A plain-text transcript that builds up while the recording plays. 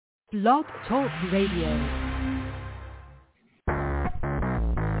Blog Talk Radio.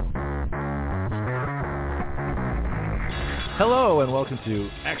 Hello and welcome to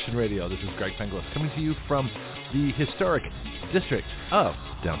Action Radio. This is Greg Penglis coming to you from the historic district of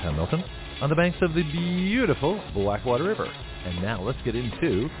downtown Milton on the banks of the beautiful Blackwater River. And now let's get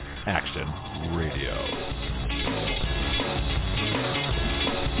into Action Radio.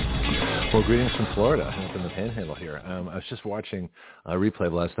 Well, greetings from Florida, up in the Panhandle here. I was just watching a replay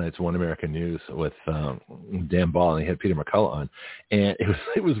of last night's One American News with Dan Ball, and he had Peter McCullough on, and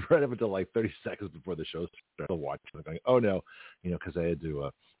it was right up until like 30 seconds before the show started. Watching, going, oh no, because I had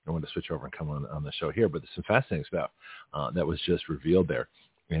to, I wanted to switch over and come on the show here, but there's some fascinating stuff that was just revealed there,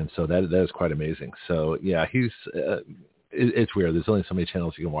 and so that is quite amazing. So yeah, he's. It's weird. There's only so many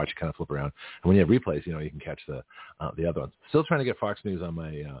channels you can watch. You kind of flip around, and when you have replays, you can catch the other ones. Still trying to get Fox News on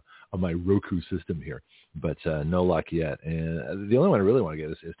my Roku system here, but no luck yet. And the only one I really want to get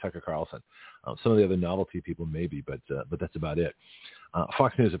is Tucker Carlson. Some of the other novelty people maybe, but that's about it.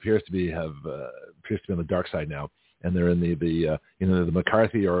 Fox News appears to be on the dark side now, and they're in the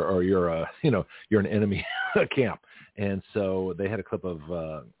McCarthy or you're an enemy camp. And so they had a clip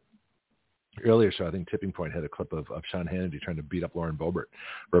of. Earlier show, I think Tipping Point had a clip of Sean Hannity trying to beat up Lauren Boebert,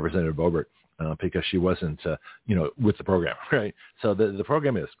 Representative Boebert, because she wasn't, with the program, right? So the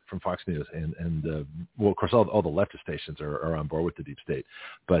program is from Fox News, and well, of course, all the leftist stations are on board with the deep state.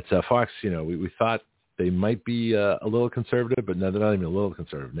 But Fox, we thought they might be a little conservative, but no, they're not even a little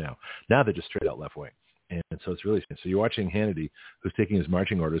conservative now. Now they're just straight out left wing. And so it's really, so you're watching Hannity, who's taking his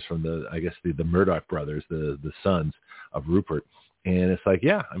marching orders from the Murdoch brothers, the sons of Rupert. And it's like,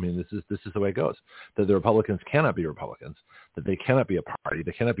 yeah, I mean, this is the way it goes. That the Republicans cannot be Republicans. That they cannot be a party.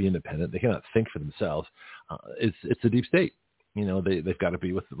 They cannot be independent. They cannot think for themselves. It's a deep state. They've got to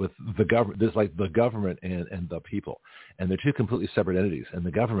be with the government. There's like the government and the people, and they're two completely separate entities. And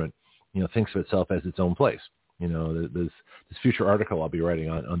the government, thinks of itself as its own place. There's this future article I'll be writing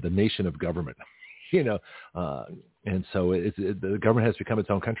on the nation of government. And so the government has become its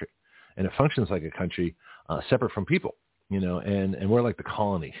own country, and it functions like a country separate from people. And we're like the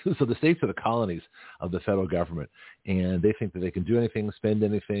colony. So the states are the colonies of the federal government, and they think that they can do anything, spend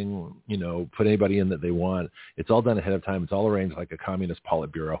anything, put anybody in that they want. It's all done ahead of time. It's all arranged like a communist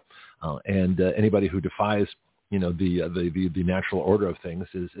Politburo. And anybody who defies, the natural order of things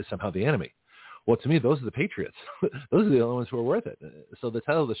is somehow the enemy. Well, to me, those are the patriots. Those are the only ones who are worth it. So the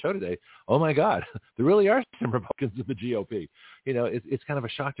title of the show today, oh my God, there really are some Republicans in the GOP. It's kind of a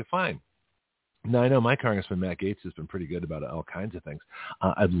shock to find. Now, I know my Congressman, Matt Gaetz, has been pretty good about all kinds of things.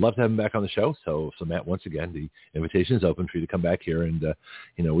 I'd love to have him back on the show. So Matt, once again, the invitation is open for you to come back here. And,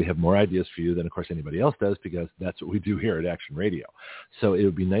 we have more ideas for you than, of course, anybody else does, because that's what we do here at Action Radio. So it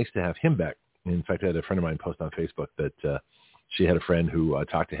would be nice to have him back. In fact, I had a friend of mine post on Facebook that she had a friend who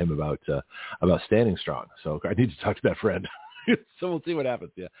talked to him about standing strong. So I need to talk to that friend. So we'll see what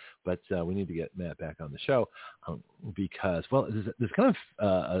happens. Yeah, but we need to get Matt back on the show because, well, there's kind of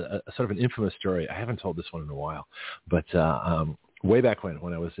a sort of an infamous story. I haven't told this one in a while, but way back when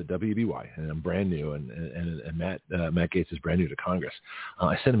I was at WBY and I'm brand new, and Matt Gaetz is brand new to Congress,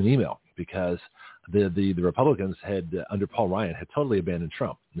 I sent him an email because the Republicans had under Paul Ryan had totally abandoned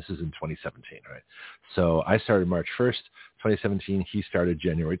Trump. This is in 2017, right? So I started March 1st, 2017. He started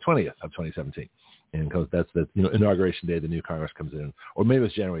January 20th of 2017. And because that's the inauguration day, the new Congress comes in, or maybe it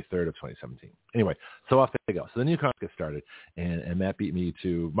was January 3rd of 2017. Anyway, so off they go. So the new Congress gets started, and Matt beat me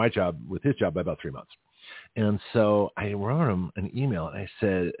to my job with his job by about 3 months. And so I wrote him an email, and I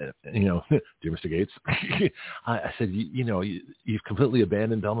said, dear Mr. Gaetz, I said, you've completely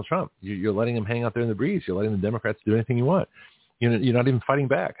abandoned Donald Trump. You're letting him hang out there in the breeze. You're letting the Democrats do anything you want. You're not even fighting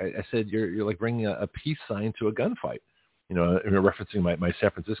back. I said, you're like bringing a peace sign to a gunfight. Referencing my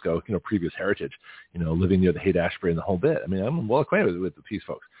San Francisco, previous heritage, living near the Haight-Ashbury and the whole bit. I mean, I'm well acquainted with the peace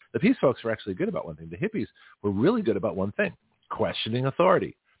folks. The peace folks were actually good about one thing. The hippies were really good about one thing, questioning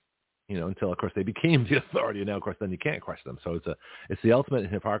authority, until, of course, they became the authority. And now, of course, then you can't question them. So it's the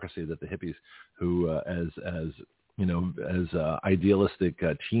ultimate hypocrisy that the hippies who, as idealistic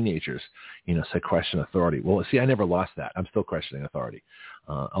teenagers, say question authority. Well, see, I never lost that. I'm still questioning authority.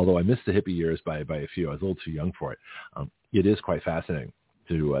 Although I missed the hippie years by a few. I was a little too young for it. It is quite fascinating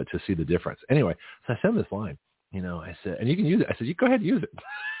to see the difference. Anyway, so I sent this line, I said, and you can use it. I said, you go ahead and use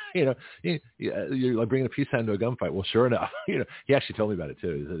it. You're like bringing a peace sign to a gunfight. Well, sure enough, he actually told me about it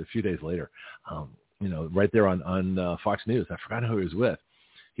too. He said a few days later, right there on Fox News. I forgot who he was with.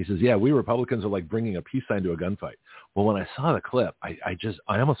 He says, yeah, we Republicans are like bringing a peace sign to a gunfight. Well, when I saw the clip, I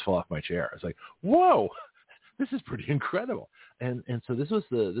almost fell off my chair. I was like, whoa, this is pretty incredible. And so this is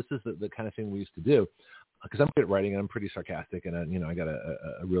the kind of thing we used to do. because I'm good at writing and I'm pretty sarcastic, and I got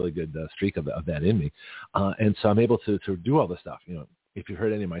a really good streak of that in me, and so I'm able to do all this stuff. If you've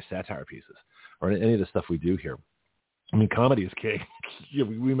heard any of my satire pieces or any of the stuff we do here, I mean, comedy is king.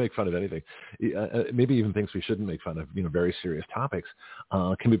 We make fun of anything, maybe even things we shouldn't make fun of. Very serious topics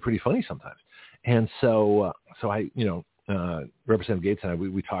can be pretty funny sometimes. And so I, Representative Gates and I,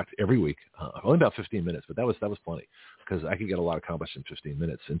 we talked every week, only about 15 minutes, but that was plenty because I could get a lot accomplished in 15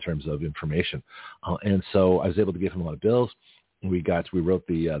 minutes in terms of information. And so I was able to give him a lot of bills. We wrote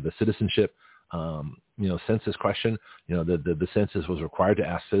the citizenship, census question. The census was required to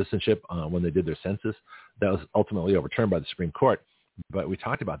ask citizenship when they did their census. That was ultimately overturned by the Supreme Court. But we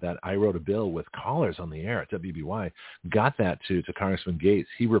talked about that. I wrote a bill with callers on the air at WBY, got that to Congressman Gates.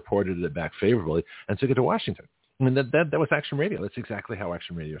 He reported it back favorably and took it to Washington. I mean, that was Action Radio. That's exactly how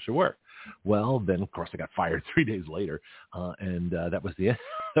Action Radio should work. Well, then, of course, I got fired 3 days later, and that was the end.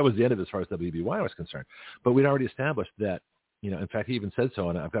 That was the end of it as far as WBY was concerned. But we'd already established that, in fact, he even said so,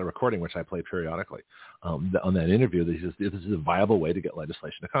 and I've got a recording which I play periodically on that interview, that he says this is a viable way to get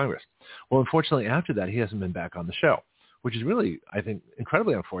legislation to Congress. Well, unfortunately, after that, he hasn't been back on the show, which is really, I think,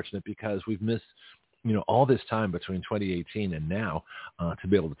 incredibly unfortunate because we've missed all this time between 2018 and now to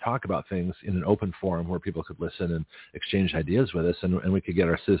be able to talk about things in an open forum where people could listen and exchange ideas with us, and we could get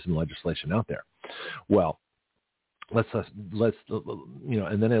our citizen legislation out there. Well, let's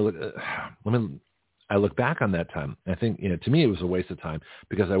and then I look back on that time. I think, to me, it was a waste of time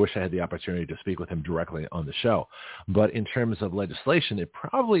because I wish I had the opportunity to speak with him directly on the show. But in terms of legislation, it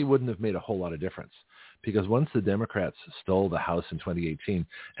probably wouldn't have made a whole lot of difference because once the Democrats stole the House in 2018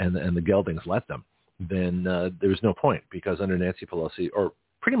 and the geldings let them, then there was no point because under Nancy Pelosi or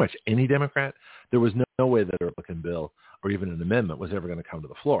pretty much any Democrat, there was no way that a Republican bill or even an amendment was ever going to come to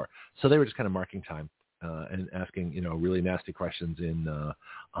the floor. So they were just kind of marking time and asking, really nasty questions in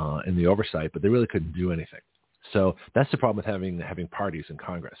the oversight, but they really couldn't do anything. So that's the problem with having parties in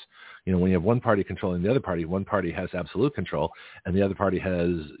Congress. When you have one party controlling the other party, one party has absolute control, and the other party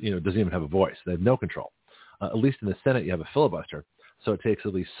doesn't even have a voice. They have no control. At least in the Senate, you have a filibuster. So it takes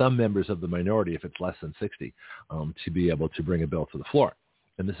at least some members of the minority, if it's less than 60, to be able to bring a bill to the floor.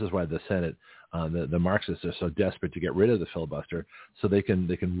 And this is why the Senate, the Marxists are so desperate to get rid of the filibuster, so they can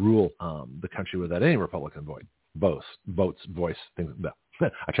rule the country without any Republican voice, things like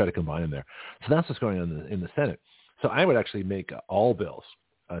that. I try to combine them there. So that's what's going on in the Senate. So I would actually make all bills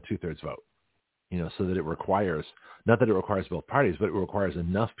a 2/3 vote, so that it requires, not that it requires both parties, but it requires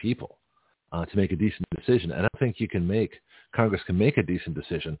enough people to make a decent decision. And I don't think Congress can make a decent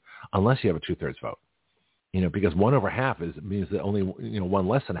decision unless you have a 2/3 vote. Because 1 over half means that only one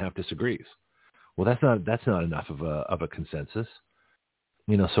less than half disagrees. Well, that's not enough of a consensus.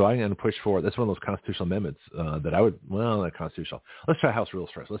 So I'm going to push for, that's one of those constitutional amendments that I would, well, not constitutional. Let's try House rules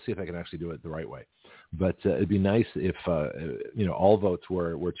first. Let's see if I can actually do it the right way. But it'd be nice if all votes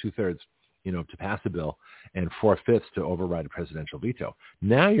were 2/3 to pass a bill and 4/5 to override a presidential veto.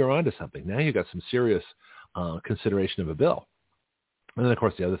 Now you're onto something. Now you've got some serious consideration of a bill. And then, of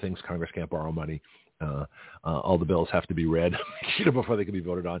course, the other things, Congress can't borrow money. All the bills have to be read before they can be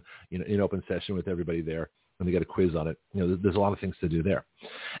voted on in open session with everybody there, and they get a quiz on it. There's a lot of things to do there.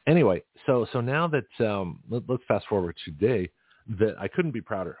 Anyway, so now that let's fast forward today, that I couldn't be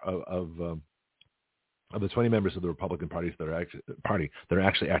prouder of the 20 members of the Republican party that are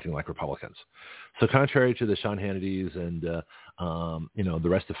actually acting like Republicans. So contrary to the Sean Hannitys and the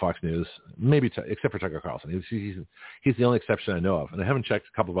rest of Fox News, maybe except for Tucker Carlson, he's the only exception I know of, and I haven't checked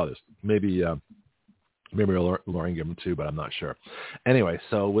a couple of others. Maybe Lauren Gibbon too, but I'm not sure. Anyway,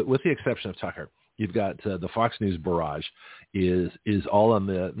 so with the exception of Tucker, you've got the Fox News barrage is all on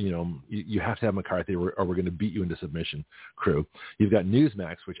the, you have to have McCarthy or we're going to beat you into submission crew. You've got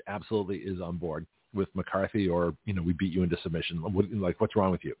Newsmax, which absolutely is on board with McCarthy or, we beat you into submission. What's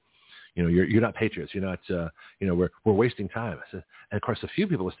wrong with you? You're not patriots. You're not, we're wasting time. And of course, a few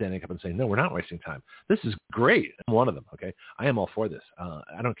people are standing up and saying, no, we're not wasting time. This is great. I'm one of them. Okay. I am all for this.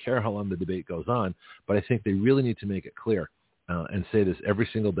 I don't care how long the debate goes on, but I think they really need to make it clear and say this every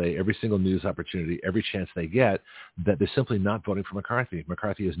single day, every single news opportunity, every chance they get, that they're simply not voting for McCarthy.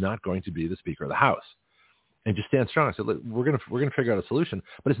 McCarthy is not going to be the Speaker of the House. And just stand strong. So we're going to figure out a solution,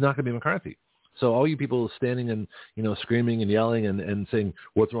 but it's not going to be McCarthy. So all you people standing and, screaming and yelling and saying,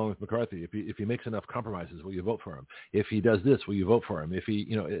 what's wrong with McCarthy? If he makes enough compromises, will you vote for him? If he does this, will you vote for him? If he,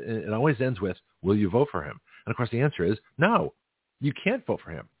 it always ends with, will you vote for him? And of course the answer is no, you can't vote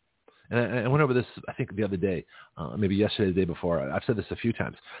for him. And I went over this, I think the other day, maybe yesterday, the day before. I've said this a few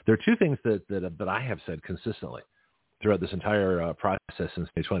times. There are two things that I have said consistently. throughout this entire process since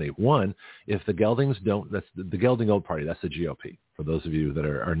 2020. One, if the geldings don't, that's the gelding old party, that's the GOP, for those of you that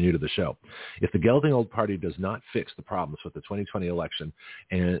are new to the show. If the gelding old party does not fix the problems with the 2020 election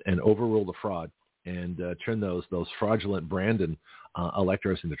and overrule the fraud and turn those fraudulent Brandon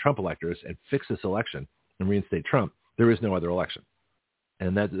electors into Trump electors and fix this election and reinstate Trump, there is no other election.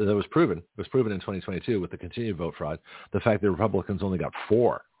 And that was proven. It was proven in 2022 with the continued vote fraud. The fact that Republicans only got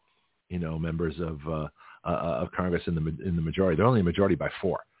 4, members of Congress in the majority. They're only a majority by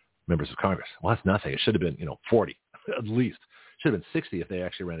 4 members of Congress. Well, that's nothing. It should have been, 40 at least. Should have been 60 if they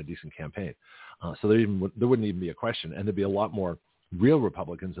actually ran a decent campaign. So there wouldn't even be a question, and there'd be a lot more real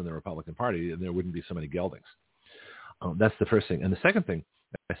Republicans in the Republican Party, and there wouldn't be so many geldings. That's the first thing. And the second thing,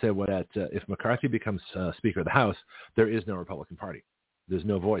 I said, if McCarthy becomes Speaker of the House, there is no Republican Party. There's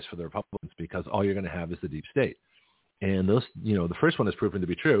no voice for the Republicans because all you're going to have is the deep state. And those, the first one is proven to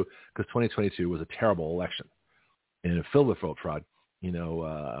be true because 2022 was a terrible election and it filled with vote fraud.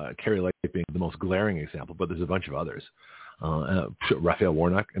 Kerry Lake being the most glaring example, but there's a bunch of others. Raphael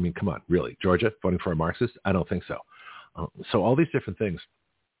Warnock, I mean, come on, really? Georgia voting for a Marxist? I don't think so. So all these different things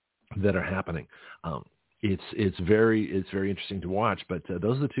that are happening, it's very interesting to watch. But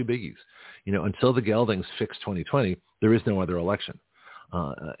those are the two biggies. Until the geldings fix 2020, there is no other election.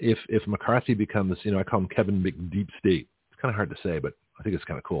 If McCarthy becomes, I call him Kevin McDeep State. It's kind of hard to say, but I think it's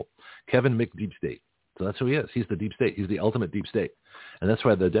kind of cool. Kevin McDeep State. So that's who he is. He's the deep state. He's the ultimate deep state. And that's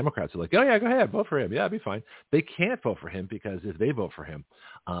why the Democrats are like, oh, yeah, go ahead, vote for him. Yeah, it'll be fine. They can't vote for him because if they vote for him,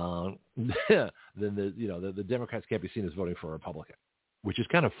 then the Democrats can't be seen as voting for a Republican, which is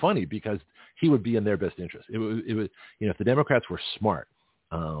kind of funny because he would be in their best interest. It would if the Democrats were smart,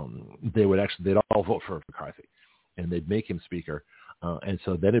 they'd all vote for McCarthy and they'd make him speaker. And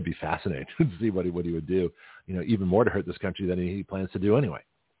so then it'd be fascinating to see what he would do, even more to hurt this country than he plans to do anyway.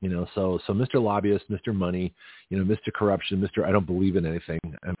 So Mr. Lobbyist, Mr. Money, Mr. Corruption, Mr. I don't believe in anything.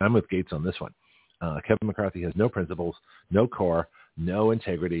 And I'm with Gates on this one. Kevin McCarthy has no principles, no core, no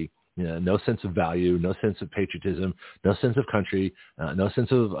integrity, no sense of value, no sense of patriotism, no sense of country, no sense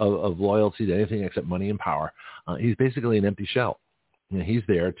of loyalty to anything except money and power. He's basically an empty shell. He's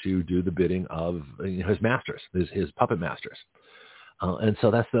there to do the bidding of his masters, his puppet masters. And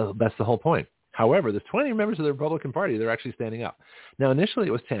so that's the whole point. However, there's 20 members of the Republican Party that are actually standing up. Now, initially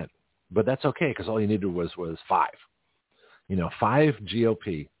it was 10, but that's okay because all you needed was 5. 5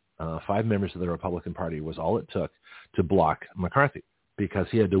 GOP, 5 members of the Republican Party was all it took to block McCarthy because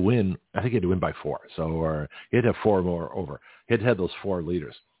he had to win. I think he had to win by 4. Or he had to have 4 more over. He had to have those 4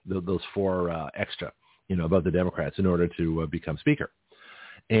 leaders, those 4 extra, above the Democrats in order to become Speaker.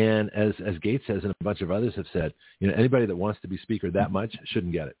 And as Gates says and a bunch of others have said, anybody that wants to be Speaker that much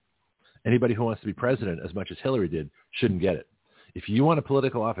shouldn't get it. Anybody who wants to be president as much as Hillary did shouldn't get it. If you want a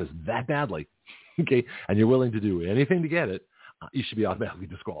political office that badly, okay, and you're willing to do anything to get it, you should be automatically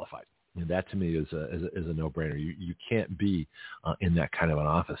disqualified. And that to me is a no-brainer. You can't be in that kind of an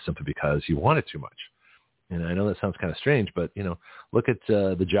office simply because you want it too much. And I know that sounds kind of strange, but look at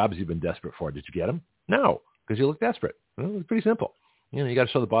the jobs you've been desperate for. Did you get them? No, because you look desperate. It's pretty simple. You got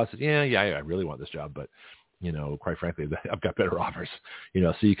to show the bosses, I really want this job, but quite frankly, I've got better offers.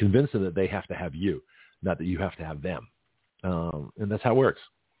 So you convince them that they have to have you, not that you have to have them. And that's how it works.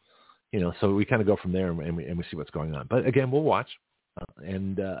 So we kind of go from there and we see what's going on. But again, we'll watch.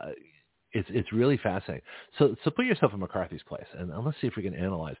 It's really fascinating. So put yourself in McCarthy's place, and let's see if we can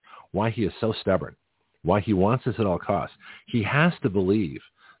analyze why he is so stubborn, why he wants this at all costs. He has to believe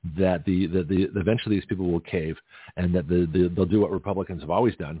that eventually these people will cave, and that they'll do what Republicans have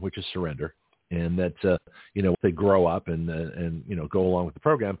always done, which is surrender, and that if they grow up and go along with the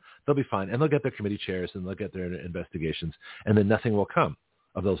program, they'll be fine, and they'll get their committee chairs and they'll get their investigations, and then nothing will come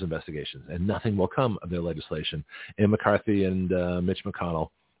of those investigations, and nothing will come of their legislation. And McCarthy and Mitch McConnell,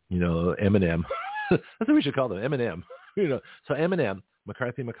 Eminem, that's what we should call them, Eminem. So Eminem,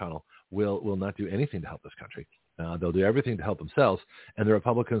 McCarthy, and McConnell will not do anything to help this country. They'll do everything to help themselves, and the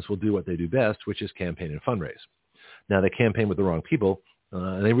Republicans will do what they do best, which is campaign and fundraise. Now, they campaign with the wrong people,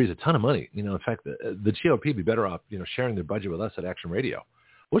 and they raise a ton of money. In fact, the GOP would be better off, sharing their budget with us at Action Radio.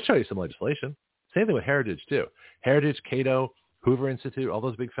 We'll show you some legislation. Same thing with Heritage, too. Heritage, Cato, Hoover Institute, all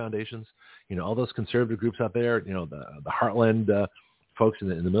those big foundations, all those conservative groups out there, the Heartland folks in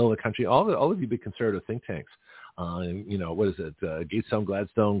the middle of the country, all of you big conservative think tanks. What is it? Gatestone,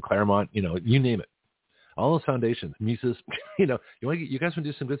 Gladstone, Claremont, you name it. All those foundations, Mises, you guys want to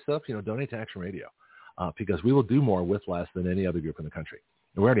do some good stuff, donate to Action Radio, because we will do more with less than any other group in the country.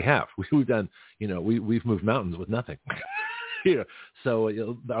 And we already have. We've done, we've moved mountains with nothing.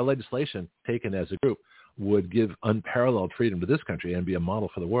 So our legislation taken as a group would give unparalleled freedom to this country and be a model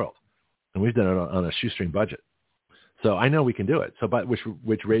for the world. And we've done it on a shoestring budget. So I know we can do it. So, but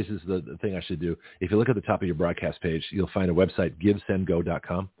which raises the thing I should do. If you look at the top of your broadcast page, you'll find a website,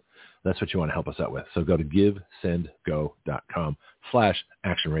 givesendgo.com. That's what you want to help us out with. So go to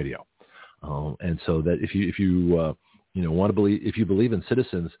givesendgo.com/Action Radio. And so that if you want to believe, if you believe in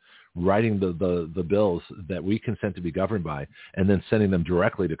citizens writing the bills that we consent to be governed by, and then sending them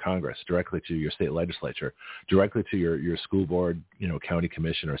directly to Congress, directly to your state legislature, directly to your school board, county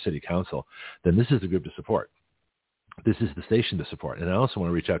commission or city council, then this is the group to support. This is the station to support. And I also want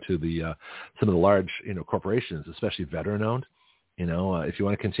to reach out to some of the large, corporations, especially veteran-owned. If you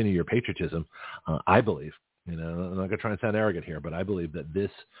want to continue your patriotism, I believe, I'm not going to try and sound arrogant here, but I believe that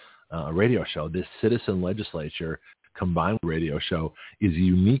this radio show, this citizen legislature combined radio show, is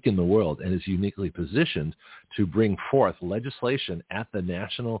unique in the world and is uniquely positioned to bring forth legislation at the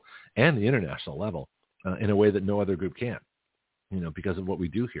national and the international level in a way that no other group can, because of what we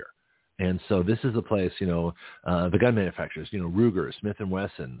do here. And so this is a place, the gun manufacturers, Ruger, Smith &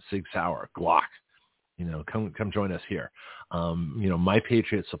 Wesson, Sig Sauer, Glock, come join us here. My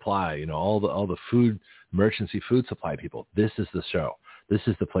Patriot Supply, all the emergency food supply people. This is the show. This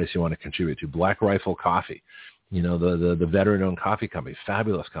is the place you want to contribute to. Black Rifle Coffee, the veteran-owned coffee company,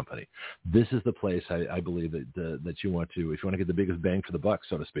 fabulous company. This is the place I believe that you want to, if you want to get the biggest bang for the buck,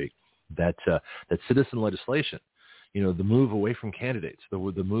 so to speak, that citizen legislation. The move away from candidates, the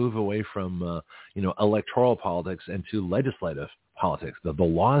move away from, electoral politics and to legislative politics, the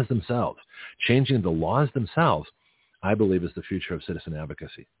laws themselves, changing the laws themselves, I believe is the future of citizen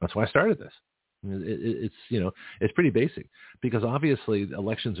advocacy. That's why I started this. It's pretty basic because obviously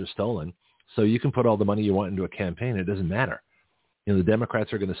elections are stolen. So you can put all the money you want into a campaign. It doesn't matter. The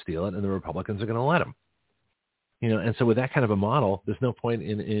Democrats are going to steal it and the Republicans are going to let them. And so with that kind of a model, there's no point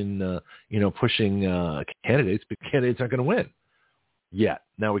in pushing candidates, because candidates aren't going to win yet.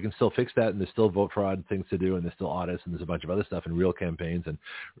 Now we can still fix that, and there's still vote fraud things to do, and there's still audits, and there's a bunch of other stuff in real campaigns, and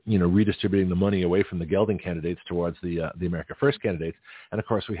redistributing the money away from the gelding candidates towards the America First candidates. And of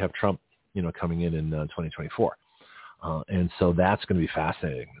course, we have Trump, coming in 2024, and so that's going to be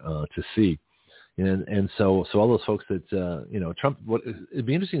fascinating to see. And so all those folks that Trump, it'd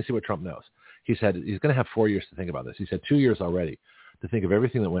be interesting to see what Trump knows. He's going to have 4 years to think about this. He's had 2 years already to think of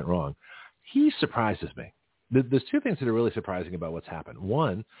everything that went wrong. He surprises me. There's two things that are really surprising about what's happened.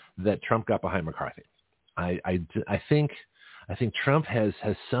 One, that Trump got behind McCarthy. I think Trump has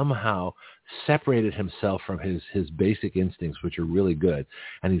somehow separated himself from his basic instincts, which are really good,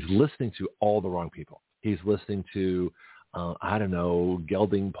 and he's listening to all the wrong people. He's listening to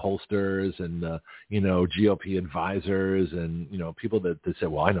gelding pollsters and, G.O.P. advisors and, people that say,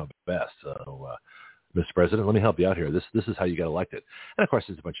 well, I know best. So, Mr. President, let me help you out here. This is how you get elected. And of course,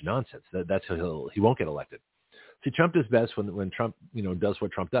 it's a bunch of nonsense. That's how he won't get elected. See, Trump does best when Trump, does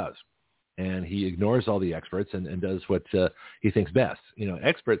what Trump does. And he ignores all the experts and does what he thinks best.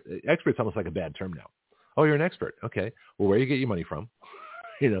 Expert's almost like a bad term now. Oh, you're an expert. Okay. Well, where do you get your money from?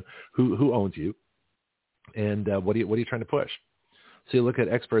 Who owns you? And what are you trying to push? So you look at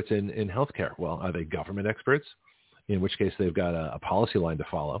experts in healthcare. Well, are they government experts? In which case they've got a policy line to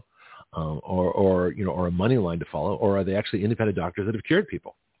follow, or a money line to follow, or are they actually independent doctors that have cured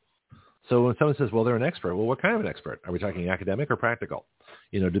people? So when someone says, well, they're an expert, well, what kind of an expert? Are we talking academic or practical?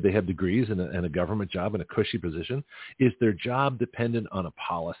 Do they have degrees and a government job in a cushy position? Is their job dependent on a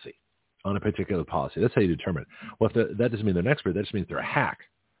policy, on a particular policy? That's how you determine it. Well, if that doesn't mean they're an expert. That just means they're a hack.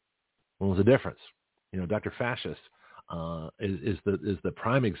 Well, there's a difference. Dr. Fascist is the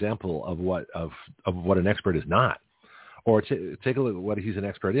prime example of what an expert is not. Or take a look at what he's an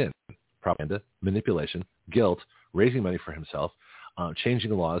expert in: propaganda, manipulation, guilt, raising money for himself,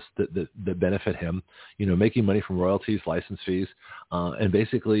 changing laws that benefit him, making money from royalties, license fees, and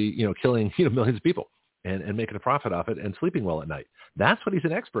basically killing millions of people and making a profit off it and sleeping well at night. That's what he's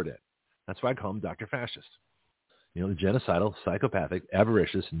an expert in. That's why I call him Dr. Fascist. The genocidal, psychopathic,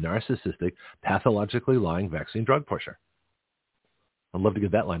 avaricious, narcissistic, pathologically lying vaccine drug pusher. I'd love to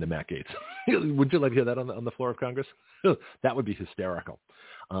give that line to Matt Gaetz. Would you like to hear that on the floor of Congress? That would be hysterical.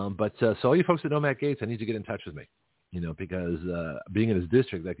 But so all you folks that know Matt Gaetz, I need you to get in touch with me, because being in his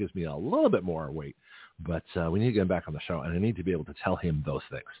district, that gives me a little bit more weight. But we need to get him back on the show, and I need to be able to tell him those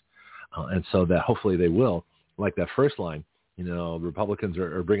things. And so that hopefully they will, like that first line, Republicans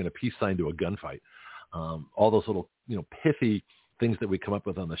are bringing a peace sign to a gunfight. All those little, pithy things that we come up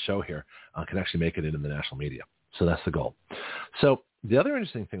with on the show here can actually make it into the national media. So that's the goal. So the other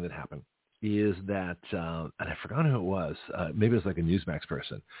interesting thing that happened is that, and I forgot who it was, maybe it was like a Newsmax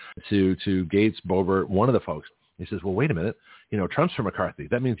person, to Gaetz, Boebert, one of the folks. He says, well, wait a minute, Trump's for McCarthy.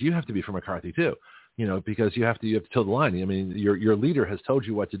 That means you have to be for McCarthy too, because you have to toe the line. I mean, your leader has told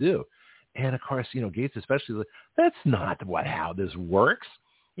you what to do. And, of course, Gates especially, that's not how this works.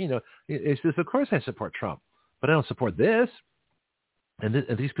 It's just, of course I support Trump, but I don't support this. And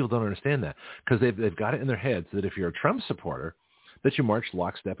these people don't understand that because they've got it in their heads that if you're a Trump supporter, that you march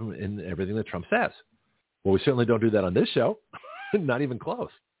lockstep in everything that Trump says. Well, we certainly don't do that on this show. Not even close.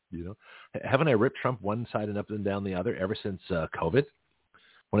 Haven't I ripped Trump one side and up and down the other ever since COVID?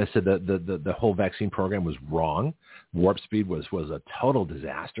 When I said that the whole vaccine program was wrong, warp speed was a total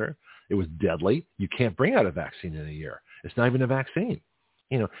disaster. It was deadly. You can't bring out a vaccine in a year. It's not even a vaccine.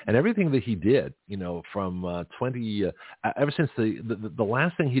 And everything that he did, from ever since the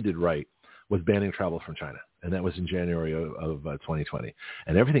last thing he did right was banning travel from China, and that was in January of 2020.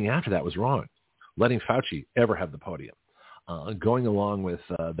 And everything after that was wrong. Letting Fauci ever have the podium. Going along with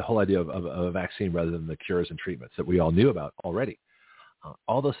the whole idea of a vaccine rather than the cures and treatments that we all knew about already.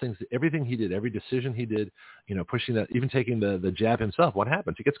 All those things, everything he did, every decision he did, pushing that, even taking the jab himself, what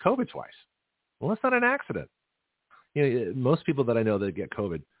happens? He gets COVID twice. Well, that's not an accident. Most people that I know that get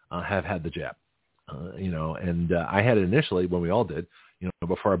COVID have had the jab, and I had it initially when we all did,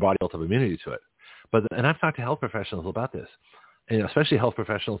 before our body built up immunity to it. And I've talked to health professionals about this, especially health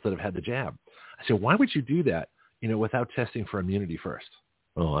professionals that have had the jab. I said, why would you do that, without testing for immunity first?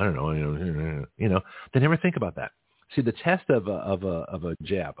 Oh, I don't know. They never think about that. See, the test of a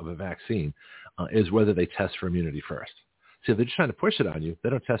jab, of a vaccine, is whether they test for immunity first. See, if they're just trying to push it on you, they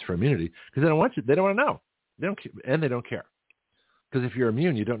don't test for immunity because they don't want you. They don't want to know. They don't care. Because if you're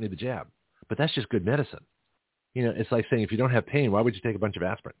immune, you don't need the jab. But that's just good medicine. It's like saying if you don't have pain, why would you take a bunch of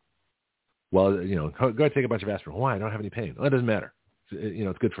aspirin? Well, go ahead, take a bunch of aspirin. Why? I don't have any pain. Well, it doesn't matter.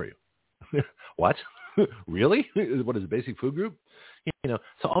 It's good for you. What? Really? What is a basic food group? So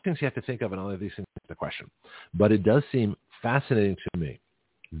all things you have to think of, and all of these things is the question. But it does seem fascinating to me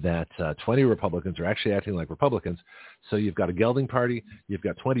that 20 Republicans are actually acting like Republicans. So you've got a gelding party, you've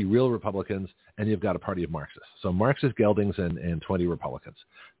got 20 real Republicans, and you've got a party of Marxists. So Marxist geldings and 20 Republicans.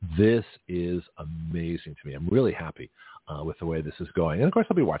 This is amazing to me. I'm really happy with the way this is going. And, of course,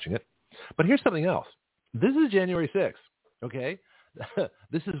 I'll be watching it. But here's something else. This is January 6th, okay?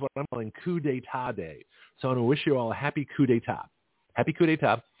 This is what I'm calling coup d'etat day. So I want to wish you all a happy coup d'etat. Happy coup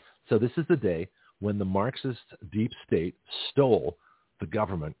d'etat. So this is the day when the Marxist deep state stole the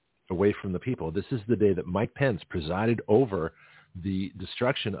government away from the people. This is the day that Mike Pence presided over the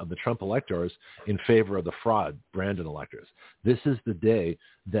destruction of the Trump electors in favor of the fraud Brandon electors. This is the day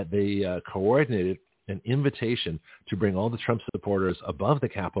that they coordinated an invitation to bring all the Trump supporters above the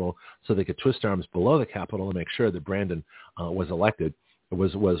Capitol so they could twist arms below the Capitol and make sure that Brandon was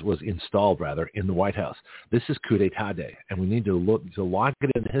installed in the White House. This is coup d'etat day, and we need to lock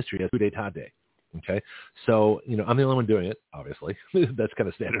it in the history as coup d'etat day. Okay, so I'm the only one doing it. Obviously, that's kind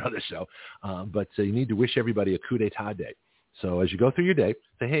of standard on this show. But you need to wish everybody a coup d'etat day. So as you go through your day,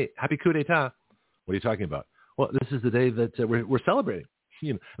 say, "Hey, happy coup d'etat." What are you talking about? Well, this is the day that we're celebrating.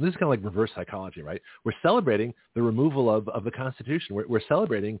 And this is kind of like reverse psychology, right? We're celebrating the removal of the Constitution. We're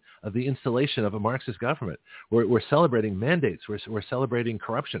celebrating the installation of a Marxist government. We're celebrating mandates. We're celebrating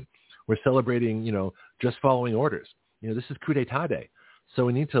corruption. We're celebrating, just following orders. This is coup d'etat day. So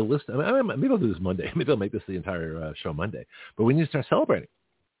we need to list. Maybe I'll do this Monday. Maybe I'll make this the entire show Monday. But we need to start celebrating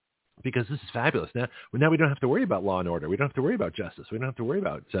because this is fabulous. Now we don't have to worry about law and order. We don't have to worry about justice. We don't have to worry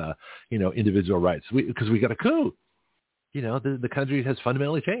about individual rights because we got a coup. The country has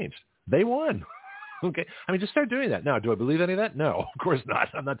fundamentally changed. They won. Okay. Just start doing that. Now, do I believe any of that? No, of course not.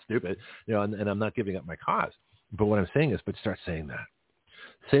 I'm not stupid, and I'm not giving up my cause. But what I'm saying is, start saying that.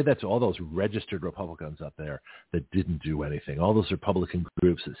 Say that to all those registered Republicans out there that didn't do anything. All those Republican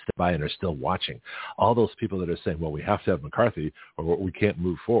groups that step by and are still watching. All those people that are saying, well, we have to have McCarthy or we can't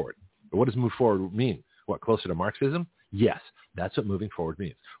move forward. But what does move forward mean? What, closer to Marxism? Yes, that's what moving forward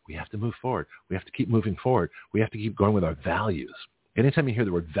means. We have to move forward. We have to keep moving forward. We have to keep going with our values. Anytime you hear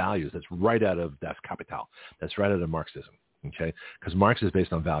the word values, that's right out of Das Kapital. That's right out of Marxism, okay? Because Marx is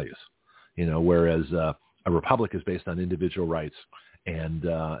based on values, whereas a republic is based on individual rights and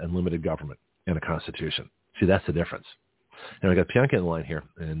limited government and a constitution. See, that's the difference. And I got Bianca in the line here,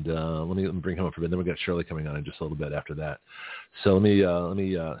 and let me bring him up for a bit. Then we got Shirley coming on in just a little bit after that. So let me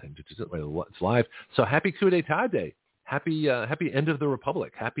it's live. So happy coup d'etat day. Happy end of the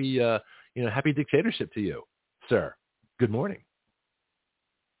republic. Happy happy dictatorship to you, sir. Good morning.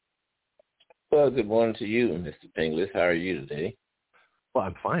 Well, good morning to you, Mr. Pinglis. How are you today? Well,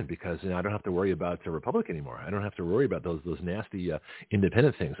 I'm fine because I don't have to worry about the republic anymore. I don't have to worry about those nasty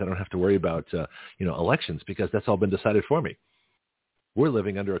independent things. I don't have to worry about elections because that's all been decided for me. We're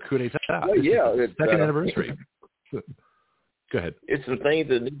living under a coup d'etat. Well, yeah, second anniversary. Go ahead. It's some things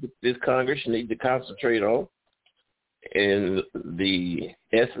that this Congress need to concentrate on. in the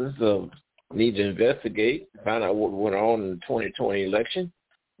essence of need to investigate, find out what went on in the 2020 election.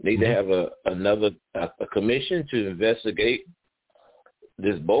 Need to have another commission to investigate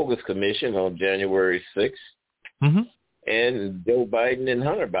this bogus commission on January 6th. And Joe Biden and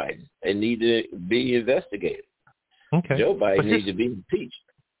Hunter Biden. They need to be investigated. Okay. Joe Biden needs to be impeached.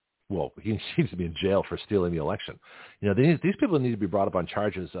 Well, he needs to be in jail for stealing the election. These people need to be brought up on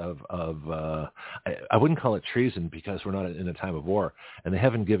charges of I wouldn't call it treason because we're not in a time of war, and they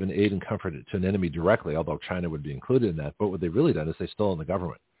haven't given aid and comfort to an enemy directly, although China would be included in that. But what they've really done is they've stolen the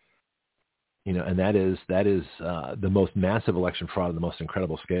government. And that is the most massive election fraud on the most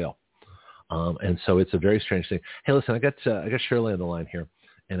incredible scale. And so it's a very strange thing. Hey, listen, I got Shirley on the line here,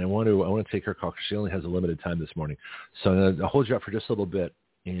 and I want to take her call because she only has a limited time this morning. So I'm going to hold you up for just a little bit,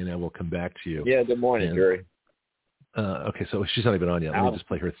 and I will come back to you. Yeah, good morning, Jerry. Okay, so she's not even on yet. Let me just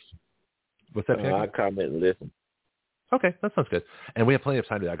play her. What's that? I'll comment and listen. Okay, that sounds good. And we have plenty of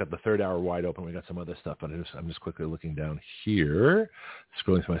time today. I got the third hour wide open. We got some other stuff, but I'm just quickly looking down here,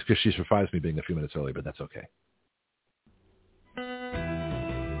 scrolling through because she surprised me being a few minutes early, but that's okay.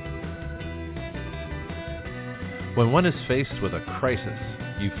 When one is faced with a crisis,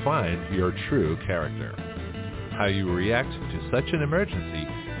 you find your true character. How you react to such an emergency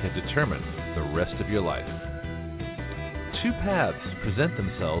can determine the rest of your life. Two paths present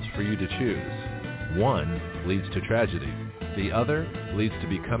themselves for you to choose. One leads to tragedy. The other leads to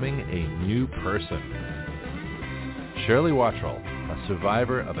becoming a new person. Shirley Wattrell, a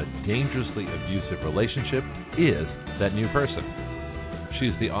survivor of a dangerously abusive relationship, is that new person. She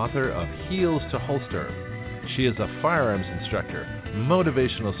is the author of Heels to Holster. She is a firearms instructor,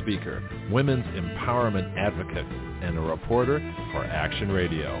 motivational speaker, women's empowerment advocate, and a reporter for Action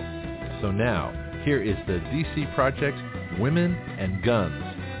Radio. So now, here is the DC Project Women and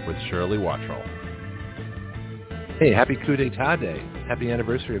Guns with Shirley Wattrell. Hey, happy Coup d'etat Day. Happy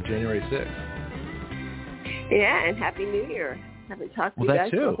anniversary of January 6th. Yeah, and Happy New Year. Haven't talked to you guys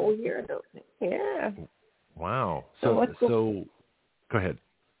for a whole year, I don't think. Yeah. Wow. So go ahead.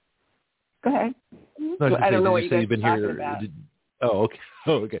 Go ahead. No, I don't know what you say you've been here. About. Okay.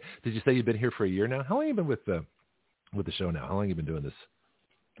 Oh, okay. Did you say you've been here for a year now? How long have you been with the show now? How long have you been doing this?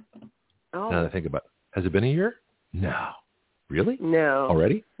 Oh. Now that I think about it. Has it been a year? No. Really? No.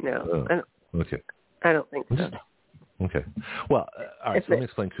 Already? No. Oh. Okay. I don't think so. Okay. Well, all right. So let me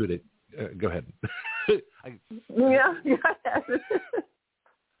explain coup d'etat. Go ahead. Yeah.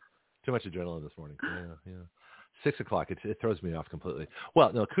 Too much adrenaline this morning. Yeah. 6 o'clock. It throws me off completely.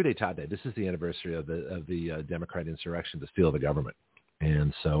 Well, no, Coup d'etat Day. This is the anniversary of the Democrat insurrection to steal the government,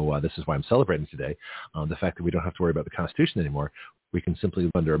 and so this is why I'm celebrating today. The fact that we don't have to worry about the Constitution anymore. We can simply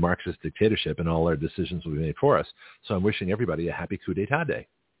live under a Marxist dictatorship, and all our decisions will be made for us. So I'm wishing everybody a happy Coup d'etat Day,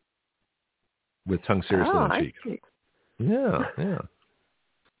 with tongue seriously in cheek. Yeah.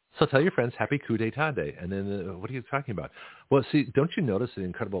 So tell your friends happy Coup d'etat Day, and then what are you talking about? Well, see, don't you notice the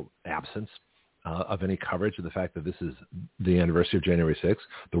incredible absence of any coverage of the fact that this is the anniversary of January 6th,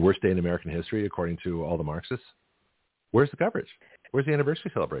 the worst day in American history, according to all the Marxists? Where's the coverage? Where's the anniversary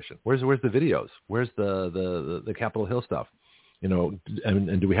celebration? Where's the videos? Where's the Capitol Hill stuff?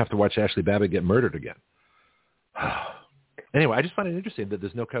 And do we have to watch Ashley Babbitt get murdered again? Anyway, I just find it interesting that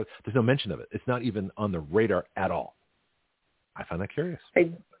there's no mention of it. It's not even on the radar at all. I find that curious.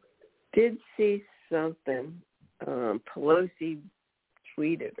 I did see something. Pelosi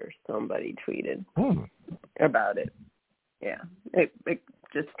tweeted or somebody tweeted about it. Yeah. It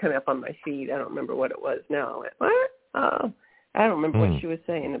just came up on my feed. I don't remember what it was now. I went, what? Oh, I don't remember what she was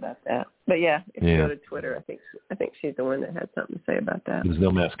saying about that. But yeah, if you go to Twitter, I think she's the one that had something to say about that. There's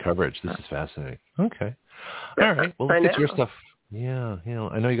no mass coverage. This is fascinating. Okay. All right. Well, let's get your stuff. Yeah.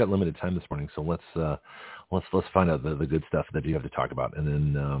 I know you got limited time this morning, so let's find out the good stuff that you have to talk about, and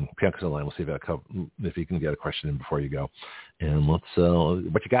then Bianca's on the line. We'll see if you can get a question in before you go, and let's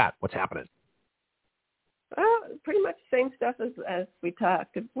what you got? What's happening? Pretty much the same stuff as we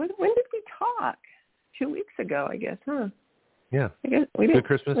talked. When did we talk? 2 weeks ago, I guess, huh? Yeah. I guess we didn't. Good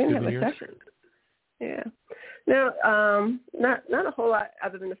Christmas, we didn't good New Year's. Session. Yeah. Now, not a whole lot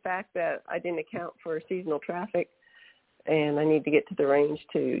other than the fact that I didn't account for seasonal traffic, and I need to get to the range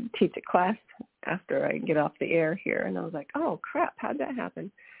to teach a class after I get off the air here. And I was like, oh, crap, how'd that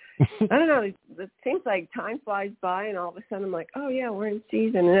happen? I don't know. It seems like time flies by, and all of a sudden I'm like, oh, yeah, we're in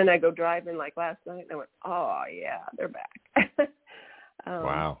season. And then I go driving like last night, and I went, oh, yeah, they're back.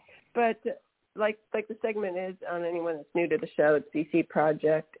 Wow. But like the segment is on anyone that's new to the show, it's DC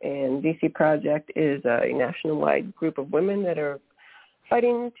Project, and DC Project is a nationwide group of women that are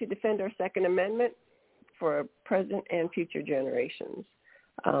fighting to defend our Second Amendment for present and future generations.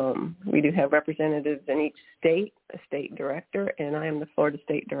 We do have representatives in each state, a state director, and I am the Florida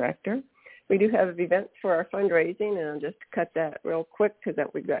State Director. We do have events for our fundraising, and I'll just cut that real quick because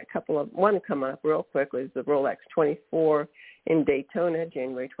we've got one coming up real quick is the Rolex 24 in Daytona,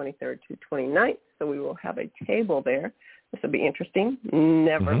 January 23rd to 29th. So we will have a table there. This will be interesting.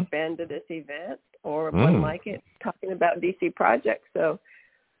 Never been to this event or one like it, talking about DC projects. So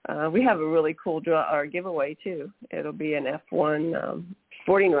we have a really cool draw or giveaway too. It'll be an F1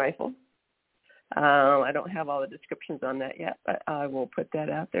 sporting rifle. I don't have all the descriptions on that yet, but I will put that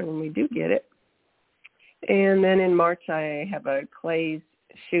out there when we do get it. And then in March, I have a clays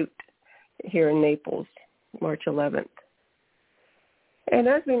shoot here in Naples, March 11th. And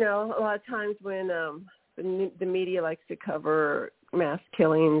as we know, a lot of times when the media likes to cover mass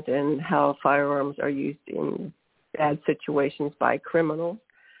killings and how firearms are used in bad situations by criminals,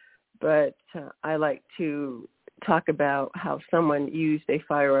 but I like to talk about how someone used a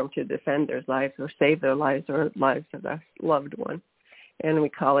firearm to defend their lives or save their lives or lives of a loved one. And we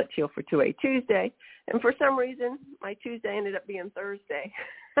call it Teal for 2A Tuesday. And for some reason, my Tuesday ended up being Thursday.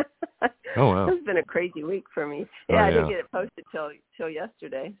 Oh, wow. It's been a crazy week for me. I didn't get it posted till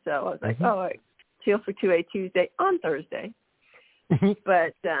yesterday. So I was like, Teal for 2A Tuesday on Thursday.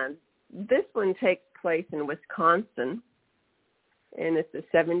 But this one takes place in Wisconsin. And it's a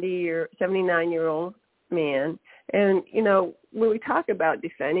 79-year-old man. And, you know, when we talk about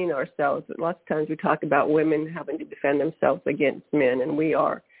defending ourselves, lots of times we talk about women having to defend themselves against men, and we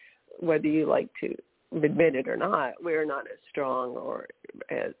are, whether you like to admit it or not, we're not as strong or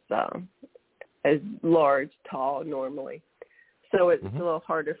as large, tall normally. So it's a little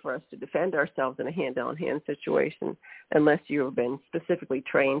harder for us to defend ourselves in a hand-on-hand situation unless you've been specifically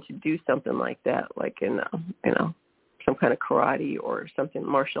trained to do something like that, like in, some kind of karate or something,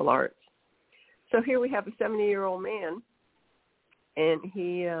 martial arts. So here we have a 70-year-old man, and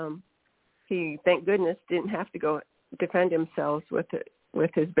he thank goodness didn't have to go defend himself with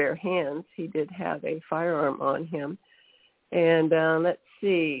his bare hands. He did have a firearm on him, and let's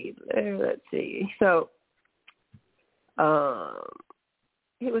see. So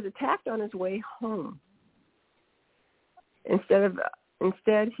he was attacked on his way home.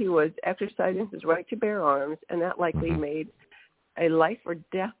 Instead, he was exercising his right to bear arms, and that likely made a life or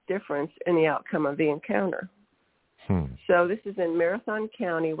death difference in the outcome of the encounter. So this is in Marathon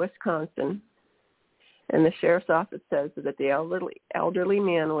County, Wisconsin, and the sheriff's office says that the elderly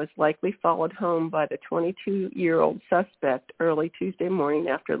man was likely followed home by the 22-year-old suspect early Tuesday morning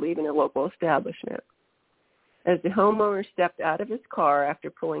after leaving a local establishment. As the homeowner stepped out of his car after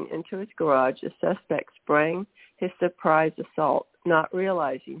pulling into his garage, the suspect sprang his surprise assault, not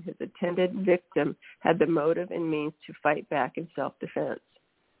realizing his intended victim had the motive and means to fight back in self-defense.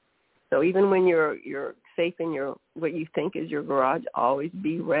 So even when you're safe in what you think is your garage, always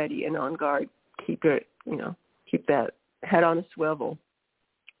be ready and on guard. Keep that head on a swivel.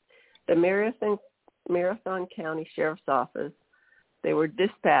 The Marathon County Sheriff's Office, they were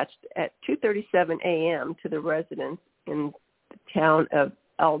dispatched at 2:37 a.m. to the residents in the town of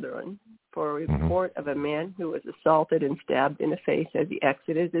Eldon for a report of a man who was assaulted and stabbed in the face as he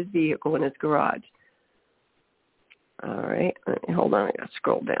exited his vehicle in his garage. All right. Hold on. I got to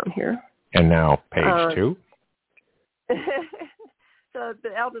scroll down here. And now page 2. So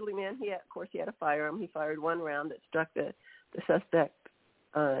the elderly man, he had a firearm. He fired one round that struck the suspect.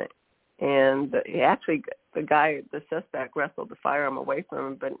 And the suspect wrestled the firearm away from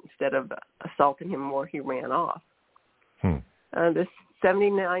him, but instead of assaulting him more, he ran off. This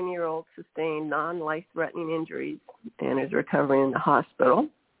 79-year-old sustained non-life-threatening injuries and is recovering in the hospital.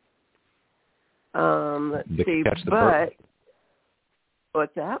 Let's see. Catch the perp?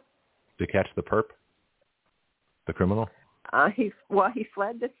 What's that? To catch the perp? The criminal? He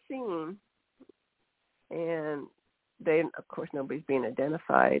fled the scene, and of course, nobody's being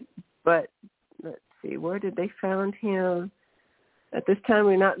identified. But let's see, where did they found him? At this time,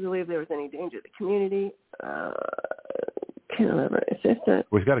 we do not believe there was any danger to the community. Can't remember.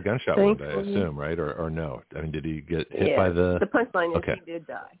 He's got a gunshot wound, I assume, right? Or no? I mean, did he get hit by the? The punchline is he did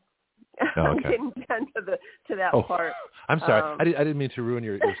die. Oh, okay. I'm getting down to that part. I'm sorry. I didn't mean to ruin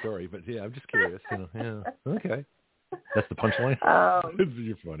your story, but yeah, I'm just curious. Okay. That's the punchline?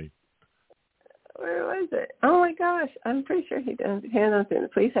 You're funny. Where was it? Oh, my gosh. I'm pretty sure he does. Hand on the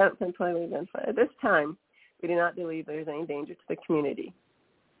police haven't been playing gunfire. At this time, we do not believe there's any danger to the community.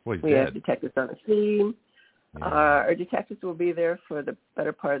 Well, we have detectives on the scene. Yeah. Our detectives will be there for the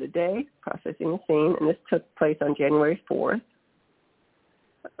better part of the day, processing the scene, and this took place on January 4th.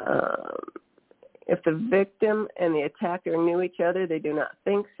 If the victim and the attacker knew each other, they do not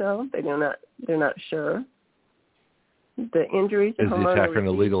think so. They're not sure. the injuries. Is the attacker an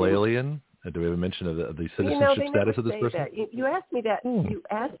illegal alien? Do we have a mention of the citizenship status of this person? That. You ask me that. You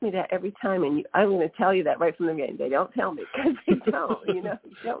ask me that every time, and I'm going to tell you that right from the beginning. They don't tell me because they don't. You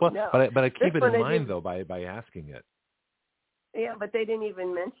don't know. But I keep it in mind though by asking it. Yeah, but they didn't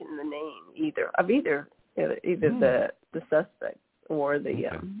even mention the name of either the suspect or the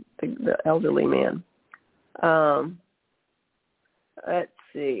elderly man. Let's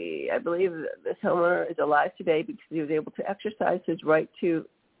see. I believe that this homeowner is alive today because he was able to exercise his right to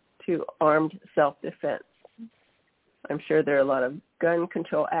armed self-defense. I'm sure there are a lot of gun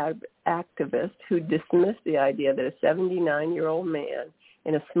control activists who dismiss the idea that a 79-year-old man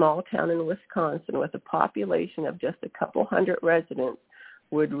in a small town in Wisconsin with a population of just a couple hundred residents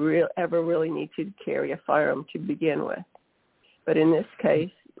would ever really need to carry a firearm to begin with. But in this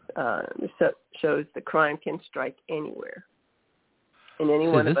case, this shows the crime can strike anywhere. And any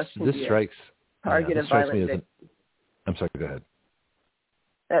one of us can be a target of violence. I'm sorry, go ahead.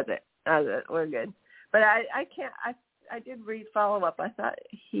 That's it. We're good. But I can't. I did read follow-up. I thought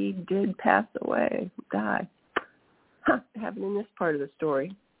he did pass away, die. Happened in this part of the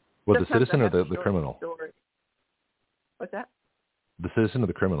story. Was the citizen or the criminal? Story. What's that? The citizen or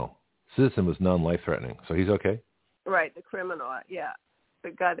the criminal? Citizen was non-life-threatening, so he's okay? Right, the criminal, yeah.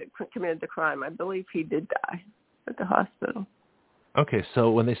 The guy that committed the crime, I believe he did die at the hospital. Okay,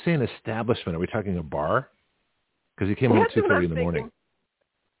 so when they say an establishment, are we talking a bar? Because he came home at 2:30 in the morning.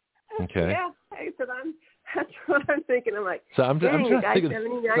 Okay. Yeah, that's what I'm thinking. I'm like, so I'm just the guy's thinking,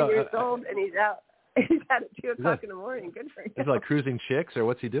 79 years old and he's out at 2 o'clock in the morning. Good for him. He's like cruising chicks, or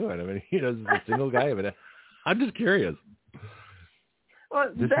what's he doing? I mean, he's a single guy. But I'm just curious. Well,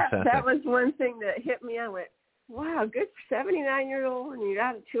 that was one thing that hit me. I went, wow, good for 79-year-old, and you're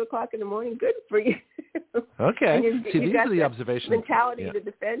out at 2 o'clock in the morning. Good for you. Okay. See, these are the observations. Mentality to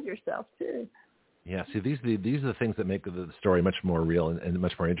defend yourself too. Yeah. See, these are the things that make the story much more real and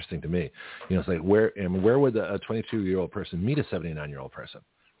much more interesting to me. It's like where would a 22-year-old person meet a 79-year-old person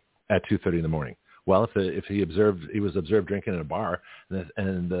at 2:30 in the morning? Well, if he was observed drinking in a bar,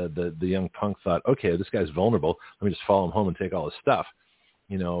 and the young punk thought, okay, this guy's vulnerable. Let me just follow him home and take all his stuff.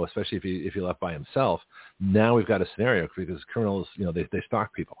 Especially if he left by himself. Now we've got a scenario because criminals, they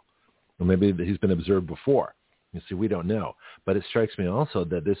stalk people. Or maybe he's been observed before. You see, we don't know. But it strikes me also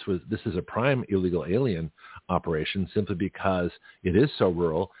that this is a prime illegal alien operation simply because it is so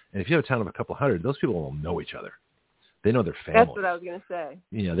rural. And if you have a town of a couple hundred, those people will know each other. They know their families. That's what I was going to say.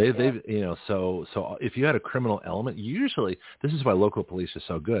 They've so if you had a criminal element, usually this is why local police are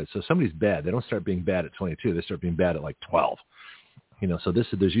so good. So if somebody's bad, they don't start being bad at 22. They start being bad at like 12. So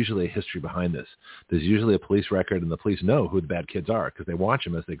there's usually a history behind this. There's usually a police record, and the police know who the bad kids are because they watch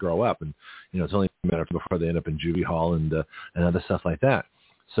them as they grow up, and it's only a matter before they end up in juvie hall and other stuff like that.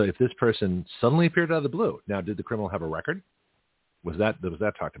 So if this person suddenly appeared out of the blue, now did the criminal have a record? Was that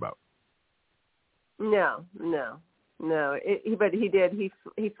talked about? No. But he did.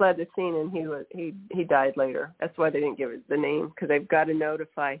 He fled the scene and he died later. That's why they didn't give it the name because they've got to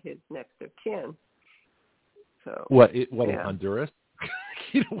notify his next of kin. So in Honduras?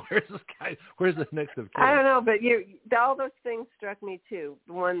 Where's this guy? Where's the next of kin? I don't know, but all those things struck me too.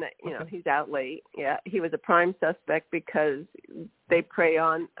 The one that he's out late. Yeah, he was a prime suspect because they prey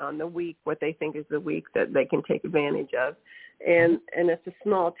on the weak, what they think is the weak that they can take advantage of, and it's a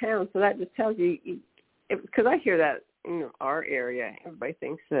small town, so that just tells you. Because I hear that in our area, everybody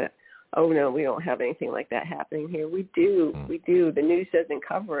thinks that, oh no, we don't have anything like that happening here. We do. The news doesn't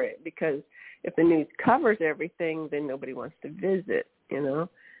cover it because if the news covers everything, then nobody wants to visit,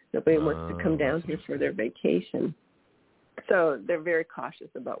 Nobody wants to come down here for their vacation. So they're very cautious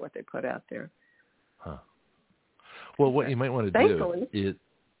about what they put out there. Huh. Well, what you might want to do is,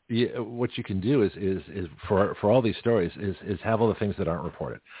 what you can do is for all these stories is have all the things that aren't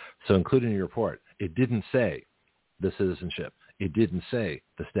reported. So include in your report, it didn't say the citizenship. It didn't say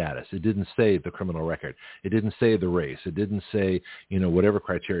the status. It didn't say the criminal record. It didn't say the race. It didn't say, whatever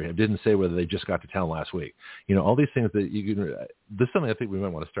criteria. It didn't say whether they just got to town last week. All these things that you can, this is something I think we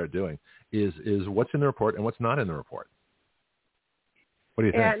might want to start doing is what's in the report and what's not in the report. What do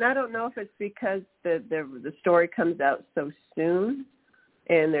you think? Yeah, and I don't know if it's because the story comes out so soon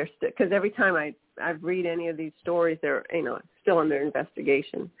and they're because every time I read any of these stories, they're, still under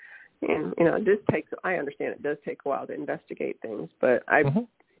investigation. And, I understand it does take a while to investigate things, but I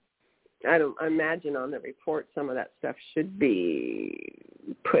don't imagine on the report some of that stuff should be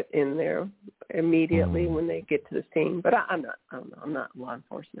put in there immediately when they get to the scene. But I'm not law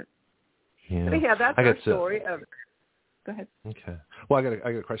enforcement. Yeah. But yeah, that's our story of Go ahead. Okay. Well, I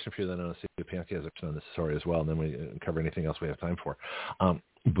got a question for you then. I want to see if Bianchi has a question on this story as well, and then we cover anything else we have time for.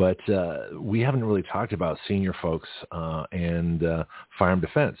 But we haven't really talked about senior folks and firearm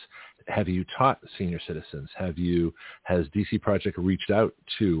defense. Have you taught senior citizens? Has DC Project reached out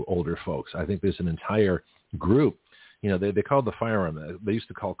to older folks? I think there's an entire group. They called the firearm. They used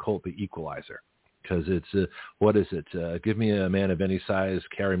to call Colt the equalizer. Because it's, what is it? Give me a man of any size,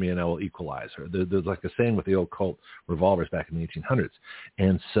 carry me, and I will equalize. Or there's like a saying with the old Colt revolvers back in the 1800s.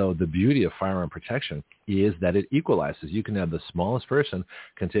 And so the beauty of firearm protection is that it equalizes. You can have the smallest person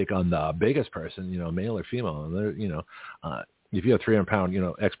can take on the biggest person, male or female. And if you have 300-pound,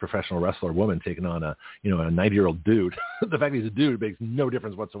 ex-professional wrestler woman taking on a 90-year-old dude, the fact that he's a dude makes no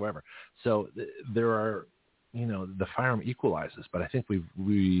difference whatsoever. So there are, the firearm equalizes, but I think we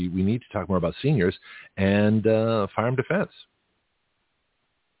need to talk more about seniors and firearm defense.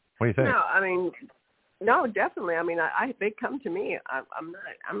 What do you think? No, definitely. They come to me.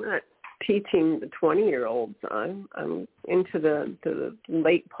 I'm not teaching the 20-year-olds. I'm into the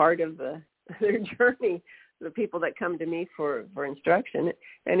late part of their journey. The people that come to me for instruction.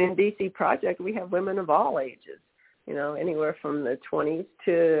 And in DC Project, we have women of all ages, anywhere from the 20s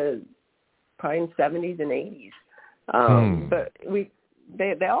to probably 70s and 80s. But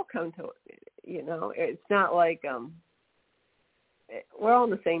they all come to, it's not like we're all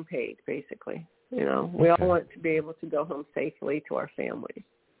on the same page, basically. We all want to be able to go home safely to our families.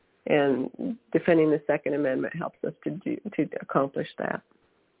 And defending the Second Amendment helps us to accomplish that.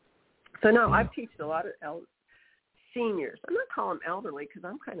 So, no, I've taught a lot of seniors. I'm not calling them elderly because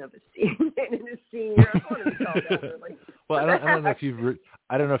I'm kind of a senior. I want to be called elderly. Well, I don't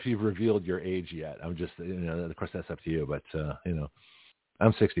know if you've revealed your age yet. I'm just, of course, that's up to you. But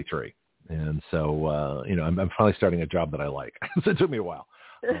I'm 63, and so I'm finally starting a job that I like. So it took me a while.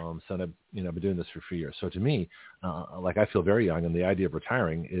 So I've been doing this for a few years. So to me, I feel very young, and the idea of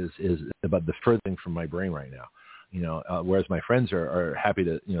retiring is about the furthering from my brain right now. Whereas my friends are happy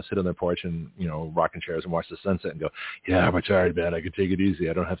to, sit on their porch and, rocking chairs and watch the sunset and go, yeah, I'm retired, man. I can take it easy.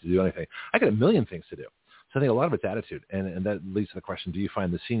 I don't have to do anything. I got a million things to do. So I think a lot of it's attitude. And that leads to the question, do you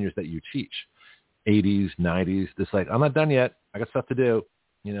find the seniors that you teach, 80s, 90s, just like, I'm not done yet. I got stuff to do.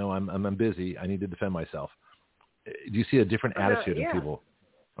 I'm busy. I need to defend myself. Do you see a different attitude in people?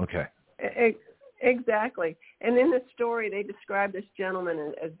 Okay. Exactly. And in the story, they describe this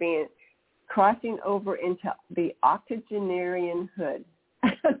gentleman as being crossing over into the octogenarian hood.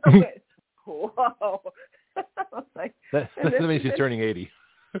 Whoa. That means he's turning 80.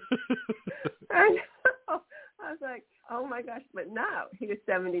 I know. I was like, oh my gosh, but no, he was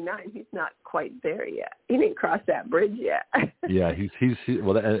 79. He's not quite there yet. He didn't cross that bridge yet. Yeah, he's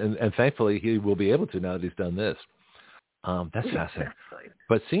well, and thankfully he will be able to now that he's done this. That's fascinating. Exactly.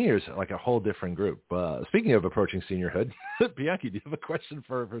 But seniors are like a whole different group. Speaking of approaching seniorhood, Bianchi, do you have a question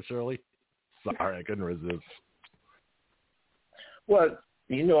for Shirley? Sorry, I couldn't resist. Well,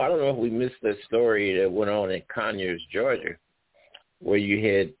 I don't know if we missed that story that went on in Conyers, Georgia, where you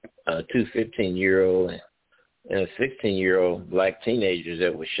had two 15-year-old and a 16-year-old black teenagers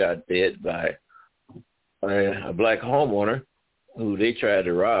that were shot dead by a black homeowner who they tried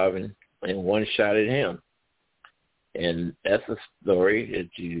to rob, and one shot at him. And that's a story that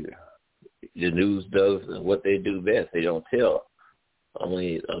the news does what they do best. They don't tell.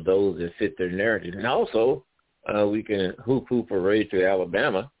 Only of those that fit their narrative. And also, we can hoop parade to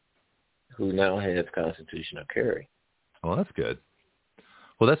Alabama, who now has constitutional carry. Well, that's good.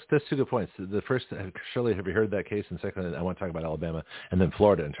 Well, that's two good points. The first, Shirley, have you heard that case? And second, I want to talk about Alabama and then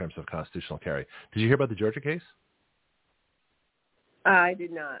Florida in terms of constitutional carry. Did you hear about the Georgia case? I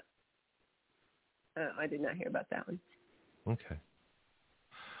did not. I did not hear about that one. Okay.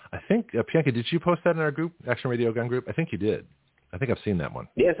 I think, Bianca, did you post that in our group, Action Radio Gun Group? I think you did. I think I've seen that one.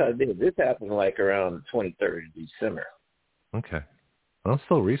 Yes, I did. This happened around the 23rd of December. Okay. Well, it's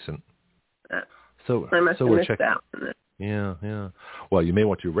still recent. So I must have we're missed checking. that. Yeah. Well, you may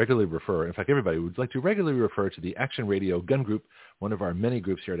want to regularly refer. In fact, everybody would like to regularly refer to the Action Radio Gun Group, one of our many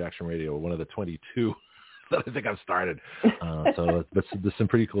groups here at Action Radio, one of the 22 that I think I've started. So there's some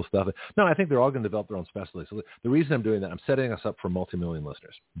pretty cool stuff. No, I think they're all going to develop their own specialties. So the reason I'm doing that, I'm setting us up for multi-million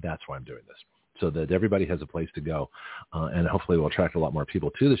listeners. That's why I'm doing this, so that everybody has a place to go, and hopefully we'll attract a lot more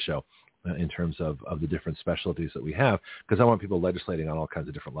people to the show in terms of the different specialties that we have, because I want people legislating on all kinds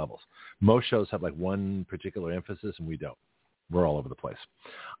of different levels. Most shows have like one particular emphasis, and we don't. We're all over the place.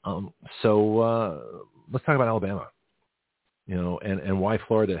 So let's talk about Alabama, and why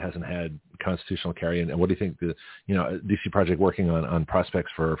Florida hasn't had constitutional carry, and what do you think the DC Project working on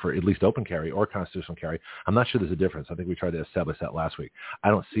prospects for at least open carry or constitutional carry? I'm not sure there's a difference. I think we tried to establish that last week. I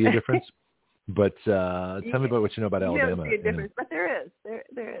don't see a difference. But tell me about what you know about Alabama. You don't see a difference, but there is. There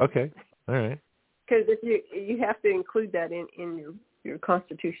is. Okay. All right. Because if you have to include that in your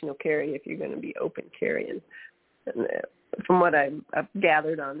constitutional carry if you're going to be open carrying, from what I've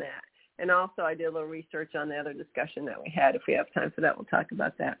gathered on that. And also I did a little research on the other discussion that we had. If we have time for that, we'll talk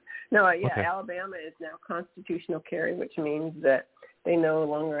about that. No, okay. Alabama is now constitutional carry, which means that they no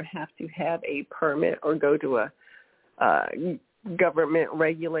longer have to have a permit or go to a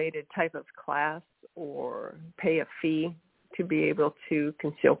government-regulated type of class or pay a fee to be able to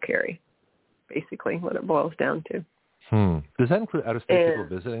conceal carry, basically what it boils down to. Does that include out-of-state people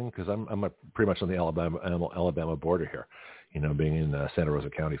visiting? Because I'm pretty much on the Alabama border here, being in Santa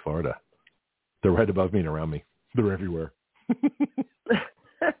Rosa County, Florida. They're right above me and around me. They're everywhere.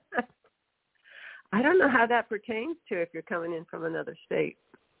 I don't know how that pertains to if you're coming in from another state.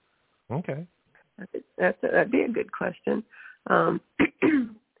 Okay. That'd be a good question. As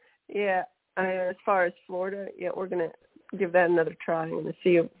far as Florida, we're going to give that another try and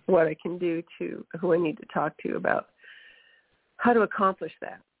see what I can do to who I need to talk to about how to accomplish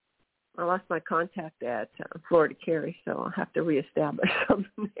that. I lost my contact at Florida Carry, so I'll have to reestablish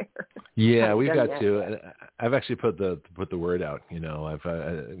something there. Yeah, we've got to. I've actually put the word out. I've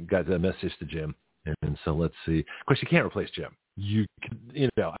got the message to Jim, and so let's see. Of course, you can't replace Jim.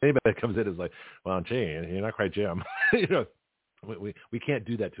 Anybody that comes in is like, well, gee, you're not quite Jim. We can't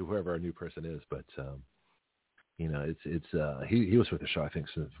do that to whoever our new person is, but he was with the show I think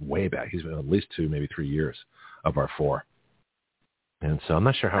since way back. He's been at least 2, maybe 3 years of our 4. And so I'm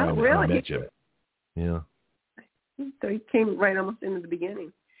not sure how I met Jim. Yeah. So he came right almost into the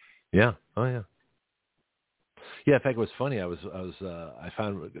beginning. Yeah. Oh yeah. Yeah. In fact, it was funny. I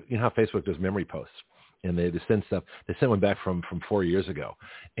found how Facebook does memory posts, and they send stuff. They sent one back from 4 years ago,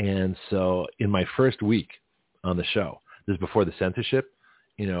 and so in my first week on the show, this is before the censorship,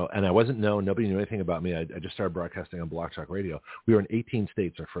 and I wasn't known. Nobody knew anything about me. I just started broadcasting on Blog Talk Radio. We were in 18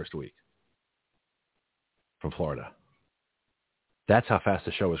 states our first week from Florida. That's how fast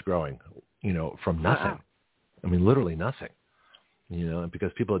the show was growing, from nothing. Wow. I mean, literally nothing,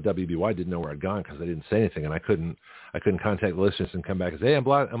 because people at WBY didn't know where I'd gone because they didn't say anything, and I couldn't contact the listeners and come back and say, hey, I'm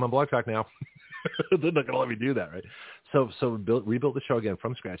on Blog Talk now. They're not going to let me do that, right? So rebuilt the show again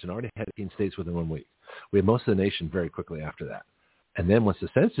from scratch and already had 18 states within 1 week. We had most of the nation very quickly after that. And then once the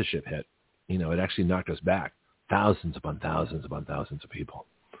censorship hit, it actually knocked us back thousands upon thousands upon thousands of people.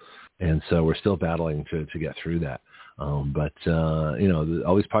 And so we're still battling to get through that. But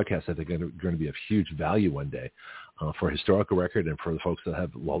all these podcasts, I think, are going to be of huge value one day for historical record and for the folks that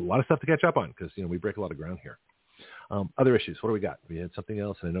have a lot of stuff to catch up on because, we break a lot of ground here. Other issues, what do we got? We had something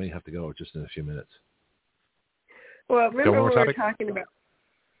else, and I know you have to go just in a few minutes. Well, remember we were talking about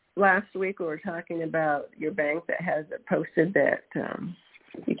last week, we were talking about your bank that has it posted that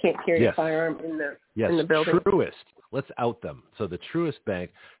you can't carry a firearm in the building. Yes, Truist. Let's out them. So the Truist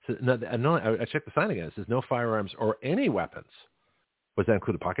Bank, I checked the sign again. It says no firearms or any weapons. Does that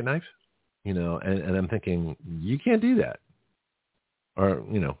include a pocket knife? And I'm thinking, you can't do that. Or,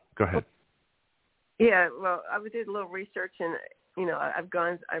 go ahead. Yeah, well, I did a little research, and,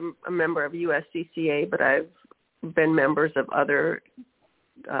 I'm a member of USCCA, but I've been members of other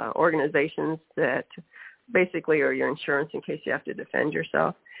organizations that basically are your insurance in case you have to defend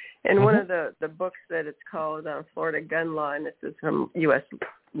yourself. And one of the books that it's called Florida Gun Law, and this is from U.S.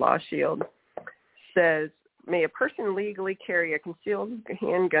 Law Shield, says, may a person legally carry a concealed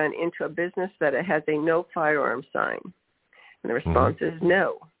handgun into a business that it has a no firearm sign? And the response is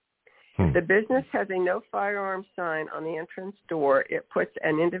no. If the business has a no firearm sign on the entrance door, it puts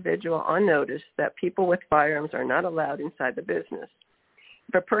an individual on notice that people with firearms are not allowed inside the business.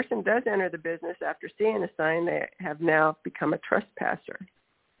 If a person does enter the business after seeing a sign, they have now become a trespasser.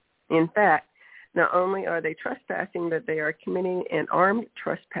 In fact, not only are they trespassing, but they are committing an armed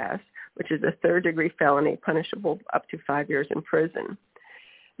trespass, which is a third-degree felony punishable up to 5 years in prison.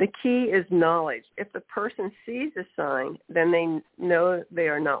 The key is knowledge. If the person sees a sign, then they know they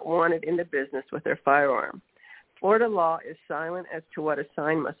are not wanted in the business with their firearm. Florida law is silent as to what a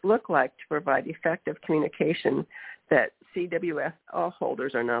sign must look like to provide effective communication that CWF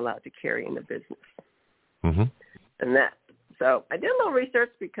holders are not allowed to carry in the business. And that. So I did a little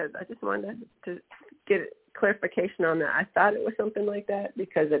research because I just wanted to get clarification on that. I thought it was something like that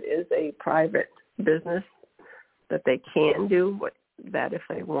because it is a private business that they can do that if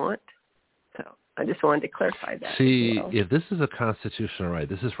they want. So I just wanted to clarify that. See, if this is a constitutional right,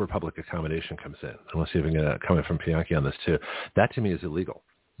 this is where public accommodation comes in. I want to see if we can get a comment from Bianchi on this too. That to me is illegal.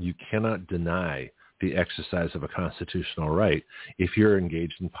 You cannot deny the exercise of a constitutional right if you're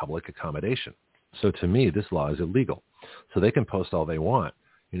engaged in public accommodation. So to me, this law is illegal. So they can post all they want,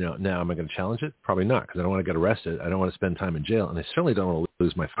 Now, am I going to challenge it? Probably not, because I don't want to get arrested. I don't want to spend time in jail, and I certainly don't want to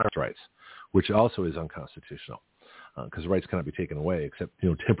lose my firearms rights, which also is unconstitutional, because rights cannot be taken away except,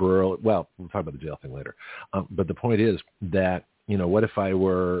 temporarily. Well, we'll talk about the jail thing later. But the point is that, what if I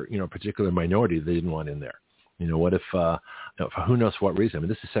were, a particular minority they didn't want in there? What if, for who knows what reason? I mean,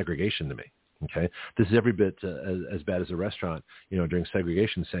 this is segregation to me. Okay, this is every bit as bad as a restaurant, during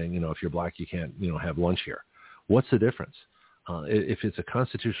segregation saying, if you're black, you can't, have lunch here. What's the difference? If it's a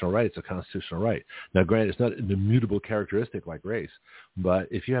constitutional right, it's a constitutional right. Now, granted, it's not an immutable characteristic like race, but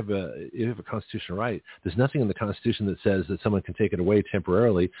if you have a constitutional right, there's nothing in the Constitution that says that someone can take it away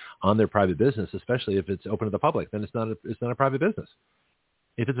temporarily on their private business, especially if it's open to the public. Then it's not a private business.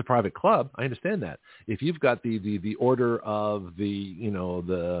 If it's a private club, I understand that. If you've got the order of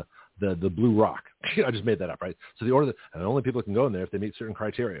the Blue Rock, I just made that up, right? So the order and only people can go in there if they meet certain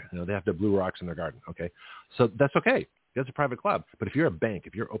criteria. They have to have blue rocks in their garden. Okay, so that's okay. That's a private club. But if you're a bank,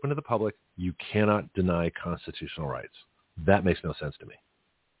 if you're open to the public, you cannot deny constitutional rights. That makes no sense to me.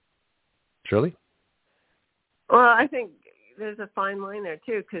 Shirley? Well, I think there's a fine line there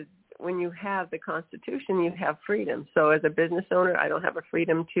too, because when you have the Constitution, you have freedom. So as a business owner, I don't have a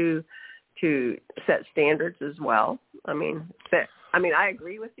freedom to set standards as well. I mean, I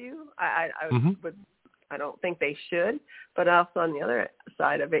agree with you. I don't think they should, but also on the other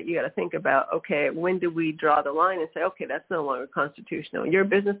side of it, you got to think about, okay, when do we draw the line and say, okay, that's no longer constitutional. You're a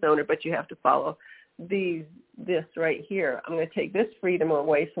business owner, but you have to follow this right here. I'm going to take this freedom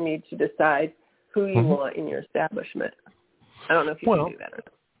away from you to decide who you want in your establishment. I don't know if you can do that or not.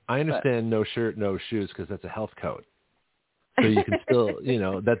 I understand no shirt, no shoes, because that's a health code. So you can still,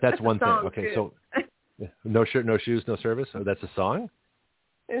 that's one thing. Okay, too. So no shirt, no shoes, no service. Oh, that's a song?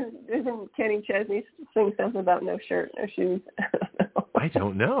 Isn't Kenny Chesney sing something about no shirt, no shoes? I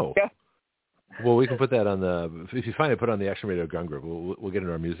don't know. Yeah. Well, we can put that on if you find it, put it on the Action Radio Gun Group. We'll get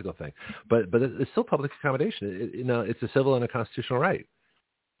into our musical thing. But it's still public accommodation. It's a civil and a constitutional right.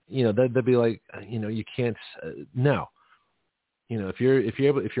 That'd be like, you can't, no. If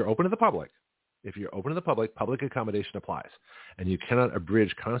you're open to the public, public accommodation applies, and you cannot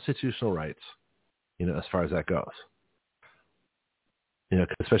abridge constitutional rights, as far as that goes.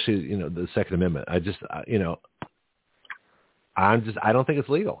 Especially the Second Amendment. I don't think it's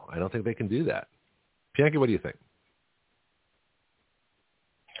legal. I don't think they can do that. Bianchi, what do you think?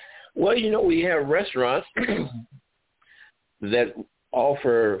 Well, we have restaurants that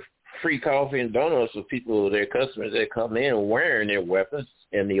offer free coffee and donuts to their customers that come in wearing their weapons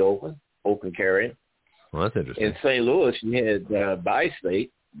in the open carry. Well, that's interesting. In St. Louis, you had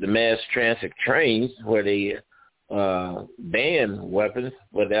bi-state, the mass transit trains, where they banned weapons,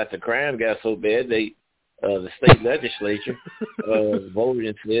 but after crime got so bad, the state legislature voted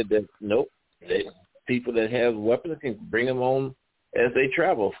and said that, nope, people that have weapons can bring them on as they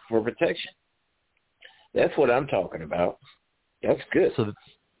travel for protection. That's what I'm talking about. That's good. So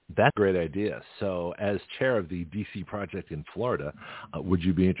that's a great idea. So as chair of the DC project in Florida, would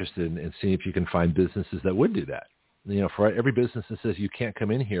you be interested in seeing if you can find businesses that would do that? For every business that says you can't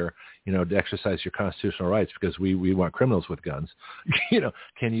come in here, to exercise your constitutional rights because we want criminals with guns,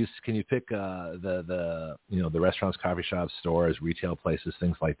 can you pick the restaurants, coffee shops, stores, retail places,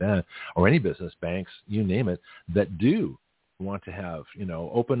 things like that, or any business, banks, you name it, that do want to have,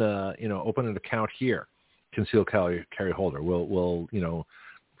 open an account here, concealed carry holder. We'll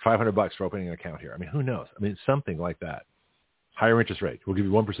 $500 for opening an account here. I mean, who knows? I mean, something like that. Higher interest rate. We'll give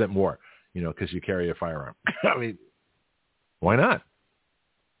you 1% more, because you carry a firearm. I mean, why not?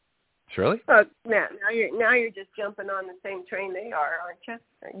 Shirley? Now you're just jumping on the same train they are, aren't you?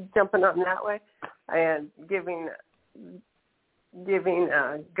 Jumping on that way and giving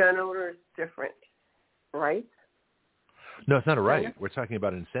gun owners different rights. No, it's not a right. We're talking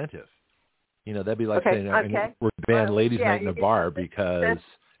about an incentive. That'd be like saying we're ban ladies' night in a bar because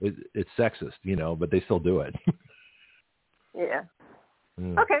it's sexist, but they still do it. Yeah.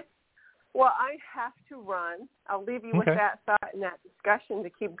 Okay. Well, I have to run. I'll leave you with that thought and that discussion to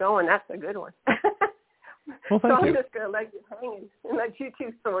keep going. That's a good one. Well, thank you. I'm just going to let you hang and let you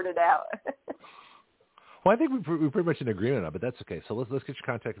two sort it out. Well, I think we're pretty much in agreement on it, but that's okay. So let's get your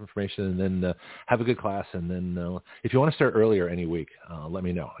contact information and then have a good class. And then if you want to start earlier any week, let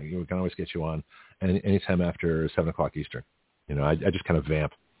me know. We can always get you on anytime after 7 o'clock Eastern. I just kind of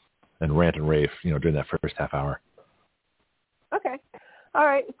vamp and rant and rave, during that first half hour. Okay. All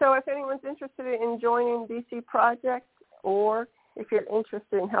right. So if anyone's interested in joining DC Project, or if you're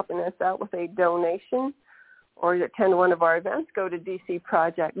interested in helping us out with a donation or you attend one of our events, go to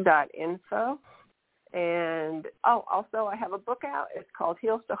dcproject.info And also I have a book out. It's called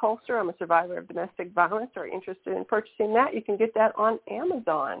Heels to Holster. I'm a survivor of domestic violence. Or interested in purchasing that, you can get that on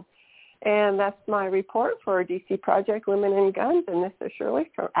Amazon. And that's my report for DC Project Women and Guns. And this is Shirley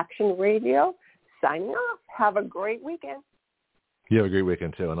from Action Radio signing off. Have a great weekend. You have a great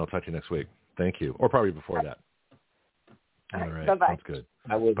weekend, too, and I'll talk to you next week. Thank you. Or probably before that. All right. Bye-bye. That's good.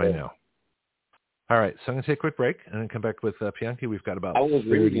 Bye now. All right. So I'm going to take a quick break and then come back with Pianki. We've got about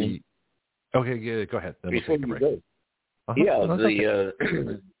 30. Okay, yeah, go ahead. Then we'll take a break. Yeah,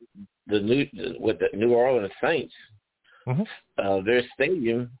 the New Orleans Saints, their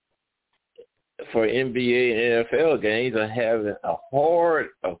stadium for NBA and NFL games are having a horde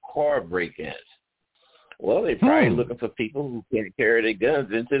of car break-ins. Well, they're probably looking for people who can't carry their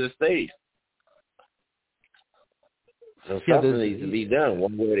guns into the stadium. So something needs to be done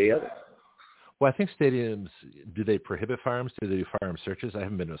one way or the other. Well, I think stadiums, do they prohibit firearms? Do they do firearm searches? I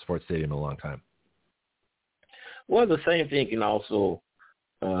haven't been to a sports stadium in a long time. Well, the same thing can also,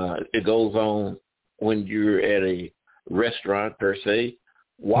 it goes on when you're at a restaurant per se.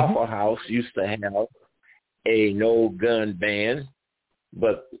 Waffle House used to have a no-gun ban,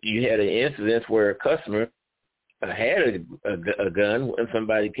 but you had an incident where a customer had a gun when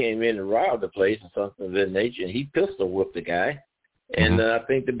somebody came in and robbed the place or something of that nature, and he pistol whipped the guy, and I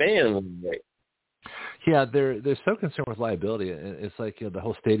think the ban went away. Yeah, they're so concerned with liability. It's like the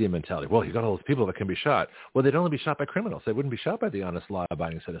whole stadium mentality. Well, you got all those people that can be shot. Well, they'd only be shot by criminals. They wouldn't be shot by the honest,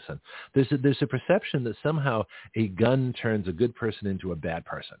 law-abiding citizen. There's a perception that somehow a gun turns a good person into a bad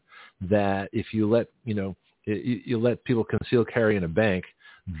person. That if you let you let people conceal carry in a bank,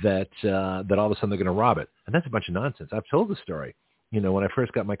 that all of a sudden they're going to rob it, and that's a bunch of nonsense. I've told the story. When I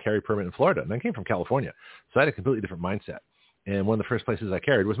first got my carry permit in Florida, and I came from California, so I had a completely different mindset. And one of the first places I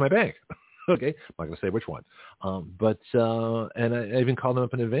carried was my bank. Okay, I'm not going to say which one, and I even called them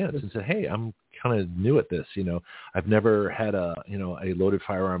up in advance and said, "Hey, I'm kind of new at this. I've never had a loaded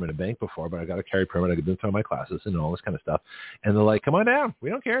firearm in a bank before, but I got a carry permit. I've been through my classes and all this kind of stuff." And they're like, "Come on down.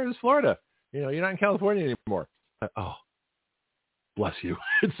 We don't care. This is Florida. You're not in California anymore." Oh, bless you.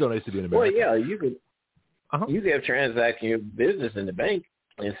 It's so nice to be in America. Well, yeah, you could have transacting your business in the bank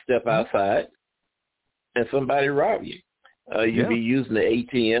and step outside, and somebody rob you. You'd be using the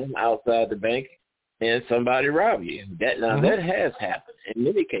ATM outside the bank, and somebody rob you. That has happened in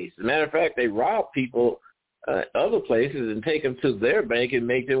many cases. As a matter of fact, they rob people other places and take them to their bank and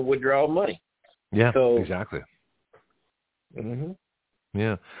make them withdraw money. Yeah, exactly. Yeah.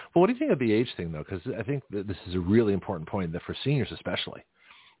 Well, what do you think of the age thing, though? Because I think that this is a really important point, that for seniors especially.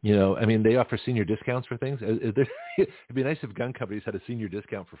 They offer senior discounts for things. It'd be nice if gun companies had a senior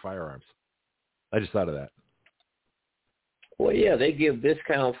discount for firearms. I just thought of that. Well, yeah, they give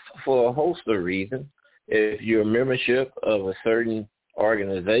discounts for a host of reasons. If you're a membership of a certain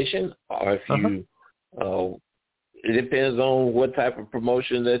organization, or if you, it depends on what type of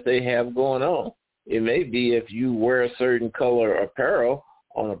promotion that they have going on. It may be if you wear a certain color apparel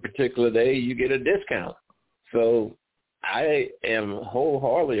on a particular day, you get a discount. So I am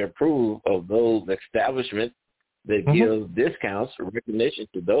wholeheartedly approve of those establishments that give discounts or recognition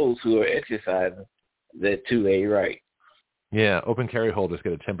to those who are exercising that 2A right. Yeah, open carry holders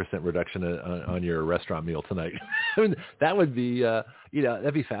get a 10% reduction on your restaurant meal tonight. I mean, that would be,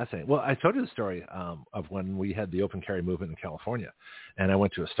 that'd be fascinating. Well, I told you the story of when we had the open carry movement in California, and I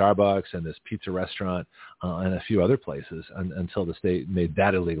went to a Starbucks and this pizza restaurant and a few other places until the state made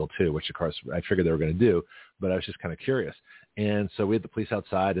that illegal too, which of course I figured they were going to do, but I was just kind of curious. And so we had the police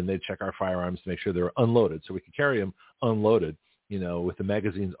outside, and they'd check our firearms to make sure they were unloaded, so we could carry them unloaded, with the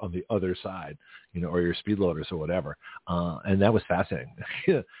magazines on the other side, or your speed loaders or whatever. And that was fascinating.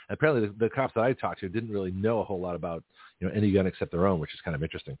 Apparently the cops that I talked to didn't really know a whole lot about, any gun except their own, which is kind of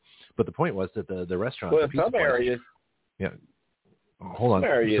interesting. But the point was that the restaurant, well, some areas, hold on. Some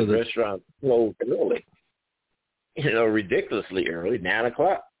areas, restaurants close early, ridiculously early,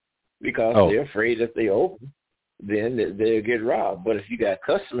 9:00, because they're afraid if they open, then they'll get robbed. But if you got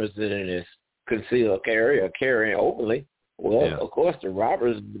customers that are in this concealed carry or carrying openly, of course, the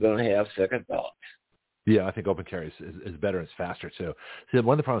robbers are going to have second thoughts. Yeah, I think open carry is better and it's faster, too. See,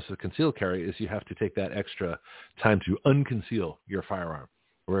 one of the problems with concealed carry is you have to take that extra time to unconceal your firearm.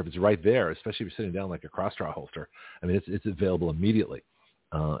 Where if it's right there, especially if you're sitting down like a cross-draw holster, I mean, it's available immediately.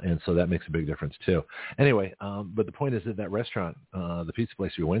 And so that makes a big difference, too. Anyway, but the point is that restaurant, the pizza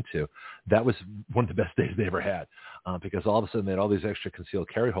place we went to, that was one of the best days they ever had because all of a sudden they had all these extra concealed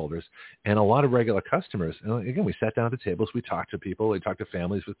carry holders and a lot of regular customers. And again, we sat down at the tables. We talked to people. We talked to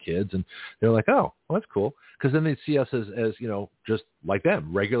families with kids. And they're like, oh, well, that's cool. Because then they'd see us as just like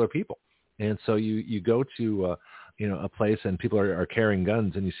them, regular people. And so you go to a place and people are carrying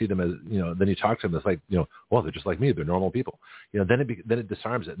guns and you see them as, then you talk to them, it's like, well, they're just like me. They're normal people. Then it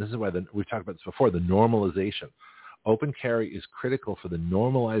disarms it. This is why we've talked about this before, the normalization. Open carry is critical for the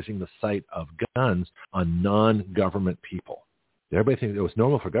normalizing the sight of guns on non-government people. Everybody thinks it was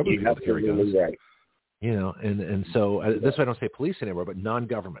normal for government people to carry guns. Right. And so that's why I don't say police anymore, but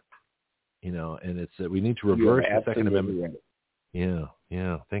non-government. And it's we need to reverse the Second Amendment. Right.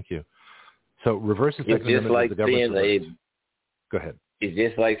 Yeah. Thank you. So reverse the Second Amendment. Like the government. Go ahead. It's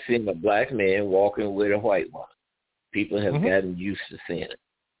just like seeing a black man walking with a white one. People have gotten used to seeing it.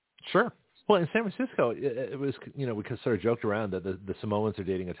 Sure. Well, in San Francisco, it was, we sort of joked around that the Samoans are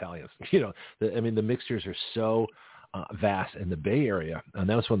dating Italians. The mixtures are so vast in the Bay Area, and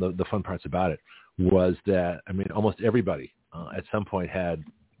that was one of the fun parts about it, was that, almost everybody at some point had,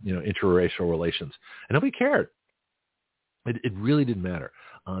 interracial relations, and nobody cared. It really didn't matter.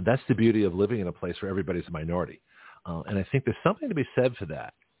 That's the beauty of living in a place where everybody's a minority. And I think there's something to be said for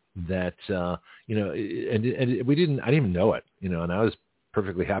that, and I didn't even know it, and I was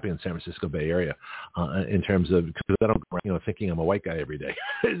perfectly happy in San Francisco Bay Area in terms of, because I don't, thinking I'm a white guy every day.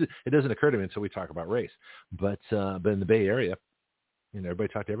 It doesn't occur to me until we talk about race. But in the Bay Area, everybody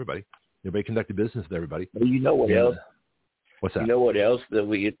talked to everybody. Everybody conducted business with everybody. You know what else? What's that? You know what else that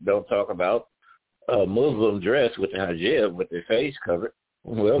we don't talk about? Muslim dress with the hijab with their face covered.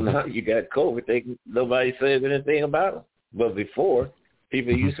 Well, now you got COVID. Nobody says anything about them. But before,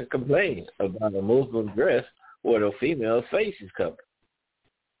 people used to complain about a Muslim dress where the female's face is covered.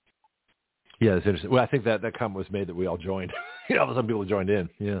 Yeah, it's interesting. Well, I think that comment was made that we all joined. Some people joined in.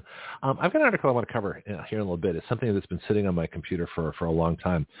 Yeah, I've got an article I want to cover here in a little bit. It's something that's been sitting on my computer for a long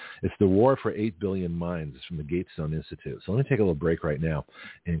time. It's The War for 8 Billion Minds. It's from the Gatestone Institute. So let me take a little break right now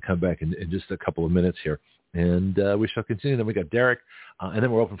and come back in just a couple of minutes here. And we shall continue. Then we got Derek, and then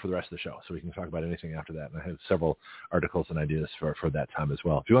we're open for the rest of the show, so we can talk about anything after that. And I have several articles and ideas for that time as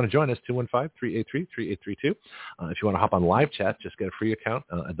well. If you want to join us, 215-383-3832. If you want to hop on live chat, just get a free account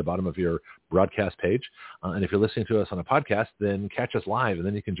at the bottom of your broadcast page. And if you're listening to us on a podcast, then catch us live, and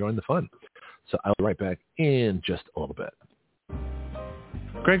then you can join the fun. So I'll be right back in just a little bit.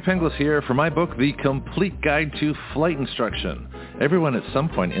 Greg Penglis here for my book, The Complete Guide to Flight Instruction. Everyone at some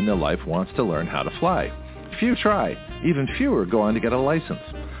point in their life wants to learn how to fly. Few try. Even fewer go on to get a license.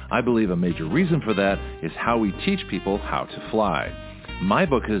 I believe a major reason for that is how we teach people how to fly. My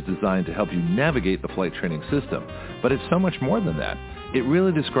book is designed to help you navigate the flight training system, but it's so much more than that. It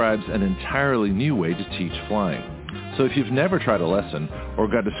really describes an entirely new way to teach flying. So if you've never tried a lesson or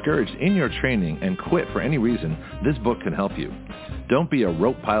got discouraged in your training and quit for any reason, this book can help you. Don't be a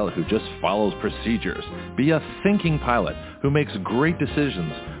rote pilot who just follows procedures. Be a thinking pilot who makes great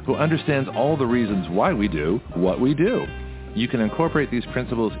decisions, who understands all the reasons why we do what we do. You can incorporate these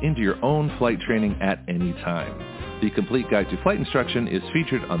principles into your own flight training at any time. The Complete Guide to Flight Instruction is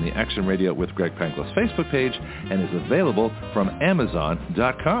featured on the Action Radio with Greg Penglis Facebook page and is available from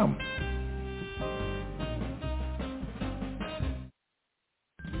Amazon.com.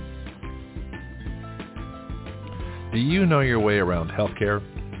 Do you know your way around healthcare,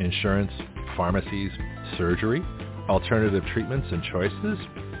 insurance, pharmacies, surgery, alternative treatments and choices?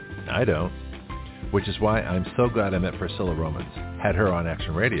 I don't. Which is why I'm so glad I met Priscilla Romans, had her on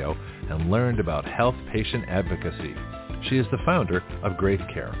Action Radio, and learned about health patient advocacy. She is the founder of Great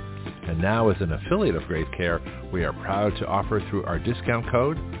Care. And now as an affiliate of Great Care, we are proud to offer through our discount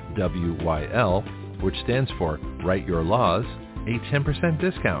code, WYL, which stands for Write Your Laws, a 10%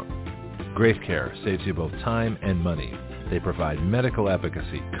 discount. Great Care saves you both time and money. They provide medical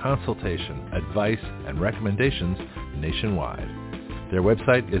advocacy, consultation, advice, and recommendations nationwide. Their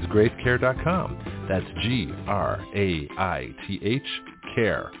website is greatcare.com. That's GRAITH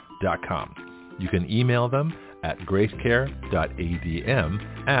care.com. You can email them at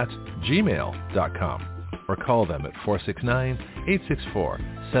greatcare.adm@gmail.com or call them at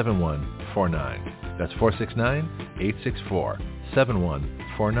 469-864-7149. That's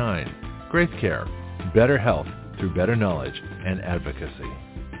 469-864-7149. Great Care, better health through better knowledge and advocacy.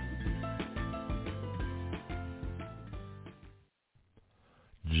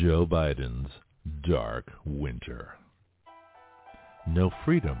 Joe Biden's dark winter. No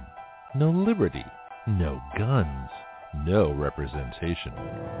freedom, no liberty, no guns, no representation,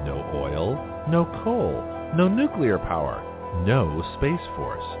 no oil, no coal, no nuclear power, no Space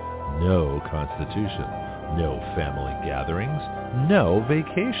Force, no Constitution, no family gatherings, no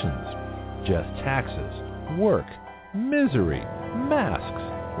vacations. Just taxes, work, misery, masks,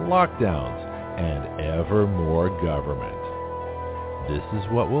 lockdowns, and ever more government. This is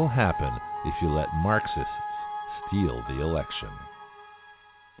what will happen if you let Marxists steal the election.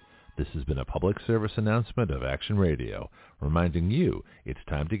 This has been a public service announcement of Action Radio, reminding you it's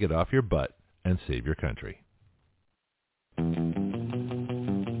time to get off your butt and save your country.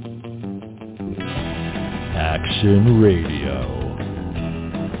 Action Radio,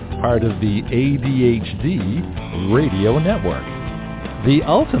 part of the ADHD Radio Network, the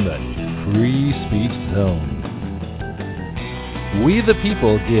ultimate free speech zone. We the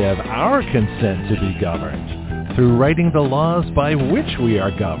people give our consent to be governed through writing the laws by which we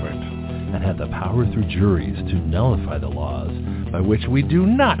are governed, and have the power through juries to nullify the laws by which we do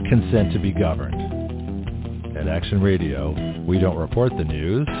not consent to be governed. At Action Radio, we don't report the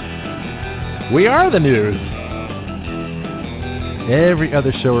news. We are the news. Every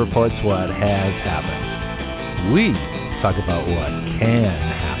other show reports what has happened. We talk about what can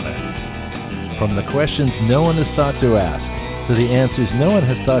happen. From the questions no one has thought to ask, to the answers no one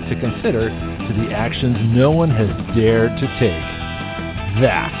has thought to consider, to the actions no one has dared to take.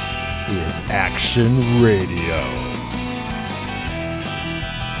 That is Action Radio.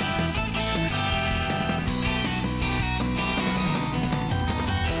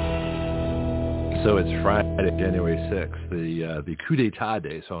 So it's Friday, January 6th, the coup d'etat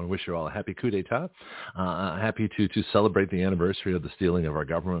day. So I wish you all a happy coup d'etat. Happy to celebrate the anniversary of the stealing of our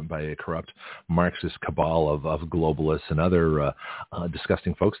government by a corrupt Marxist cabal of globalists and other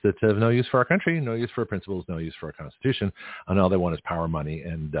disgusting folks that have no use for our country, no use for our principles, no use for our Constitution, and all they want is power, money,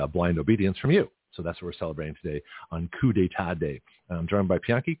 and blind obedience from you. So that's what we're celebrating today on Coup d'Etat Day. I'm joined by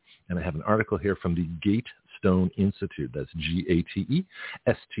Pianki, and I have an article here from the Gatestone Institute. That's Gatestone.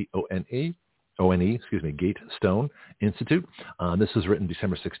 Gatestone Institute. This was written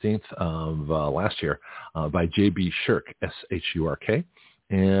December 16th of last year by J.B. Shirk, S-H-U-R-K.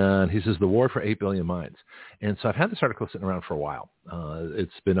 And he says, the war for 8 billion minds. And so I've had this article sitting around for a while.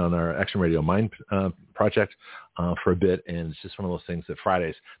 It's been on our Action Radio Mind project for a bit, and it's just one of those things that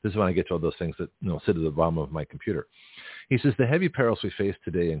Fridays, this is when I get to all those things that sit at the bottom of my computer. He says, the heavy perils we face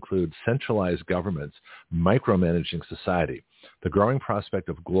today include centralized governments micromanaging society, the growing prospect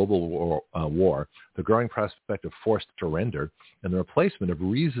of global war, the growing prospect of forced surrender, and the replacement of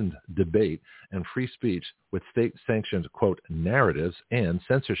reasoned debate and free speech with state-sanctioned, quote, narratives and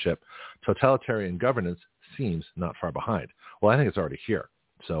censorship. Totalitarian governance seems not far behind. Well, I think it's already here.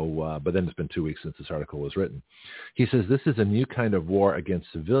 So, but then it's been 2 weeks since this article was written. He says this is a new kind of war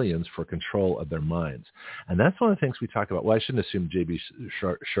against civilians for control of their minds. And that's one of the things we talk about. Well, I shouldn't assume J.B.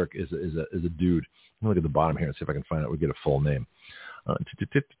 Shirk is a dude. Let me look at the bottom here and see if I can find out. We get a full name.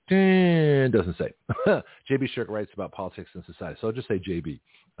 It doesn't say. J.B. Shirk writes about politics and society. So I'll just say J.B.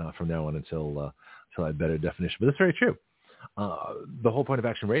 From now on until I have better definition. But it's very true. The whole point of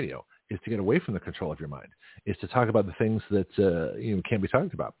Action Radio is to get away from the control of your mind, is to talk about the things that can't be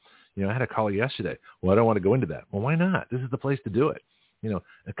talked about. I had a caller yesterday. Well, I don't want to go into that. Well, why not? This is the place to do it.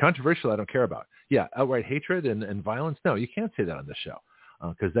 Controversial, I don't care about. Yeah, outright hatred and violence, no, you can't say that on this show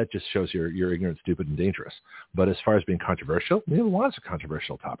because that just shows you're ignorant, stupid, and dangerous. But as far as being controversial, we have lots of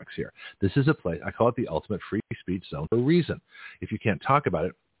controversial topics here. This is a place, I call it the ultimate free speech zone for a reason. If you can't talk about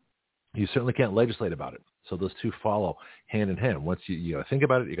it, you certainly can't legislate about it. So those two follow hand in hand. Once you got to think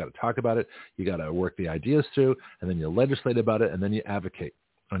about it, you got to talk about it, you got to work the ideas through, and then you legislate about it, and then you advocate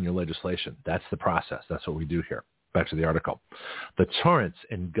on your legislation. That's the process. That's what we do here. Back to the article. The torrents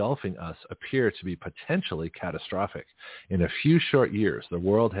engulfing us appear to be potentially catastrophic. In a few short years, the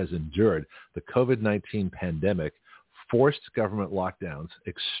world has endured the COVID-19 pandemic, forced government lockdowns,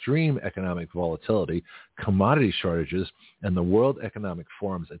 extreme economic volatility, commodity shortages, and the World Economic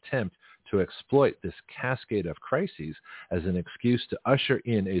Forum's attempt to exploit this cascade of crises as an excuse to usher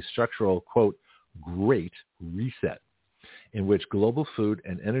in a structural, quote, great reset, in which global food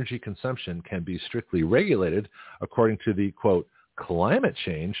and energy consumption can be strictly regulated according to the, quote, climate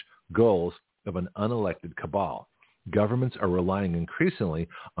change goals of an unelected cabal. Governments are relying increasingly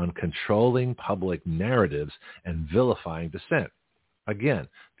on controlling public narratives and vilifying dissent. Again,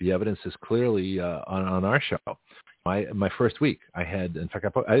 the evidence is clearly on our show. My first week, I had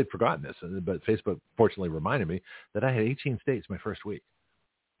forgotten this, but Facebook fortunately reminded me that I had 18 states my first week.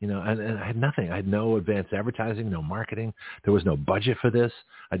 And I had nothing. I had no advanced advertising, no marketing. There was no budget for this.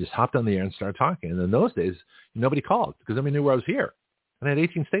 I just hopped on the air and started talking. And in those days, nobody called because nobody knew where I was here. And I had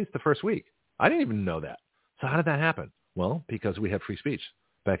 18 states the first week. I didn't even know that. So how did that happen? Well, because we had free speech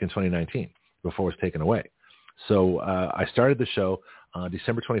back in 2019 before it was taken away. So I started the show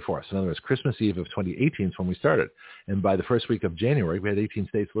December 24th. So in other words, Christmas Eve of 2018 is when we started. And by the first week of January, we had 18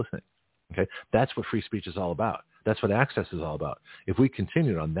 states listening. Okay, that's what free speech is all about. That's what access is all about. If we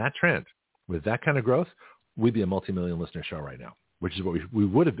continued on that trend with that kind of growth, we'd be a multi-million listener show right now, which is what we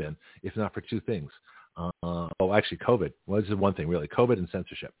would have been if not for two things. Actually, COVID. Well, this is one thing, really. COVID and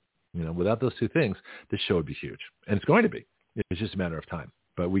censorship. Without those two things, this show would be huge. And it's going to be. It's just a matter of time.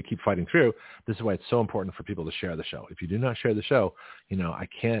 But we keep fighting through. This is why it's so important for people to share the show. If you do not share the show, I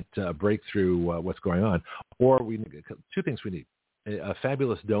can't break through what's going on. Or two things we need: a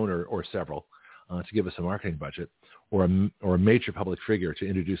fabulous donor or several to give us a marketing budget, or a major public figure to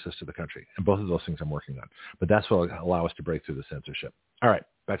introduce us to the country. And both of those things I'm working on. But that's what will allow us to break through the censorship. All right,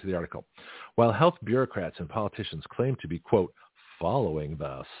 back to the article. While health bureaucrats and politicians claim to be, quote, following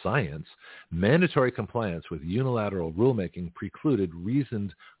the science, mandatory compliance with unilateral rulemaking precluded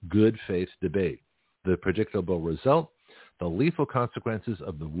reasoned good faith debate. The predictable result: the lethal consequences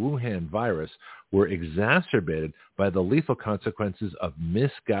of the Wuhan virus were exacerbated by the lethal consequences of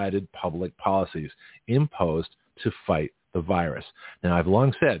misguided public policies imposed to fight the virus. Now, I've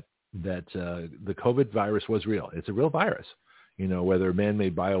long said that the COVID virus was real. It's a real virus. Whether a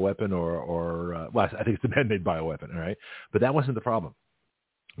man-made bioweapon or I think it's a man-made bioweapon, all right? But that wasn't the problem.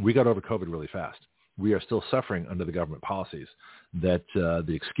 We got over COVID really fast. We are still suffering under the government policies that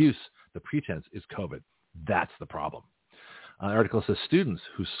the excuse, the pretense is COVID. That's the problem. The article says students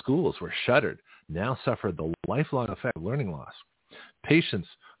whose schools were shuttered now suffer the lifelong effect of learning loss. Patients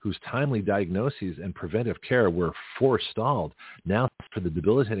whose timely diagnoses and preventive care were forestalled now suffer the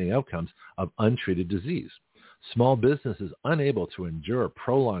debilitating outcomes of untreated disease. Small businesses unable to endure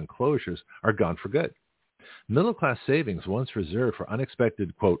prolonged closures are gone for good. Middle-class savings once reserved for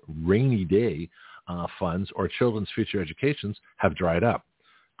unexpected, quote, rainy day funds or children's future educations have dried up.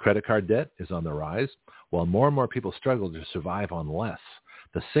 Credit card debt is on the rise, while more and more people struggle to survive on less.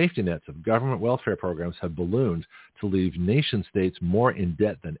 The safety nets of government welfare programs have ballooned to leave nation-states more in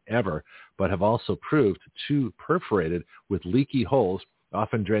debt than ever, but have also proved too perforated with leaky holes,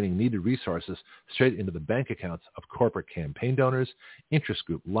 often draining needed resources straight into the bank accounts of corporate campaign donors, interest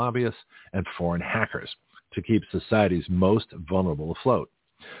group lobbyists, and foreign hackers to keep society's most vulnerable afloat.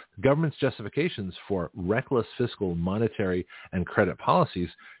 The government's justifications for reckless fiscal, monetary, and credit policies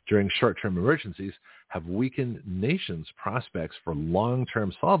during short-term emergencies have weakened nations' prospects for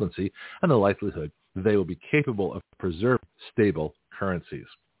long-term solvency and the likelihood that they will be capable of preserving stable currencies.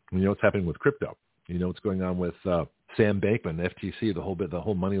 You know what's happening with crypto. You know what's going on with Sam Bankman, FTC, the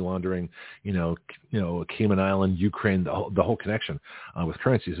whole money laundering, Cayman Island, Ukraine, the whole connection with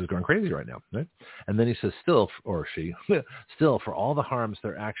currencies is going crazy right now, right? And then he says, still for all the harms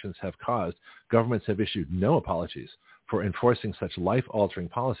their actions have caused, governments have issued no apologies for enforcing such life-altering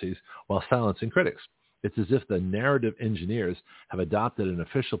policies while silencing critics. It's as if the narrative engineers have adopted an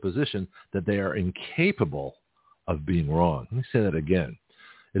official position that they are incapable of being wrong. Let me say that again.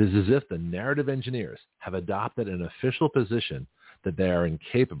 It is as if the narrative engineers have adopted an official position that they are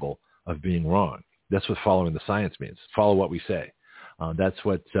incapable of being wrong. That's what following the science means. Follow what we say. That's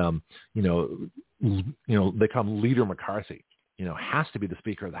what, they call him Leader McCarthy, has to be the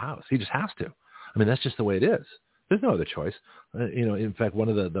Speaker of the House. He just has to. I mean, that's just the way it is. There's no other choice. In fact, one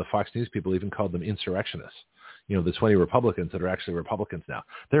of the Fox News people even called them insurrectionists. The 20 Republicans that are actually Republicans now,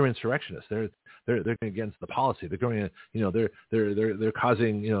 they're insurrectionists. They're going against the policy. They're going, they're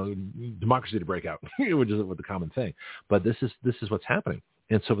causing, democracy to break out, which is the common thing. But this is what's happening.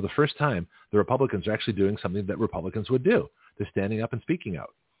 And so for the first time, the Republicans are actually doing something that Republicans would do. They're standing up and speaking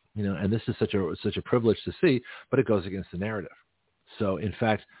out, and this is such a privilege to see, but it goes against the narrative. So in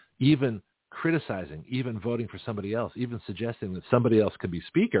fact, even criticizing, even voting for somebody else, even suggesting that somebody else could be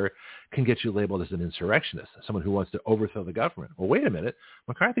speaker can get you labeled as an insurrectionist, someone who wants to overthrow the government. Well, wait a minute.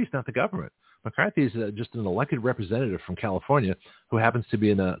 McCarthy's not the government. McCarthy's just an elected representative from California who happens to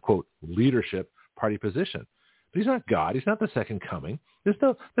be in a, quote, leadership party position. But he's not God. He's not the second coming. There's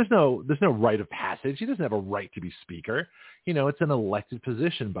no rite of passage. He doesn't have a right to be speaker. It's an elected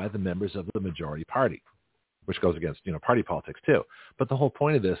position by the members of the majority party, which goes against, party politics too. But the whole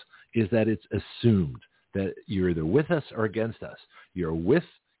point of this is that it's assumed that you're either with us or against us. You're with,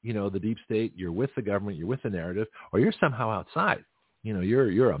 the deep state, you're with the government, you're with the narrative, or you're somehow outside.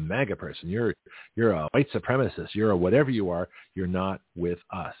 You're a MAGA person. You're a white supremacist. You're a whatever you are. You're not with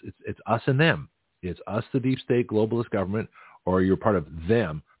us. It's us and them. It's us, the deep state globalist government, or you're part of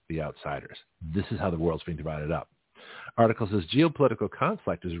them, the outsiders. This is how the world's being divided up. Article says geopolitical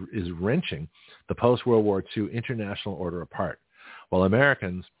conflict is wrenching the post-World War II international order apart. While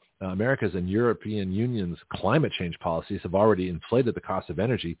America's and European Union's climate change policies have already inflated the cost of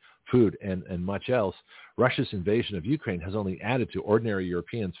energy, food, and much else, Russia's invasion of Ukraine has only added to ordinary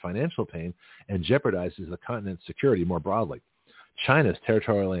Europeans' financial pain and jeopardizes the continent's security more broadly. China's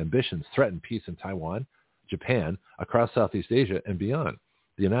territorial ambitions threaten peace in Taiwan, Japan, across Southeast Asia, and beyond.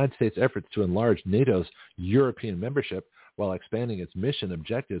 The United States' efforts to enlarge NATO's European membership while expanding its mission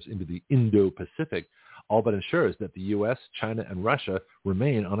objectives into the Indo-Pacific all but ensures that the U.S., China, and Russia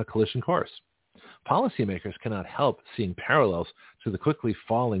remain on a collision course. Policymakers cannot help seeing parallels to the quickly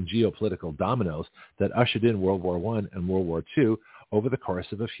falling geopolitical dominoes that ushered in World War I and World War II over the course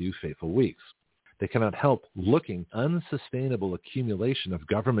of a few fateful weeks. They cannot help looking unsustainable accumulation of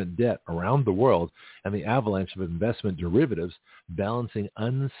government debt around the world and the avalanche of investment derivatives balancing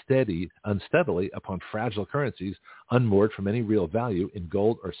unsteadily upon fragile currencies unmoored from any real value in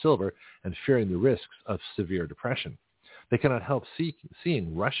gold or silver and fearing the risks of severe depression. They cannot help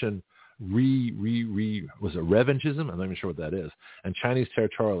seeing Russian revanchism? I'm not even sure what that is. And Chinese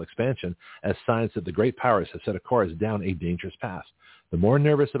territorial expansion as signs that the great powers have set a course down a dangerous path. The more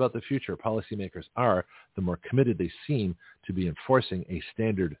nervous about the future policymakers are, the more committed they seem to be enforcing a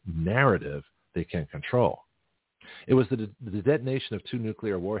standard narrative they can control. It was the detonation of 2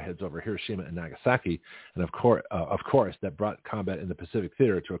 nuclear warheads over Hiroshima and Nagasaki, and of course, that brought combat in the Pacific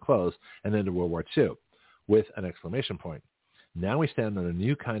Theater to a close and ended World War II, with an exclamation point. Now we stand on a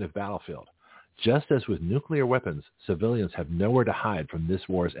new kind of battlefield. Just as with nuclear weapons, civilians have nowhere to hide from this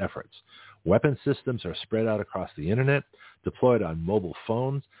war's efforts. Weapon systems are spread out across the internet, deployed on mobile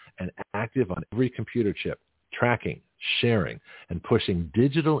phones, and active on every computer chip, tracking, sharing, and pushing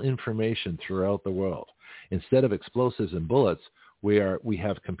digital information throughout the world. Instead of explosives and bullets, we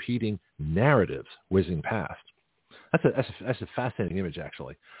have competing narratives whizzing past. That's a fascinating image,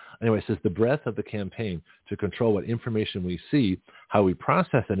 actually. Anyway, it says the breadth of the campaign to control what information we see, how we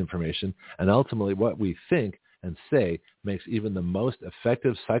process that information, and ultimately what we think and say makes even the most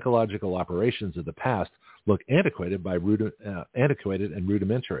effective psychological operations of the past look antiquated and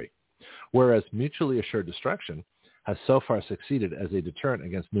rudimentary. Whereas mutually assured destruction has so far succeeded as a deterrent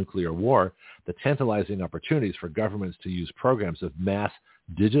against nuclear war, the tantalizing opportunities for governments to use programs of mass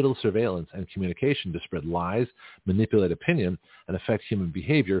digital surveillance and communication to spread lies, manipulate opinion, and affect human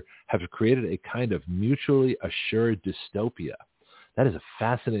behavior have created a kind of mutually assured dystopia. That is a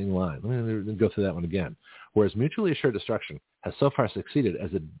fascinating line. Let me go through that one again. Whereas mutually assured destruction has so far succeeded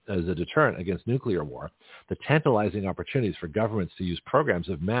as a deterrent against nuclear war, the tantalizing opportunities for governments to use programs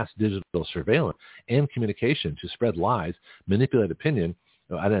of mass digital surveillance and communication to spread lies, manipulate opinion,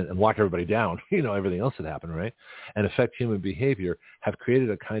 and lock everybody down, everything else that happened, right, and affect human behavior have created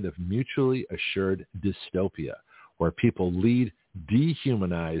a kind of mutually assured dystopia where people lead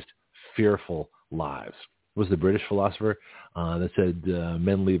dehumanized, fearful lives. It was the British philosopher that said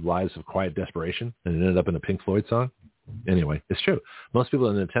men lead lives of quiet desperation, and it ended up in a Pink Floyd song. Anyway, it's true. Most people,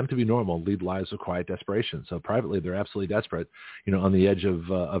 in an attempt to be normal, lead lives of quiet desperation. So privately, they're absolutely desperate, on the edge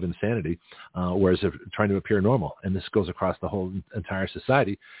of insanity, whereas they're trying to appear normal. And this goes across the whole entire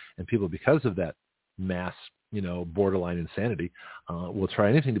society. And people, because of that mass, borderline insanity, will try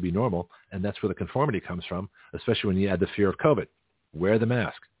anything to be normal. And that's where the conformity comes from, especially when you add the fear of COVID. Wear the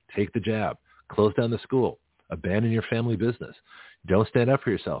mask, take the jab, close down the school, abandon your family business. Don't stand up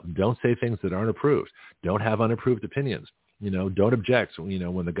for yourself. Don't say things that aren't approved. Don't have unapproved opinions. Don't object,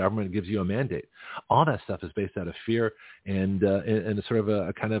 when the government gives you a mandate. All that stuff is based out of fear and a sort of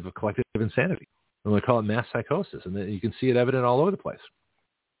a kind of a collective insanity. And we call it mass psychosis. And you can see it evident all over the place.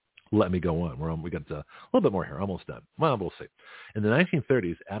 Let me go on. We got a little bit more here. Almost done. Well, we'll see. In the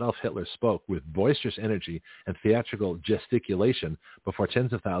 1930s, Adolf Hitler spoke with boisterous energy and theatrical gesticulation before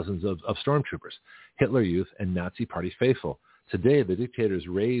tens of thousands of stormtroopers, Hitler Youth, and Nazi Party faithful. Today, the dictator's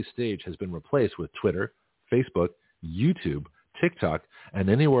raised stage has been replaced with Twitter, Facebook, YouTube, TikTok, and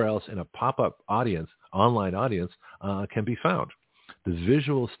anywhere else in a pop-up online audience can be found. The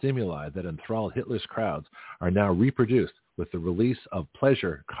visual stimuli that enthralled Hitler's crowds are now reproduced with the release of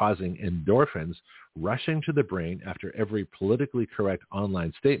pleasure-causing endorphins rushing to the brain after every politically correct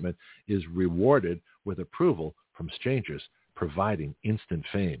online statement is rewarded with approval from strangers, providing instant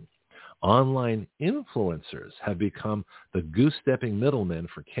fame. Online influencers have become the goose-stepping middlemen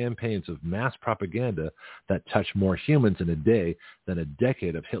for campaigns of mass propaganda that touch more humans in a day than a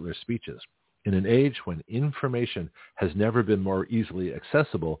decade of Hitler's speeches. In an age when information has never been more easily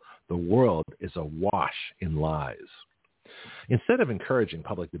accessible, the world is awash in lies. Instead of encouraging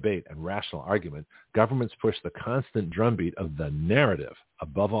public debate and rational argument, governments push the constant drumbeat of the narrative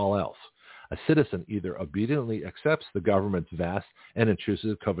above all else. A citizen either obediently accepts the government's vast and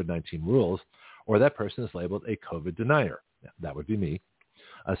intrusive COVID-19 rules, or that person is labeled a COVID denier. That would be me.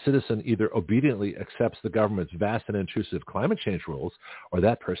 A citizen either obediently accepts the government's vast and intrusive climate change rules, or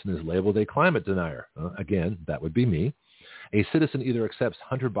that person is labeled a climate denier. Again, that would be me. A citizen either accepts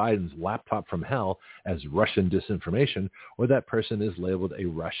Hunter Biden's laptop from hell as Russian disinformation, or that person is labeled a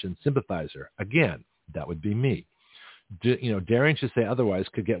Russian sympathizer. Again, that would be me. Daring to say otherwise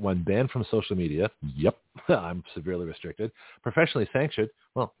could get one banned from social media. Yep, I'm severely restricted. Professionally sanctioned.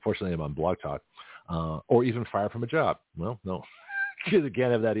 Well, fortunately, I'm on Blog Talk. or even fired from a job. Well, no, you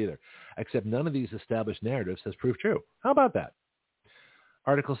can't have that either. Except none of these established narratives has proved true. How about that?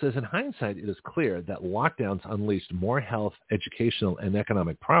 Article says, in hindsight, it is clear that lockdowns unleashed more health, educational, and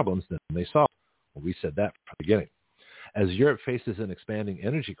economic problems than they solved. Well, we said that from the beginning. As Europe faces an expanding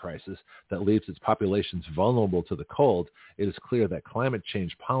energy crisis that leaves its populations vulnerable to the cold, it is clear that climate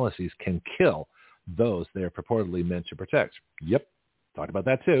change policies can kill those they are purportedly meant to protect. Yep, talked about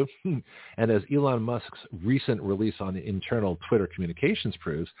that too. And as Elon Musk's recent release on the internal Twitter communications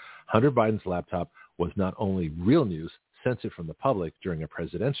proves, Hunter Biden's laptop was not only real news censored from the public during a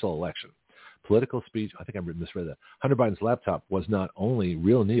presidential election. Political speech, I think I misread that. Hunter Biden's laptop was not only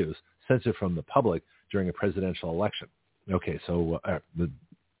real news censored from the public during a presidential election. Okay, so the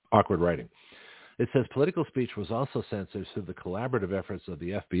awkward writing. It says political speech was also censored through the collaborative efforts of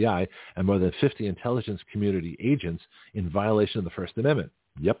the FBI and more than 50 intelligence community agents in violation of the First Amendment.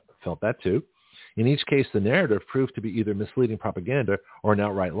 Yep, felt that too. In each case, the narrative proved to be either misleading propaganda or an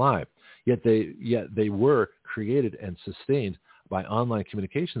outright lie. Yet they were created and sustained by online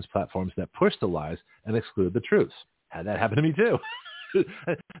communications platforms that push the lies and exclude the truths. Had that happen to me too. This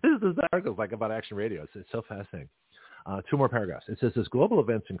article is like about Action Radio. It's so fascinating. Two more paragraphs. It says, as global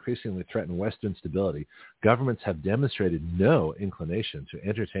events increasingly threaten Western stability, governments have demonstrated no inclination to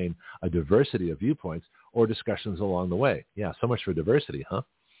entertain a diversity of viewpoints or discussions along the way. Yeah, so much for diversity, huh?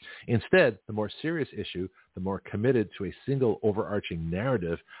 Instead, the more serious issue, the more committed to a single overarching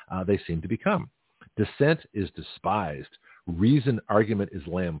narrative they seem to become. Dissent is despised. Reason argument is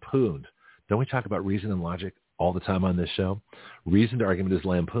lampooned. Don't we talk about reason and logic all the time on this show? Reasoned argument is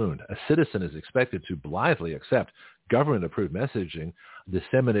lampooned. A citizen is expected to blithely accept government-approved messaging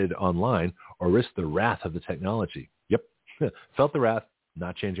disseminated online or risk the wrath of the technology. Yep, felt the wrath,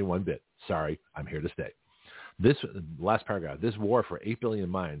 not changing one bit. Sorry, I'm here to stay. This last paragraph, this war for 8 billion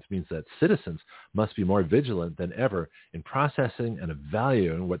minds means that citizens must be more vigilant than ever in processing and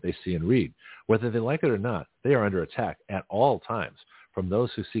evaluating what they see and read. Whether they like it or not, they are under attack at all times from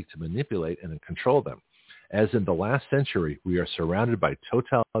those who seek to manipulate and control them. As in the last century, we are surrounded by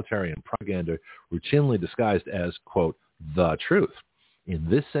totalitarian propaganda routinely disguised as, quote, the truth. In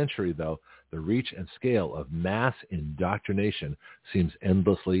this century, though, the reach and scale of mass indoctrination seems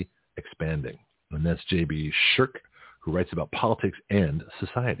endlessly expanding. And that's J.B. Shirk, who writes about politics and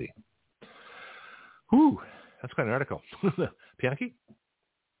society. Whew, that's quite an article. Pianki?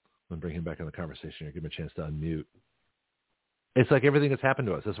 I'm going to bring him back in the conversation here. Give him a chance to unmute. It's like everything that's happened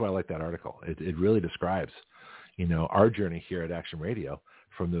to us. That's why I like that article. It really describes, our journey here at Action Radio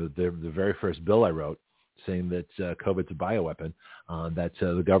from the very first bill I wrote saying that COVID's a bioweapon, that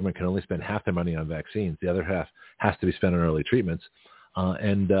the government can only spend half their money on vaccines. The other half has to be spent on early treatments.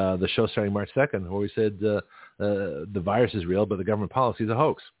 And the show starting March 2nd where we said the virus is real, but the government policy is a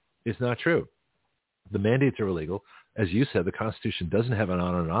hoax. It's not true. The mandates are illegal. As you said, the Constitution doesn't have an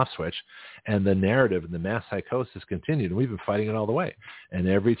on and off switch, and the narrative and the mass psychosis continued, and we've been fighting it all the way. And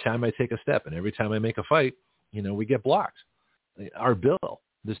every time I take a step and every time I make a fight, we get blocked. Our bill,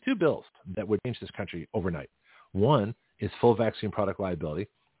 there's two bills that would change this country overnight. One is full vaccine product liability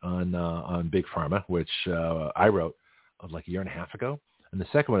on Big Pharma, which I wrote like a year and a half ago. And the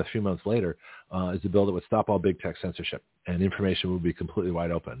second one, a few months later, is a bill that would stop all big tech censorship and information would be completely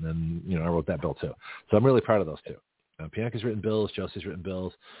wide open. And, I wrote that bill too. So I'm really proud of those two. Pianki's written bills, Josie's written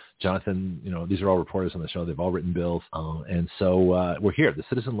bills, Jonathan, these are all reporters on the show. They've all written bills. And so we're here. The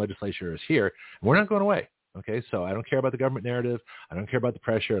citizen legislature is here. And we're not going away. Okay, so I don't care about the government narrative. I don't care about the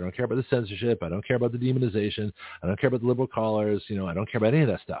pressure. I don't care about the censorship. I don't care about the demonization. I don't care about the liberal callers. I don't care about any of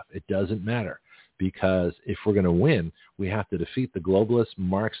that stuff. It doesn't matter. Because if we're going to win, we have to defeat the globalist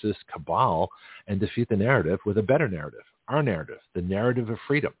Marxist cabal and defeat the narrative with a better narrative, our narrative, the narrative of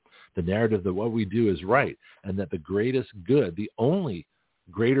freedom, the narrative that what we do is right, and that the greatest good, the only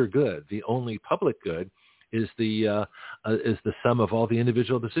greater good, the only public good is the sum of all the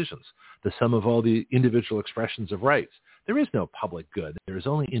individual decisions, the sum of all the individual expressions of rights. There is no public good. There is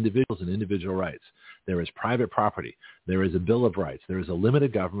only individuals and individual rights. There is private property. There is a Bill of Rights. There is a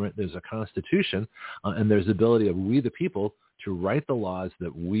limited government. There's a constitution, and there's the ability of we the people to write the laws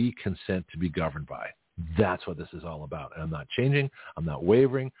that we consent to be governed by. That's what this is all about. And I'm not changing. I'm not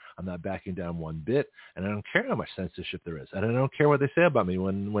wavering. I'm not backing down one bit. And I don't care how much censorship there is. And I don't care what they say about me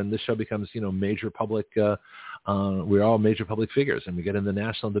when this show becomes, major public, we're all major public figures and we get in the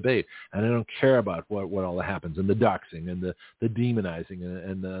national debate. And I don't care about what all that happens and the doxing and the demonizing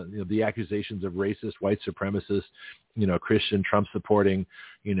and the accusations of racist, white supremacist, Christian Trump supporting,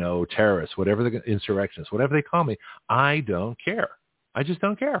 terrorists, whatever the insurrectionists, whatever they call me. I don't care. I just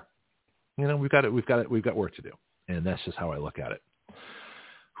don't care. We've got work to do. And that's just how I look at it.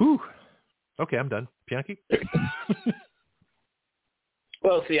 Whew. Okay, I'm done. Bianchi?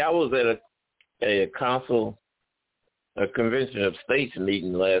 Well, see, I was at a convention of states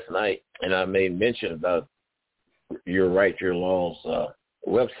meeting last night, and I made mention about your Right Your Laws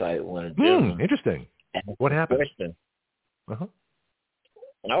website when a gentleman interesting. What happened? Question.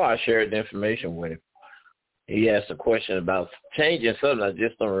 Oh, I shared the information with him. He asked a question about changing something. I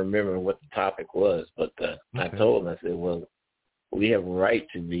just don't remember what the topic was, but I told him, I said, well, we have a right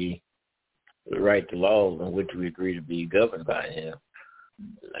to write the laws in which we agree to be governed by him.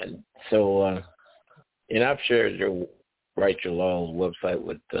 And so, and I've shared your Write Your Laws website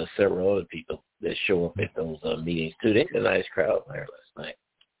with several other people that show up at those meetings too. They had a nice crowd there last night.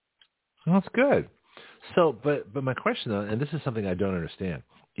 Well, that's good. So, but my question, and this is something I don't understand,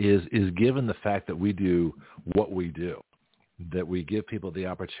 is given the fact that we do what we do, that we give people the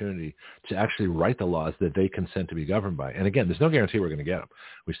opportunity to actually write the laws that they consent to be governed by. And again, there's no guarantee we're going to get them.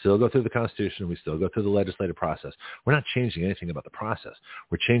 We still go through the Constitution. We still go through the legislative process. We're not changing anything about the process.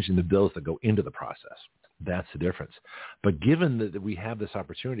 We're changing the bills that go into the process. That's the difference. But given that we have this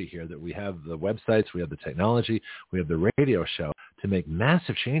opportunity here, that we have the websites, we have the technology, we have the radio show to make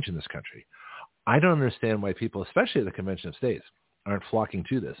massive change in this country, I don't understand why people, especially at the Convention of States, aren't flocking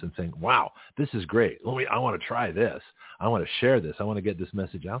to this and saying, wow, this is great. I want to try this. I want to share this. I want to get this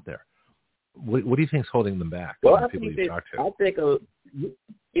message out there. What do you think is holding them back? Well, I think,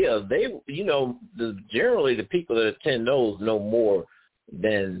 generally the people that attend those know more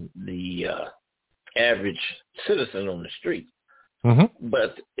than the average citizen on the street. Mm-hmm.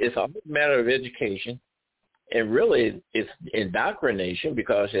 But it's a matter of education, and really it's indoctrination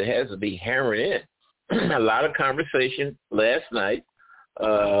because it has to be hammered in. A lot of conversation last night.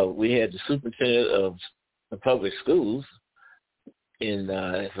 We had the superintendent of the public schools in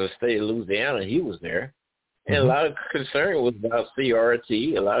for the state of Louisiana. He was there. And a lot of concern was about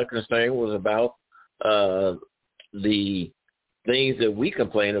CRT. A lot of concern was about the things that we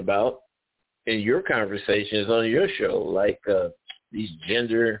complain about in your conversations on your show, like these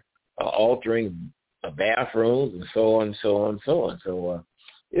gender altering bathrooms and so on and so on and so on. So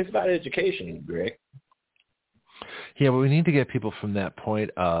it's about education, Greg. Yeah, but we need to get people from that point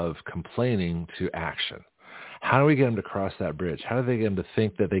of complaining to action. How do we get them to cross that bridge? How do they get them to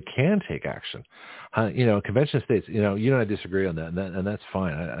think that they can take action? Convention of States, you and I disagree on that, and that's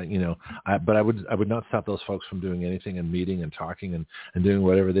fine. But I would not stop those folks from doing anything and meeting and talking and doing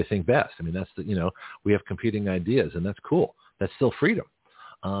whatever they think best. I mean, that's we have competing ideas, and that's cool. That's still freedom.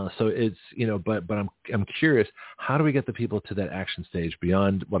 So it's, but I'm curious, how do we get the people to that action stage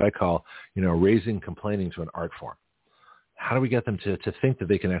beyond what I call, raising complaining to an art form? How do we get them to think that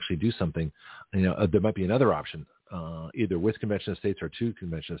they can actually do something? There might be another option, either with Convention of States or to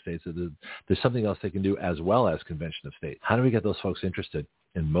Convention of States. There's something else they can do as well as Convention of States. How do we get those folks interested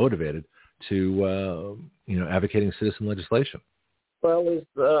and motivated to, advocating citizen legislation? Well, it's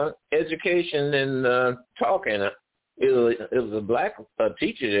education and talking. It was a black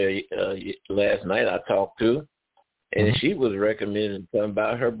teacher there last night I talked to, and she was recommending something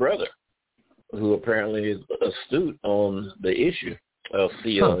about her brother, who apparently is astute on the issue of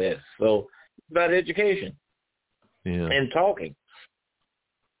CLS. So it's about education and talking.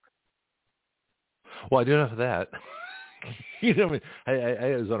 Well, I do enough of that.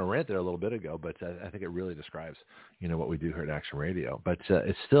 I was on a rant there a little bit ago, but I think it really describes, what we do here at Action Radio. But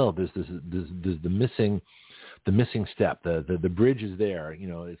it's still there's the missing step. The bridge is there.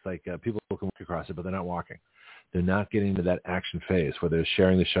 It's like people can walk across it, but they're not walking. They're not getting to that action phase where they're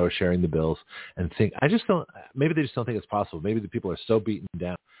sharing the show, sharing the bills, and think. Maybe they just don't think it's possible. Maybe the people are so beaten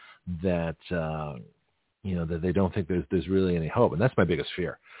down that that they don't think there's really any hope. And that's my biggest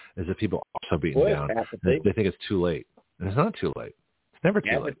fear, is that people are so beaten down they think it's too late. And it's not too late. It's never too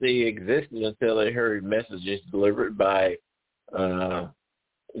late. Apathy existed until they heard messages delivered by Donald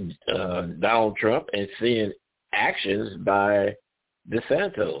Trump and seeing actions by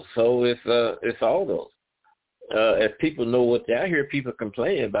DeSantis. So it's all those. If people know I hear people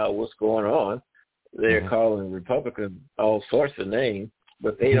complaining about what's going on, they're calling Republicans all sorts of names,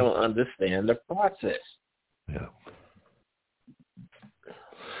 but they don't understand the process. Yeah.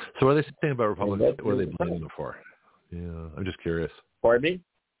 So what are they saying about Republicans? What are they blaming them for? Yeah, I'm just curious. Pardon me?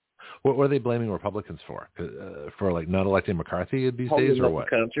 What were they blaming Republicans for? For not electing McCarthy these days, or what?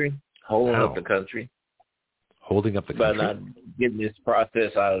 Holding up the country. Holding up the country? By not getting this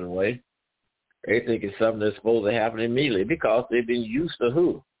process out of the way. They think it's something that's supposed to happen immediately because they've been used to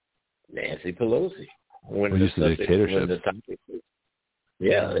who? Nancy Pelosi. We're used to dictatorship.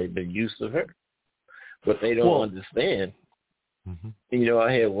 They've been used to her. But they don't understand.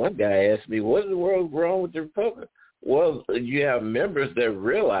 I had one guy ask me, what in the world is wrong with the Republicans? Well, you have members that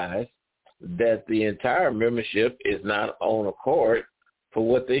realize that the entire membership is not on accord for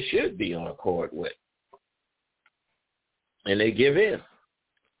what they should be on accord with. And they give in.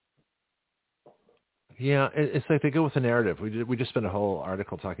 Yeah, it's like they go with the narrative. We just spent a whole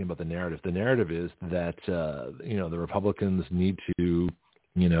article talking about the narrative. The narrative is that, the Republicans need to,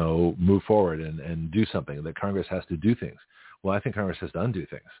 move forward and do something, that Congress has to do things. Well, I think Congress has to undo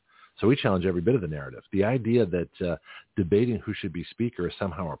things. So we challenge every bit of the narrative. The idea that debating who should be speaker is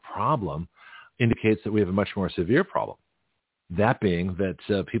somehow a problem indicates that we have a much more severe problem. That being that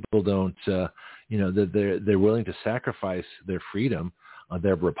people don't, that they're willing to sacrifice their freedom,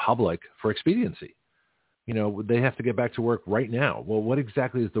 their republic, for expediency. They have to get back to work right now. Well, what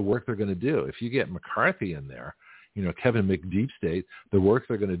exactly is the work they're going to do? If you get McCarthy in there, Kevin McDeep State, the work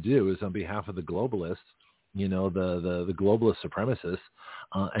they're going to do is on behalf of the globalists, the globalist supremacists,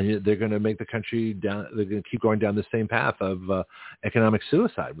 and they're going to make the country down. They're going to keep going down the same path of economic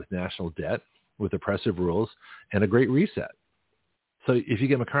suicide with national debt, with oppressive rules, and a great reset. So if you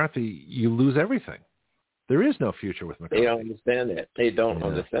get McCarthy, you lose everything. There is no future with McCarthy. They don't understand that. They don't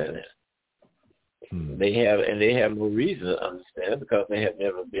understand that. They have no reason to understand it because they have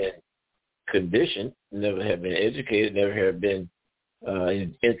never been conditioned, never have been educated, never have been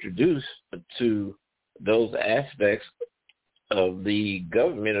introduced to those aspects of the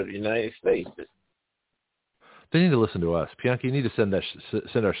government of the United States. They need to listen to us. Pianki, you need to send our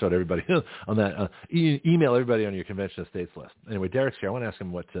show to everybody on that. Email everybody on your convention of states list. Anyway, Derek's here. I want to ask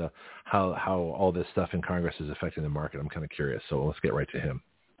him how all this stuff in Congress is affecting the market. I'm kind of curious, so let's get right to him.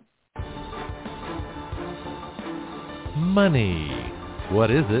 Money.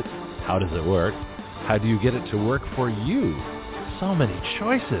 What is it? How does it work? How do you get it to work for you? So many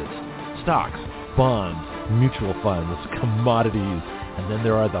choices. Stocks, bonds, mutual funds, commodities, and then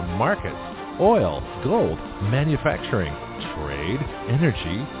there are the markets. Oil, gold, manufacturing, trade,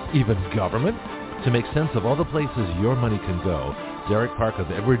 energy, even government. To make sense of all the places your money can go, Derek Park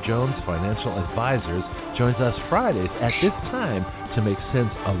of Edward Jones Financial Advisors joins us Fridays at this time to make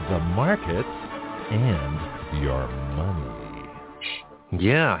sense of the markets and your money.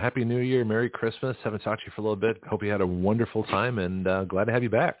 Yeah, Happy New Year, Merry Christmas. Haven't talked to you for a little bit. Hope you had a wonderful time, and glad to have you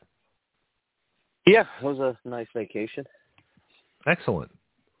back. Yeah, it was a nice vacation. Excellent.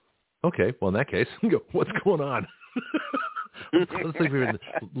 Okay, well, in that case, what's going on? Let's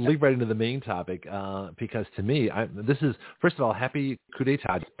leap right into the main topic, because to me, this is, first of all, happy coup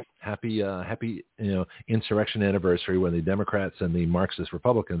d'etat, happy insurrection anniversary when the Democrats and the Marxist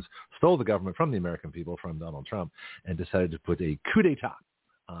Republicans stole the government from the American people, from Donald Trump, and decided to put a coup d'etat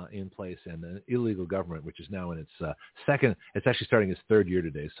in place, and an illegal government, which is now in its second, it's actually starting its third year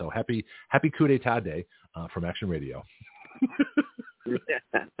today. So happy coup d'etat day from Action Radio.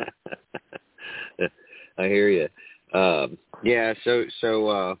 I hear you. I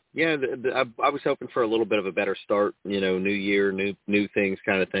was hoping for a little bit of a better start, new year, new things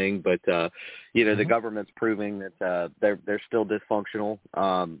kind of thing. But, the government's proving that they're still dysfunctional.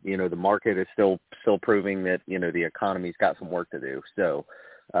 The market is still proving that, the economy's got some work to do. So,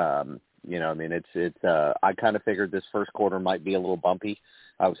 I kind of figured this first quarter might be a little bumpy.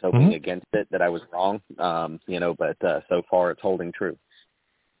 I was hoping against it, that I was wrong, but so far it's holding true.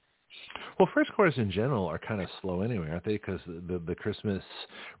 Well, first quarters in general are kind of slow anyway, aren't they? Because the Christmas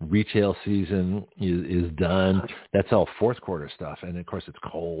retail season is done. That's all fourth quarter stuff. And, of course, it's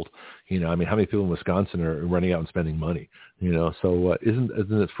cold. How many people in Wisconsin are running out and spending money? So isn't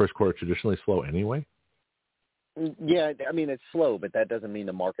it first quarter traditionally slow anyway? Yeah, it's slow, but that doesn't mean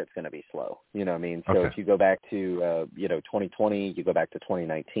the market's going to be slow. So okay. If you go back to, 2020, you go back to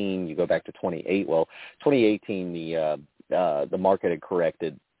 2019, you go back to 2018, the market had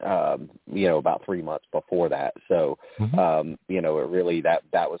corrected, about 3 months before that. So, it really, that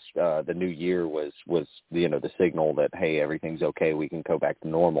was, the new year was, the signal that, hey, everything's okay. We can go back to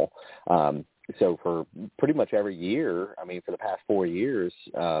normal. So for pretty much every year, for the past 4 years,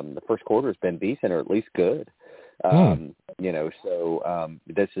 the first quarter has been decent, or at least good. This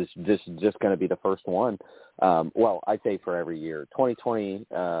is just going to be the first one. I say for every year.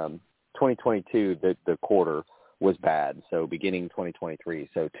 2022, the quarter was bad. So beginning 2023,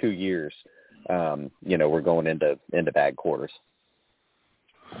 so 2 years, we're going into bad quarters.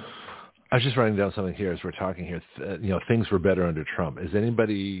 I was just writing down something here as we're talking here. Things were better under Trump. Is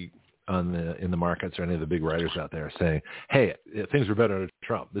anybody in the markets or any of the big writers out there saying, hey, things were better under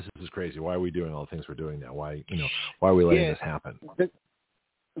Trump? This is crazy. Why are we doing all the things we're doing now? Why are we letting this happen?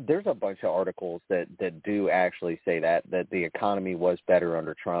 There's a bunch of articles that do actually say that the economy was better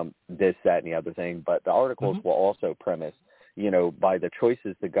under Trump, this, that, and the other thing. But the articles will also premise, by the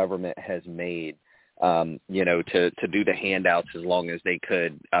choices the government has made, to do the handouts as long as they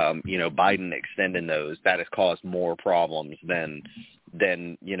could. Biden extending those, that has caused more problems than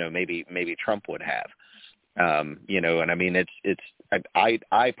maybe Trump would have. And I mean,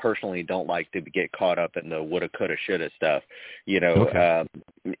 I personally don't like to get caught up in the woulda, coulda, shoulda stuff. Okay.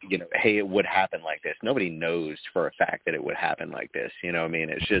 Hey, it would happen like this. Nobody knows for a fact that it would happen like this. I mean,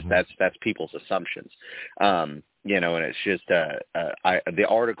 it's just that's people's assumptions. And it's just the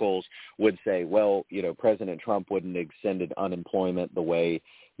articles would say, well, President Trump wouldn't have extended unemployment the way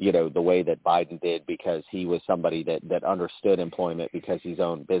that Biden did because he was somebody that understood employment because he's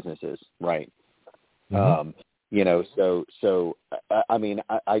owned businesses, right? So I mean,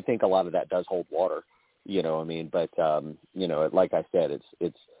 I think a lot of that does hold water, I mean, but, like I said,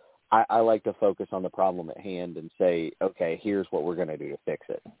 I like to focus on the problem at hand and say, okay, here's what we're going to do to fix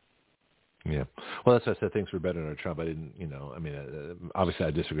it. Yeah. Well, that's why I said things were better under Trump. I didn't, I mean, obviously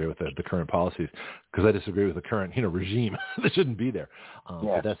I disagree with the current policies because I disagree with the current, regime that shouldn't be there.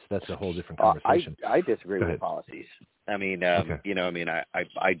 But that's a whole different conversation. I disagree with policies. I mean,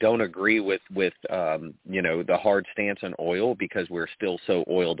 I don't agree with the hard stance on oil because we're still so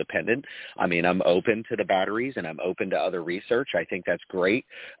oil dependent. I mean, I'm open to the batteries and I'm open to other research. I think that's great.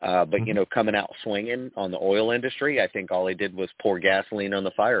 But, coming out swinging on the oil industry, I think all they did was pour gasoline on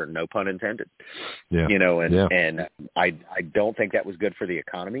the fire, no pun intended. Yeah. And I don't think that was good for the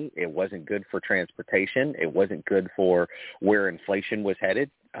economy. It wasn't good for transportation. It wasn't good for where inflation was headed.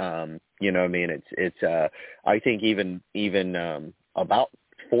 I mean, I think even about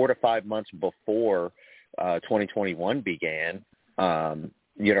 4 to 5 months before 2021 began,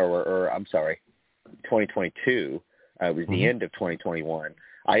 or I'm sorry, 2022 was the end of 2021.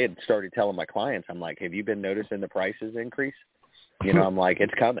 I had started telling my clients, I'm like, have you been noticing the prices increase? I'm like,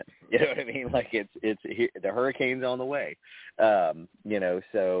 it's coming. You know what I mean? Like it's here, the hurricane's on the way. So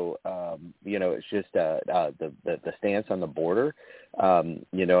it's just the stance on the border. I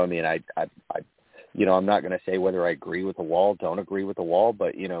mean, I'm not going to say whether I agree with the wall, don't agree with the wall,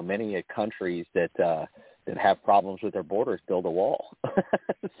 but many countries that have problems with their borders build a wall.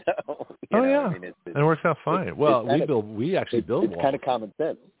 So, I mean, and it works out fine. We actually build walls. It's kind of common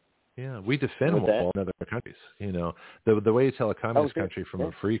sense. Yeah, we defend wall in other countries. The way you tell a communist country from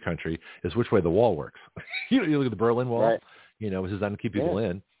a free country is which way the wall works. You look at the Berlin Wall. Right. It's designed to keep people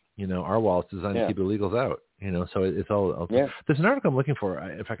in. Our wall is designed to keep illegals out. So it's all. Yeah. There's an article I'm looking for.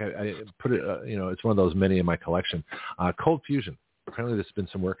 In fact, I put it. It's one of those many in my collection. Cold fusion. Apparently, there's been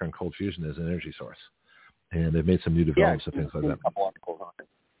some work on cold fusion as an energy source, and they've made some new developments and things like that. A couple articles on it.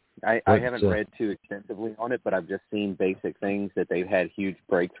 I haven't read too extensively on it, but I've just seen basic things that they've had huge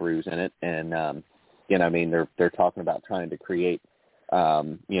breakthroughs in it, and I mean they're talking about trying to create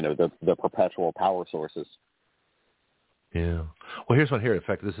the perpetual power sources. Yeah. Well, here's one here. In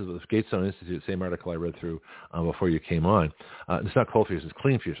fact, this is the Gatestone Institute, same article I read through before you came on. It's not cold fusion, it's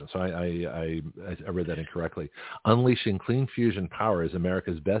clean fusion. So I read that incorrectly. Unleashing clean fusion power is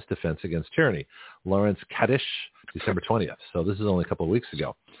America's best defense against tyranny. Lawrence Kadish, December 20th. So this is only a couple of weeks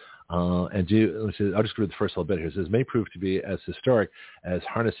ago. I'll just read the first little bit here. It says, may prove to be as historic as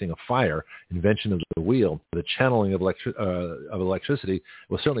harnessing a fire, invention of the wheel, the channeling of electricity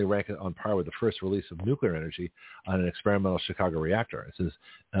will certainly rank it on par with the first release of nuclear energy on an experimental Chicago reactor. It says,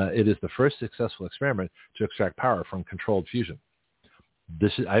 it is the first successful experiment to extract power from controlled fusion.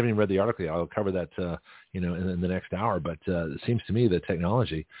 I haven't even read the article yet. I'll cover that, in the next hour. But it seems to me that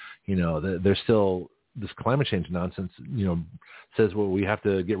technology, there's still this climate change nonsense, says, well, we have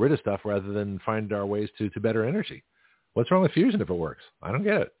to get rid of stuff rather than find our ways to better energy. What's wrong with fusion if it works? I don't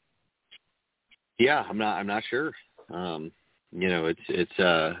get it. Yeah, I'm not sure. I'm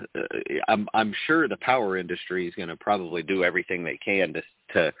sure the power industry is going to probably do everything they can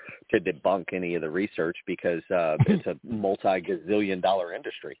to debunk any of the research because it's a multi-gazillion-dollar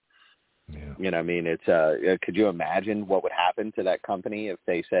industry. Yeah. I mean, it's could you imagine what would happen to that company if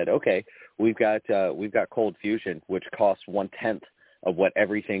they said, okay, we've got cold fusion, which costs 1/10 of what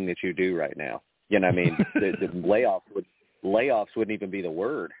everything that you do right now. I mean, the layoffs wouldn't even be the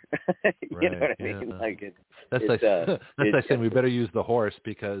word. You know what I mean? Like that's like saying we better use the horse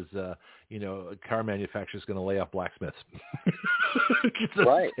because a car manufacturer is going to lay off blacksmiths.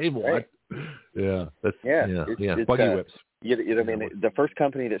 Right. Yeah. It's buggy whips. I mean, the first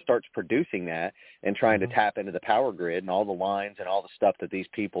company that starts producing that and trying to tap into the power grid and all the lines and all the stuff that these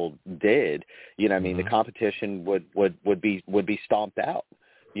people did, I mean, the competition would be stomped out.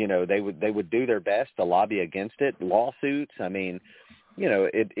 They would do their best to lobby against it, lawsuits. I mean,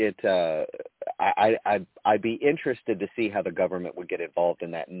 I'd be interested to see how the government would get involved in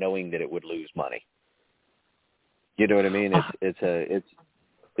that, knowing that it would lose money. You know what I mean?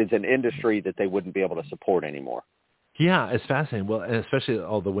 it's an industry that they wouldn't be able to support anymore. Yeah, it's fascinating. Well, and especially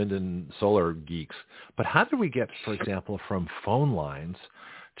all the wind and solar geeks. But how did we get, for example, from phone lines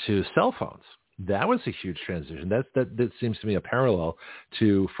to cell phones? That was a huge transition. That seems to me a parallel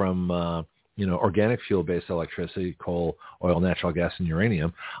to from organic fuel-based electricity, coal, oil, natural gas, and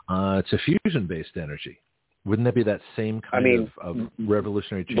uranium, to fusion-based energy. Wouldn't that be that same kind of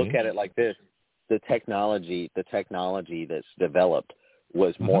revolutionary change? Look at it like this: the technology that's developed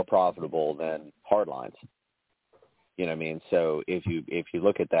was more profitable than hard lines. You know what I mean? So if you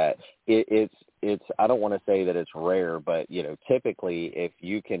look at that, it's I don't want to say that it's rare, but typically if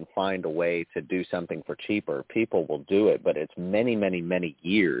you can find a way to do something for cheaper, people will do it. But it's many, many, many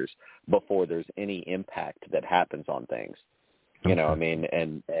years before there's any impact that happens on things. You know what I mean?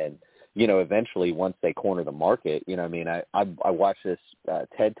 And eventually once they corner the market, I watched this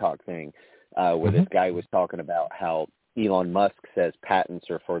TED Talk thing where this guy was talking about how Elon Musk says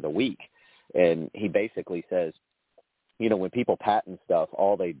patents are for the weak, and he basically says, when people patent stuff,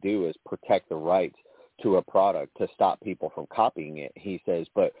 all they do is protect the rights to a product to stop people from copying it. He says,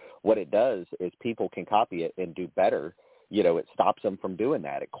 but what it does is people can copy it and do better. It stops them from doing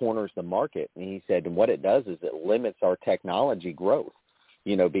that. It corners the market. And he said, and what it does is it limits our technology growth,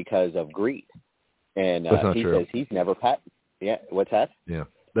 because of greed. And he says he's never patented. Yeah, what's that? Yeah,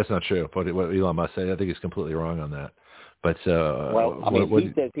 that's not true. What Elon Musk said, I think he's completely wrong on that. But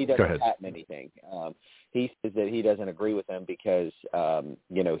he says he doesn't patent anything. He says that he doesn't agree with them because,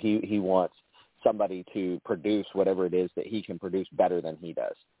 he wants somebody to produce whatever it is that he can produce better than he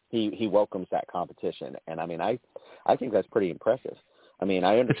does. He welcomes that competition. And, I think that's pretty impressive. I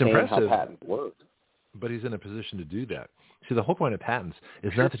understand how patents work. But he's in a position to do that. See, the whole point of patents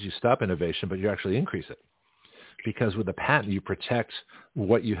is not that you stop innovation, but you actually increase it. Because with a patent, you protect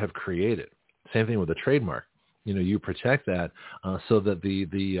what you have created. Same thing with a trademark. You protect that so that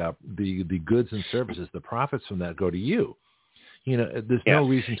the goods and services, the profits from that go to you. There's no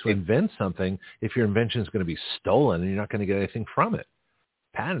reason to invent something if your invention is going to be stolen and you're not going to get anything from it.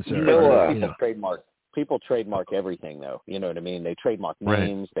 Patents are, People trademark everything, though. You know what I mean? They trademark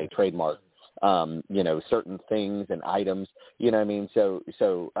names. Right. They trademark, certain things and items. You know what I mean? So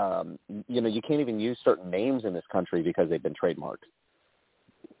you can't even use certain names in this country because they've been trademarked.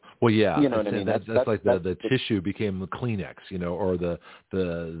 Well, yeah, you know what I mean. That's like the tissue became the Kleenex, or the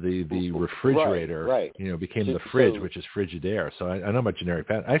refrigerator, right. Became the fridge, which is Frigidaire. So I know about generic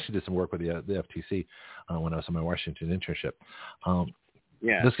patent. I actually did some work with the FTC when I was on my Washington internship.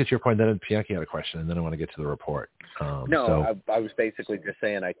 Let's get your point. Then Bianchi had a question, and then I want to get to the report. I was basically just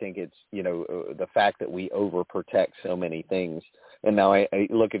saying I think it's the fact that we overprotect so many things. And now I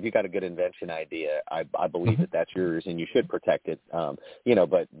look, if you got a good invention idea, I believe that that's yours and you should protect it.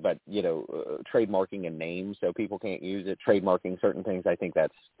 But trademarking a name so people can't use it, trademarking certain things, I think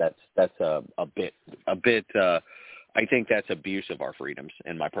that's a bit. I think that's abuse of our freedoms,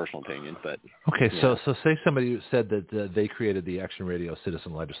 in my personal opinion. But okay, so say somebody said that they created the Action Radio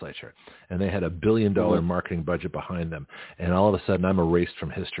Citizen Legislature, and they had $1 billion marketing budget behind them, and all of a sudden I'm erased from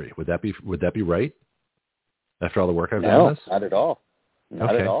history. Would that be right? After all the work I've done on this? Not at all.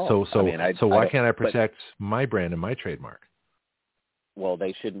 Not at all. So why can't I protect my brand and my trademark? Well,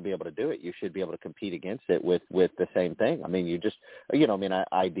 they shouldn't be able to do it. You should be able to compete against it with the same thing.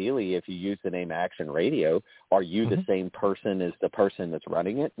 Ideally, if you use the name Action Radio, are you the same person as the person that's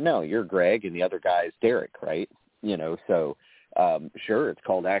running it? No, you're Greg and the other guy is Derek, right? Sure, it's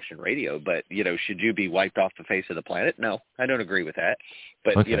called Action Radio, but, should you be wiped off the face of the planet? No, I don't agree with that.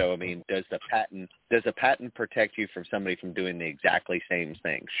 But, does the patent protect you from somebody from doing the exactly same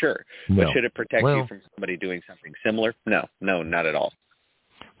thing? Sure. No. But should it protect you from somebody doing something similar? No, not at all.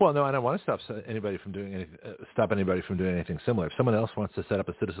 Well, no, I don't want to stop anybody from doing anything similar. If someone else wants to set up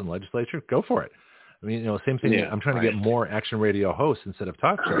a citizen legislature, go for it. Same thing. Yeah, I'm trying to get more Action Radio hosts instead of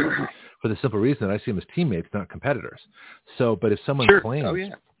talk shows for the simple reason that I see them as teammates, not competitors. So, but if someone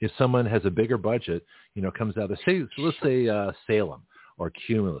claims, if someone has a bigger budget, comes out, let's say Salem or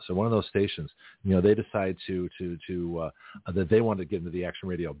Cumulus or one of those stations, they decide to that they want to get into the Action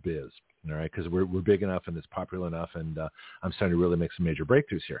Radio biz. All right, because we're big enough and it's popular enough, and I'm starting to really make some major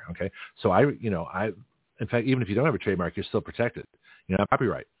breakthroughs here. Okay, so in fact, even if you don't have a trademark, you're still protected.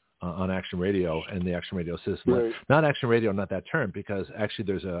 Copyright on Action Radio and the Action Radio system. Right. Not Action Radio, not that term, because actually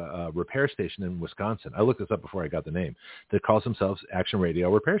there's a repair station in Wisconsin. I looked this up before I got the name. That calls themselves Action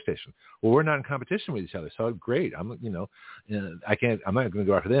Radio Repair Station. Well, we're not in competition with each other, so great. I'm not going to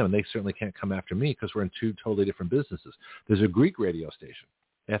go after them, and they certainly can't come after me because we're in two totally different businesses. There's a Greek radio station,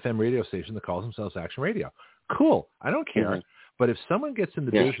 FM radio station that calls themselves Action Radio. Cool. I don't care. Mm-hmm. But if someone gets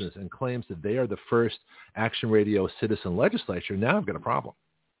into business and claims that they are the first Action Radio citizen legislature, now I've got a problem.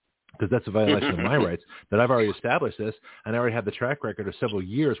 because that's a violation of my rights, that I've already established this, and I already have the track record of several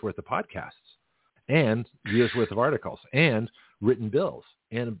years worth of podcasts and years worth of articles and written bills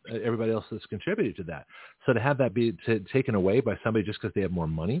and everybody else that's contributed to that. So to have that be taken away by somebody just because they have more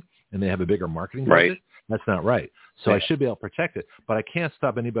money and they have a bigger marketing budget, that's not right. So I should be able to protect it, but I can't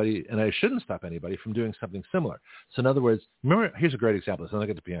stop anybody, and I shouldn't stop anybody from doing something similar. So in other words, remember, here's a great example. So I'll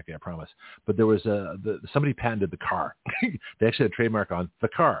get to Bianchi, I promise. But there was somebody patented the car. They actually had a trademark on the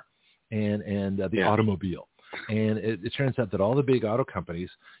car and the automobile. And it turns out that all the big auto companies,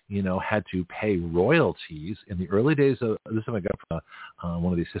 had to pay royalties in the early days of this. Is what I got from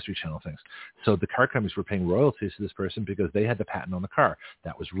one of these History Channel things. So the car companies were paying royalties to this person because they had the patent on the car.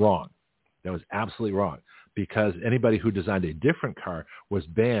 That was wrong. That was absolutely wrong, because anybody who designed a different car was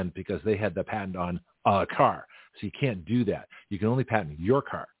banned because they had the patent on a car. So you can't do that. You can only patent your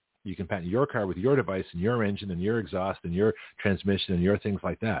car. You can patent your car with your device and your engine and your exhaust and your transmission and your things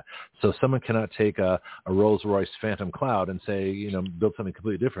like that. So someone cannot take a Rolls-Royce Phantom Cloud and say, build something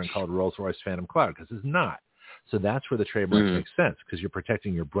completely different called Rolls-Royce Phantom Cloud, because it's not. So that's where the trademark makes sense, because you're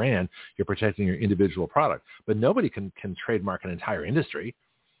protecting your brand, you're protecting your individual product. But nobody can trademark an entire industry.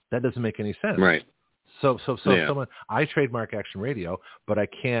 That doesn't make any sense. Right. So I trademark Action Radio, but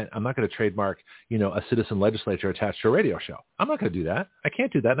I'm not going to trademark, a citizen legislature attached to a radio show. I'm not going to do that. I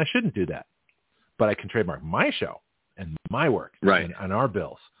can't do that, and I shouldn't do that. But I can trademark my show and my work and our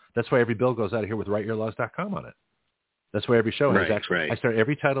bills. That's why every bill goes out of here with writeyourlaws.com on it. That's why every show has I start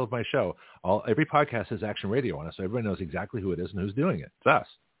every title of my show, every podcast has Action Radio on it, so everybody knows exactly who it is and who's doing it. It's us.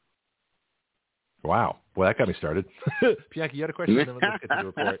 Wow. Well, that got me started. Bianchi, you had a question? Then let's get to the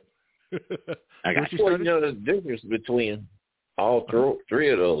report. I got the difference between all three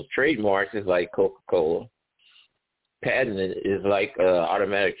of those. Trademarks is like Coca-Cola. Patent is like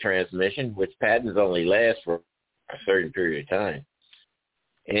automatic transmission, which patents only last for a certain period of time.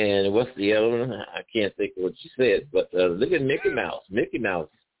 And what's the other one? I can't think of what you said, but look at Mickey Mouse. Mickey Mouse,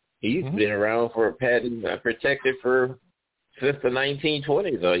 he's been around for a patent protected since the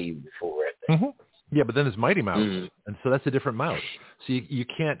 1920s or even before, I think. Yeah, but then there's Mighty Mouse, and so that's a different mouse. So you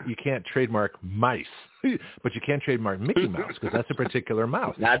can't trademark mice, but you can trademark Mickey Mouse because that's a particular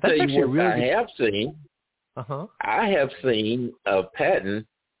mouse. Now, I'll tell you what I have seen. I have seen a patent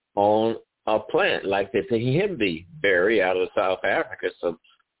on a plant like the Tahimbi berry out of South Africa. So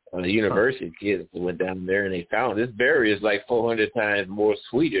the university kids went down there and they found this berry is like 400 times more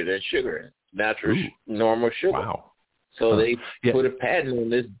sweeter than sugar, natural normal sugar. Wow. So they put a patent on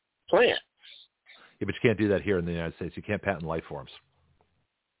this plant. Yeah, but you can't do that here in the United States. You can't patent life forms.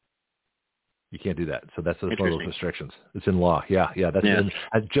 You can't do that. So that's one of those restrictions. It's in law. Yeah.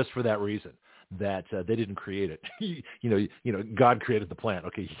 That's just for that reason, that they didn't create it. God created the plant.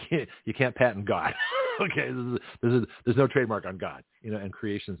 Okay, you can't patent God. Okay, there's no trademark on God. And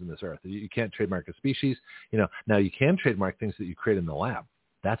creations in this earth. You can't trademark a species. Now you can trademark things that you create in the lab.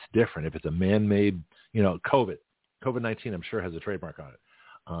 That's different. If it's a man-made, COVID-19, I'm sure has a trademark on it.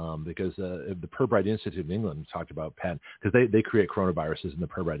 Because the Purbright Institute in England talked about patent, because they create coronaviruses in the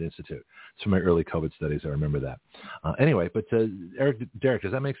Purbright Institute. It's from my early COVID studies. I remember that. Anyway, but Derek,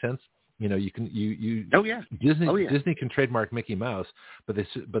 does that make sense? You can Disney can trademark Mickey Mouse, but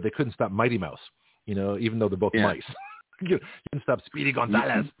they couldn't stop Mighty Mouse. Even though they're both mice. You can stop Speedy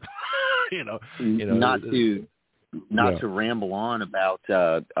Gonzales. Not to ramble on about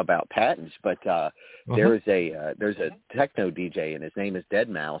patents, but there's a techno DJ and his name is Dead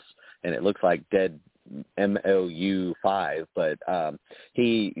Mouse, and it looks like Dead MOU5, but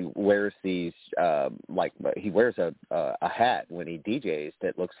he wears these he wears a hat when he DJs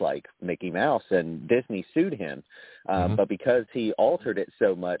that looks like Mickey Mouse, and Disney sued him, but because he altered it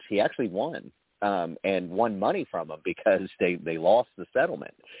so much, he actually won. And won money from them because they lost the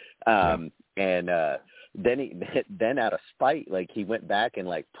settlement. Then out of spite, he went back and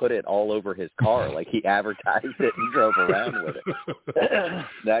put it all over his car, he advertised it and drove around with it.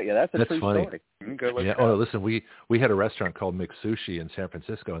 That's a true funny story. Go look listen, we had a restaurant called McSushi in San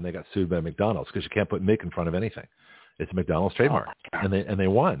Francisco, and they got sued by McDonald's because you can't put Mick in front of anything. It's a McDonald's trademark, and they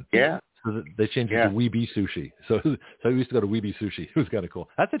won. Yeah. So they changed it to Weeby Sushi. So we used to go to Weeby Sushi. It was kind of cool.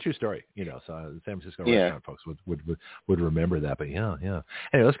 That's a true story, So San Francisco restaurant folks would remember that. But yeah. Anyway,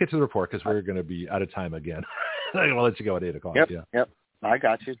 let's get to the report because we're going to be out of time again. I'm going to let you go at 8:00. Yep. I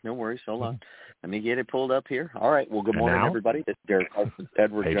got you. No worries. Hold on. Let me get it pulled up here. All right. Well, good morning, everybody. This is Derek Park with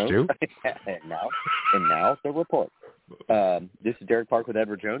Edward Jones. and now the report. This is Derek Park with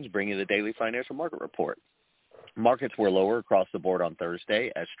Edward Jones, bringing you the daily financial market report. Markets were lower across the board on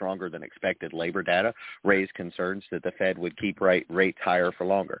Thursday as stronger than expected labor data raised concerns that the Fed would keep rates higher for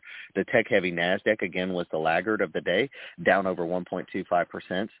longer. The tech-heavy NASDAQ again was the laggard of the day, down over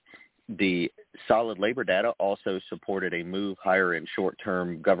 1.25%. The solid labor data also supported a move higher in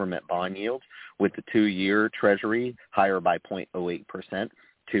short-term government bond yields, with the 2-year Treasury higher by 0.08%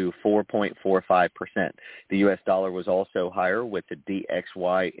 to 4.45%. The U.S. dollar was also higher, with the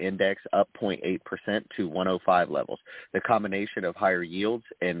DXY index up 0.8% to 105 levels. The combination of higher yields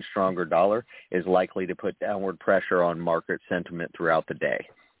and stronger dollar is likely to put downward pressure on market sentiment throughout the day.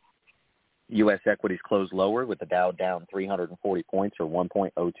 U.S. equities closed lower, with the Dow down 340 points, or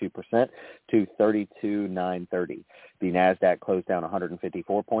 1.02%, to 32,930. The NASDAQ closed down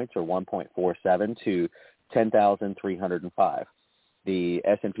 154 points, or 1.47%, to 10,305. The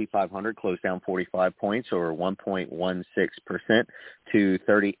S&P 500 closed down 45 points, or 1.16%, to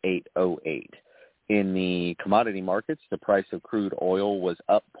 3808. In the commodity markets, the price of crude oil was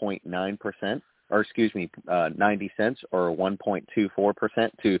up 0.9%, 90 cents, or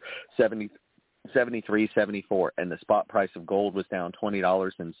 1.24%, to 73.74, and the spot price of gold was down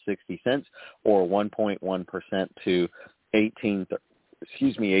 $20.60, or 1.1%, to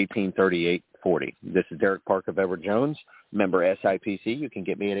 1838.40. This is Derek Park of Edward Jones, member SIPC. You can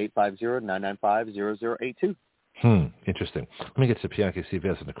get me at 850-995-0082. Interesting. Let me get to Pianki, see if he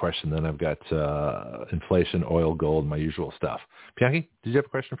has a question. Then I've got inflation, oil, gold, my usual stuff. Pianki, did you have a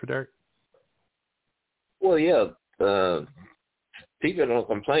question for Derek? Well, yeah. People don't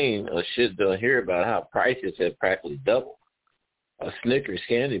complain or should hear about how prices have practically doubled. A Snickers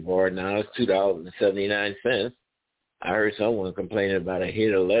candy bar now is $2.79. I heard someone complaining about a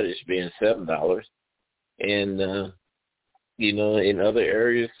head of lettuce being $7, and in other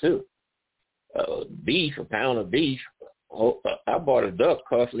areas too. Beef, a pound of beef. I bought a duck,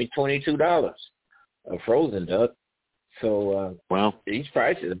 cost me $22, a frozen duck. So, these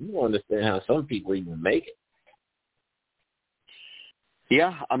prices, you don't understand how some people even make it.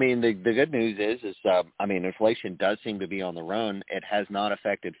 Yeah, I mean, the good news is inflation does seem to be on the run. It has not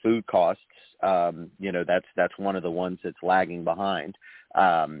affected food costs. That's one of the ones that's lagging behind.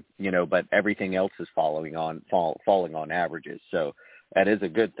 But everything else is falling on averages. So that is a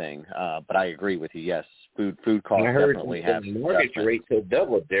good thing. But I agree with you. Yes, food costs definitely have. The mortgage rates have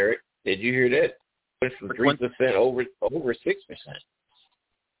doubled, Derek. Did you hear that? It's from 3% over 6%.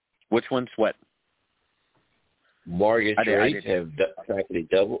 Which one's what? Mortgage rates have practically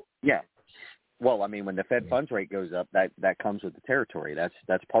doubled. Yeah. Well, I mean, when the Fed funds rate goes up, that comes with the territory. That's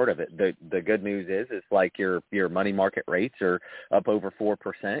part of it. The good news is it's like your money market rates are up over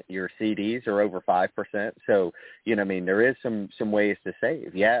 4%. Your CDs are over 5%. So, there is some ways to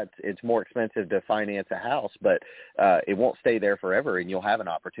save. Yeah, it's more expensive to finance a house, but it won't stay there forever, and you'll have an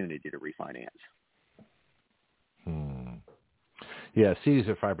opportunity to refinance. Yeah, CDs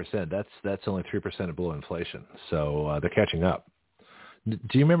are 5%. That's only 3% below inflation. So they're catching up. Do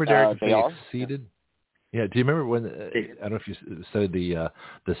you remember, Derek, they exceeded? Yeah. Do you remember when? I don't know if you studied the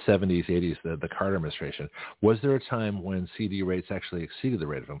 70s, 80s, the Carter administration. Was there a time when CD rates actually exceeded the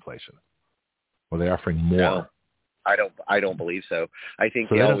rate of inflation? Were they offering more? No, I don't believe so. I think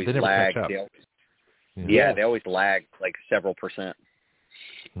so they always lag. They always lag like several percent.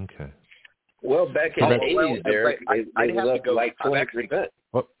 Okay. Well, back in the 80s, Derek, it was up like 20%.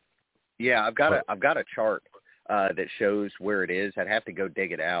 Yeah, I've got a chart that shows where it is. I'd have to go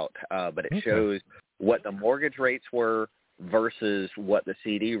dig it out, but it shows what the mortgage rates were versus what the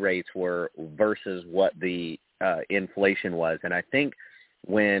CD rates were versus what the inflation was. And I think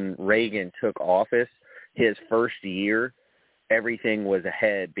when Reagan took office, his first year, everything was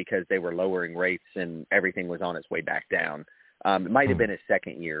ahead because they were lowering rates and everything was on its way back down. It might have been his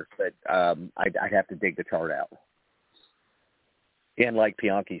second year, but I'd have to dig the chart out. And like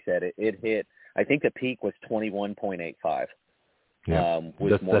Pianki said, it hit. I think the peak was 21.85. Yeah,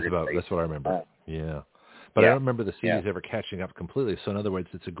 that's what I remember. But I don't remember the CDs ever catching up completely. So in other words,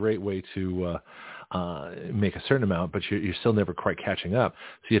 it's a great way to make a certain amount, but you're still never quite catching up.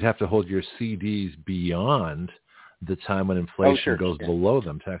 So you'd have to hold your CDs beyond the time when inflation goes below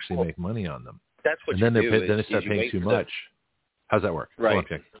them to actually make money on them. That's what and then they start paying too much. How's that work? Right.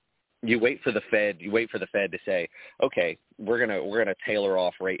 You wait for the Fed. You wait for the Fed to say, okay, we're gonna tailor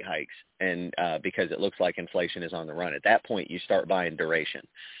off rate hikes, and because it looks like inflation is on the run. At that point, you start buying duration,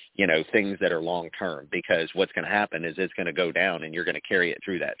 things that are long term. Because what's going to happen is it's going to go down, and you're going to carry it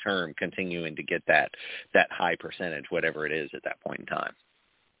through that term, continuing to get that high percentage, whatever it is at that point in time.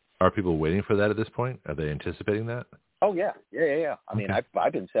 Are people waiting for that at this point? Are they anticipating that? Oh, yeah. I mean,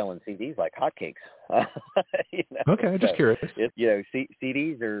 I've been selling CDs like hotcakes. Okay, I'm just curious.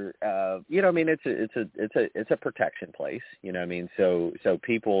 CDs are, it's a protection place. So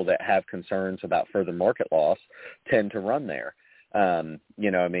people that have concerns about further market loss tend to run there. Jones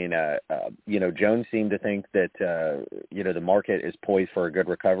seemed to think that, the market is poised for a good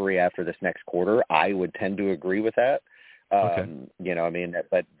recovery after this next quarter. I would tend to agree with that. Okay.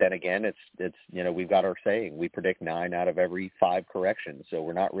 But then again, it's we've got our saying, we predict 9 out of every 5 corrections. So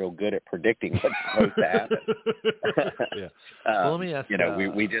we're not real good at predicting what's supposed to happen. Yeah. Well, let me ask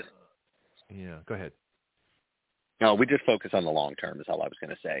we just. Yeah, go ahead. No, we just focus on the long term is all I was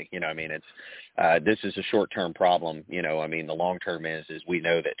going to say. This is a short-term problem. The long term is we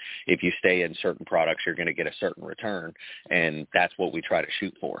know that if you stay in certain products, you're going to get a certain return, and that's what we try to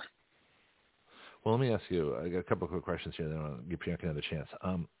shoot for. Well, let me ask you, I got a couple of quick questions here, then I'll give Bianca another chance.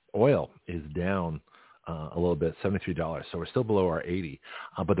 Oil is down a little bit, $73, so we're still below our 80,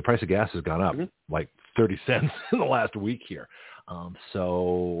 but the price of gas has gone up like 30 cents in the last week here.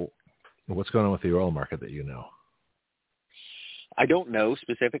 So what's going on with the oil market that you know? I don't know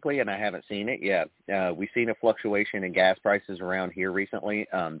specifically, and I haven't seen it yet. We've seen a fluctuation in gas prices around here recently.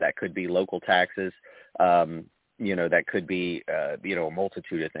 That could be local taxes. That could be, a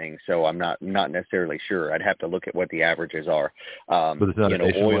multitude of things. So I'm not necessarily sure. I'd have to look at what the averages are. But there's not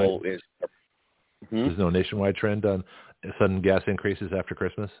oil is. There's no nationwide trend on sudden gas increases after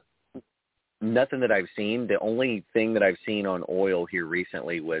Christmas? Nothing that I've seen. The only thing that I've seen on oil here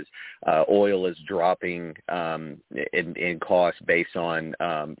recently was oil is dropping in cost based on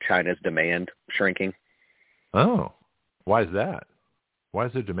China's demand shrinking. Oh, why is that? Why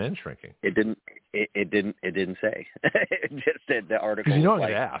is their demand shrinking? It didn't say. It just said the article. Because I'm going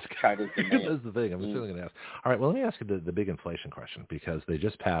to ask. China's demand. That's the thing. I'm still going to ask. All right. Well, let me ask you the big inflation question, because they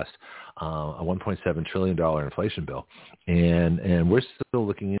just passed a $1.7 trillion inflation bill, and we're still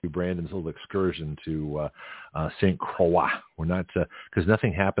looking into Brandon's little excursion to St. Croix. We're not because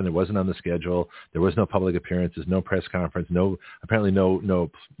nothing happened. It wasn't on the schedule. There was no public appearances, no press conference, no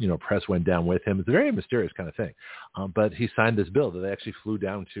press went down with him. It's a very mysterious kind of thing. But he signed this bill that they actually flew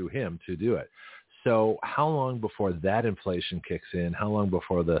down to him to do it. So how long before that inflation kicks in? How long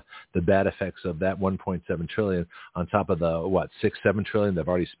before the bad effects of that 1.7 trillion on top of the 6-7 trillion they've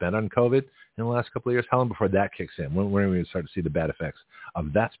already spent on COVID in the last couple of years? How long before that kicks in? When are we going to start to see the bad effects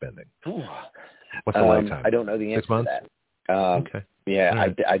of that spending? What's the lifetime? I don't know the answer 6 months? to that. Okay. Yeah,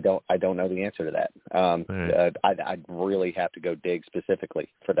 right. I don't know the answer to that. Right. I'd really have to go dig specifically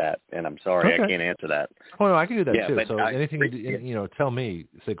for that, and I'm sorry, Okay. I can't answer that. Oh, no, I can do that too. But So anything tell me.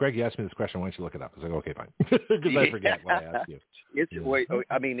 Say, Greg, you asked me this question. Why don't you look it up? I was like, okay, fine, because I forget what I asked you. There's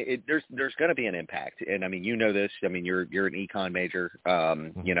going to be an impact, and you know this. You're an econ major.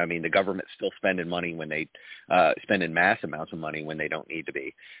 The government's still spending money when they spending mass amounts of money when they don't need to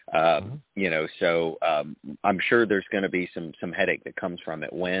be. So I'm sure there's going to be some headache that comes from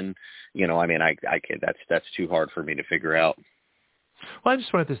it. When, I can't. That's too hard for me to figure out. Well, I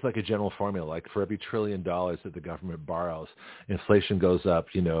just wanted this like a general formula, like for every $1 trillion that the government borrows, inflation goes up,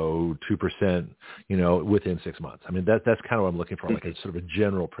 2%, within 6 months. That's kind of what I'm looking for, like a sort of a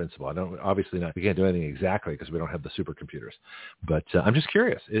general principle. We can't do anything exactly because we don't have the supercomputers, but I'm just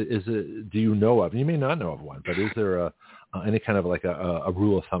curious, do you know of, and you may not know of one, but is there any kind of like a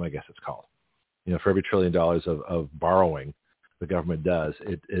rule of thumb, I guess it's called, for every $1 trillion of borrowing the government does,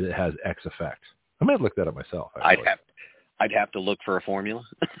 it has X effect. I might look that up myself. I'd have to look for a formula.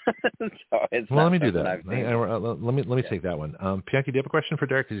 Let me do that. Let me take that one. Bianca, do you have a question for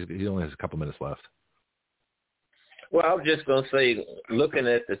Derek? He only has a couple minutes left. Well, I was just going to say, looking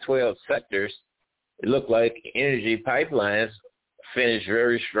at the 12 sectors, it looked like energy pipelines finished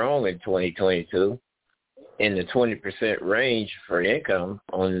very strong in 2022 in the 20% range for income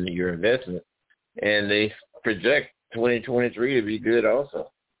on your investment. And they project 2023 to be good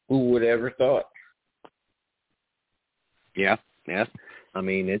also. Who would ever thought? Yeah. It's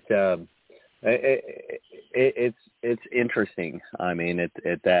interesting.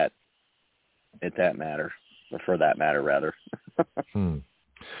 For that matter, rather.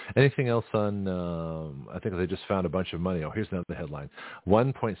 Anything else on? I think they just found a bunch of money. Oh, here's another headline: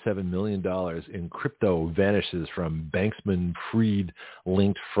 $1.7 million in crypto vanishes from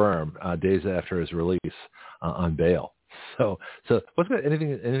Banksman-Fried-linked firm days after his release on bail. So what's good?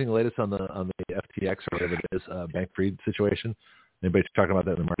 Anything latest on the FTX or whatever it is, Bank-Fried situation? Anybody talking about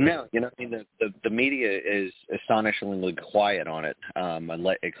that in the market? No, the media is astonishingly quiet on it,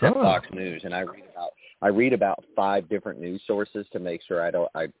 except Fox News, and I read about 5 different news sources to make sure I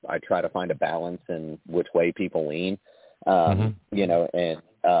try to find a balance in which way people lean. And the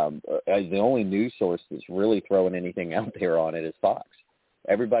only news source that's really throwing anything out there on it is Fox.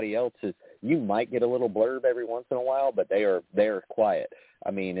 Everybody else is. You might get a little blurb every once in a while, but they're quiet.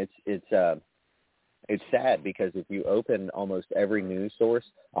 It's sad because if you open almost every news source,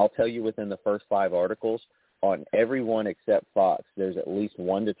 I'll tell you within the first 5 articles, on everyone except Fox, there's at least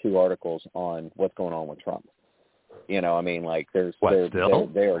 1 to 2 articles on what's going on with Trump. You know, I mean, like they're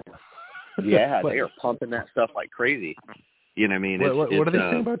yeah, they are pumping that stuff like crazy. You know what I mean? What are they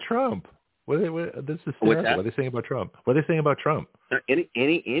saying about Trump? This is hysterical. What are they saying about Trump? What are they saying about Trump?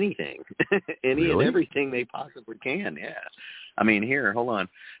 Anything. Really? And everything they possibly can, yeah. I mean, here, hold on.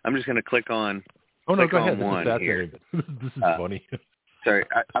 I'm just going to click on Oh, no, go ahead. This is fascinating. This is funny. Sorry,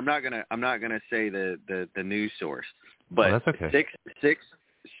 I'm not gonna say the news source, but that's okay.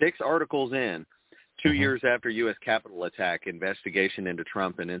 six articles in, 2 years after U.S. Capitol attack, investigation into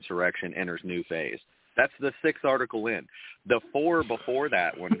Trump and insurrection enters new phase. That's the 6th article in. The 4 before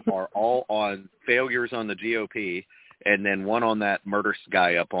that one are all on failures on the GOP, and then one on that murder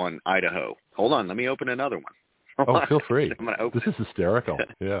guy up on Idaho. Hold on, let me open another one. Feel free. This is hysterical.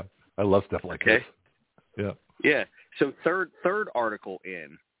 Yeah, I love stuff like this. Yeah. Yeah. So third article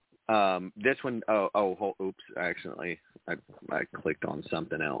in. This one, oops, accidentally, I clicked on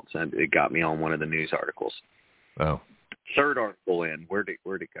something else, and it got me on one of the news articles. Oh. Third article in. Where'd it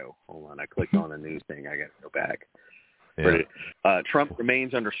go? Hold on, I clicked on a news thing. I got to go back. Yeah. Trump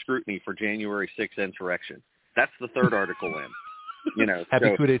remains under scrutiny for January 6th insurrection. That's the third article in. You know,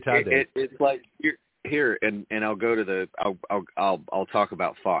 Happy coup d'etat day. It's like here, and I'll go to the. I'll talk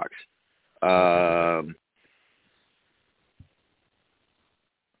about Fox.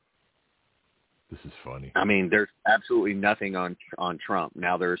 This is funny. I mean, there's absolutely nothing on Trump.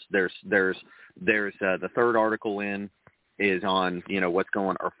 Now there's the third article in is on, you know, what's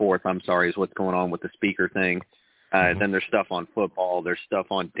going on with the speaker thing. Then there's stuff on football. There's stuff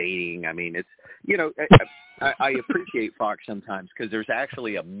on dating. I mean, it's, you know, I appreciate Fox sometimes because there's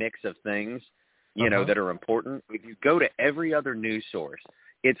actually a mix of things, you know, that are important. If you go to every other news source,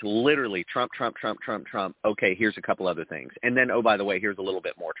 it's literally Trump. Okay, here's a couple other things. And then, oh, by the way, here's a little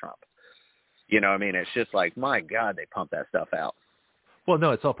bit more Trump. You know what I mean? It's just like, my God, they pump that stuff out. Well,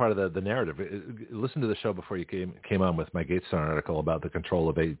 no, it's all part of the narrative. Listen to the show before you came on with my Gatestone article about the control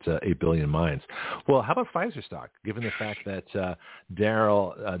of 8 billion minds. Well, how about Pfizer stock, given the fact that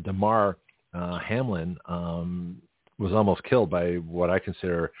Damar Hamlin was almost killed by what I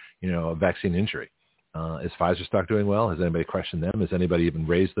consider, you know, a vaccine injury? Is Pfizer stock doing well? Has anybody questioned them? Has anybody even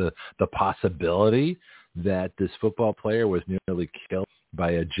raised the possibility that this football player was nearly killed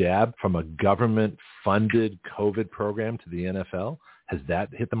by a jab from a government-funded COVID program to the NFL? Has that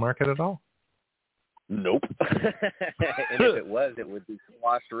hit the market at all? Nope. And if it was, it would be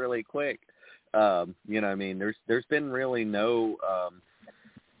squashed really quick. You know, I mean, there's been really no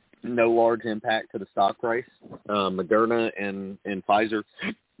large impact to the stock price. Moderna and Pfizer,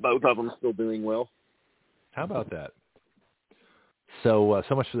 both of them still doing well. How about that? So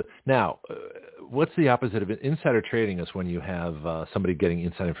much for now. What's the opposite of insider trading? Is when you have somebody getting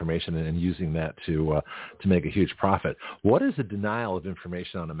inside information and using that to make a huge profit. What is a denial of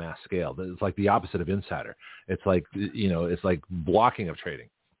information on a mass scale? It's like the opposite of insider. It's like, you know, it's like blocking of trading,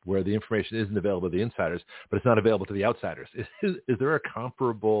 where the information isn't available to the insiders, but it's not available to the outsiders. Is there a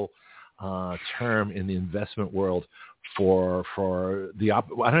comparable term in the investment world for the I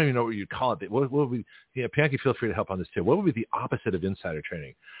don't even know what you'd call it. What would be, Pianki, feel free to help on this too. What would be the opposite of insider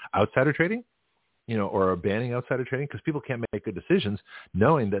trading? Outsider trading, you know, or banning outsider trading, because people can't make good decisions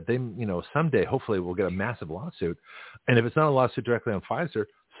knowing that they, you know, someday hopefully will get a massive lawsuit, and if it's not a lawsuit directly on Pfizer,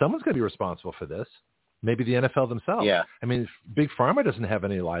 someone's going to be responsible for this. Maybe the NFL themselves. Yeah. I mean, Big Pharma doesn't have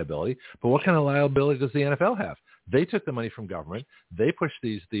any liability, but what kind of liability does the NFL have? They took the money from government. They pushed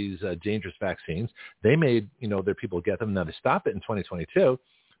these dangerous vaccines. They made, you know, their people get them. Now they stop it in 2022,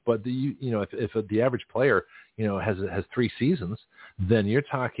 but if the average player, you know, has 3 seasons, then you're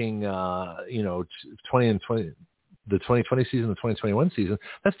talking, 20 and 20, the 2020 season, the 2021 season.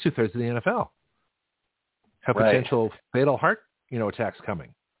 That's 2/3 of the NFL. Have potential fatal heart, you know, attacks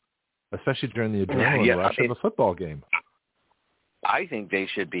coming, especially during the adrenaline rush of a football game. I think they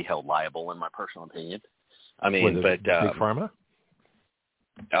should be held liable, in my personal opinion. I mean, Big Pharma?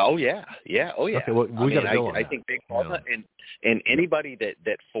 Oh yeah. Okay, well, we got a bill on I that. think Big Pharma and anybody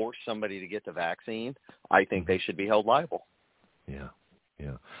that forced somebody to get the vaccine, I think they should be held liable. Yeah.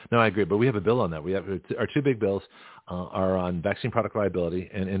 No, I agree, but we have a bill on that. We have our 2 big bills are on vaccine product liability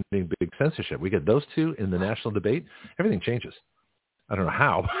and ending big censorship. We get those 2 in the national debate, everything changes. I don't know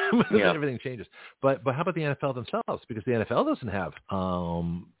how, but everything changes. But how about the NFL themselves? Because the NFL doesn't have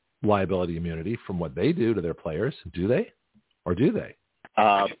liability immunity from what they do to their players, do they? Or do they?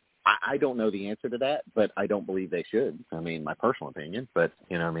 I don't know the answer to that, but I don't believe they should. I mean, my personal opinion, but,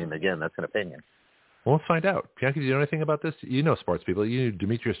 you know, I mean, again, that's an opinion. Well, let's find out. Pianki, do you know anything about this? You know sports people. You knew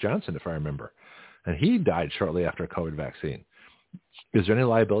Demetrius Johnson, if I remember. And he died shortly after a COVID vaccine. Is there any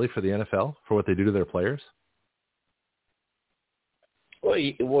liability for the NFL for what they do to their players? Well,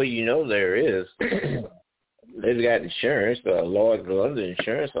 you know there is. They've got insurance, Lloyd's of London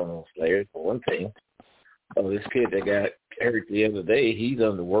insurance on those players, for one thing. This kid that got hurt the other day, he's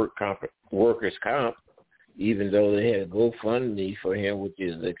under workers' comp, even though they had a GoFundMe for him, which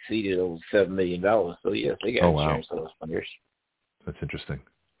is exceeded over $7 million. So, yes, they got insurance on those players. That's interesting.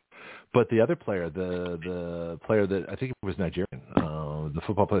 But the other player, the player that I think it was Nigerian, the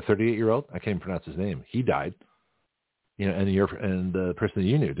football player, 38-year-old, I can't even pronounce his name. He died. You know, and the person that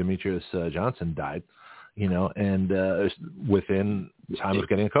you knew, Demetrius Johnson, died. You know, and within time of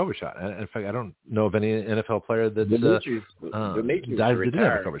getting a COVID shot. In fact, I don't know of any NFL player that's Demetrius died that didn't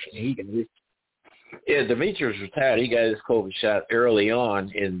have a COVID shot. Demetrius retired. He got his COVID shot early on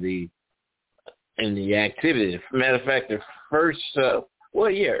in the activity. Matter of fact, the first,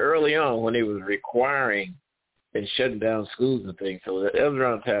 early on when they was requiring and shutting down schools and things. So that was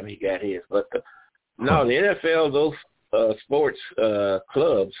around the time he got his. But the NFL, those sports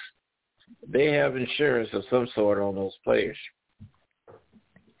clubs, they have insurance of some sort on those players.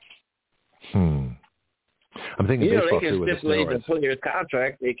 I'm thinking baseball they can stipulate the player's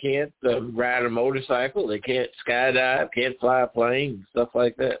contract. They can't ride a motorcycle. They can't skydive, can't fly a plane, stuff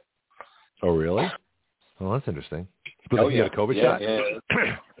like that. Oh, really? Well, that's interesting. But you got a COVID shot?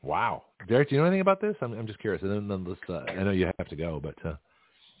 Yeah. Wow. Derek, do you know anything about this? I'm just curious. And then I know you have to go, but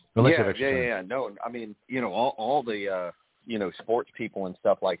unless you have extra time. No, I mean, all the sports people and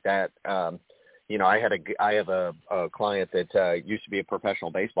stuff like that. I have a client that used to be a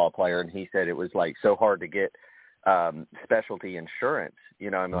professional baseball player, and he said it was like so hard to get specialty insurance.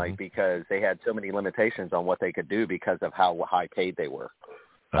 Like because they had so many limitations on what they could do because of how high paid they were.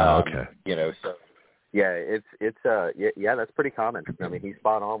 Okay. So it's that's pretty common. I mean, he's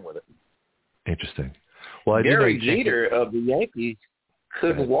spot on with it. Interesting. Well, Gary Jeter of the Yankees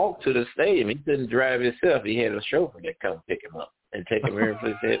couldn't walk to the stadium. He couldn't drive himself. He had a chauffeur that come pick him up and take him here for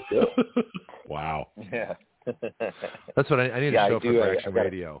his head to go. Wow. Yeah. That's what I need a chauffeur for Action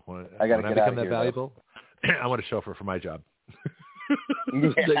Radio. When I become that valuable, I want a chauffeur for my job.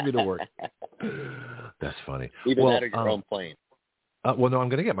 Take me to work. That's funny. Even that or your own plane. No, I'm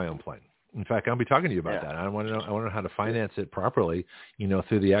going to get my own plane. In fact, I'll be talking to you about that. I want to know how to finance it properly,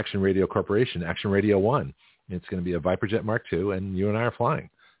 through the Action Radio Corporation, Action Radio One. It's going to be a Viperjet Mark II, and you and I are flying. In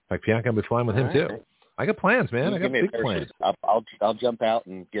fact, Bianca, I'll be flying with him, too. I got plans, man. I got big plans. I'll jump out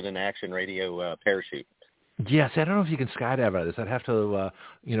and get an Action Radio parachute. Yes, I don't know if you can skydive out of this. I'd have to,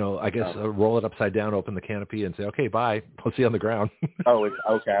 roll it upside down, open the canopy, and say, "Okay, bye. I'll see you on the ground." It's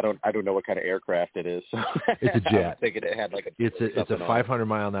okay. I don't know what kind of aircraft it is. It's a jet. I was thinking it had like a. It's a 500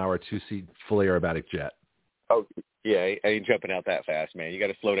 mile an hour 2-seat fully aerobatic jet. Oh yeah, I ain't jumping out that fast, man. You got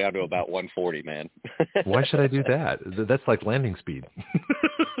to slow down to about 140, man. Why should I do that? That's like landing speed.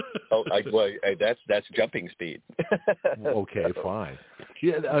 That's jumping speed. Okay, fine.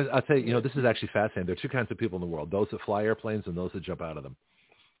 Yeah, I'll tell you, this is actually fascinating. There are two kinds of people in the world: those that fly airplanes and those that jump out of them.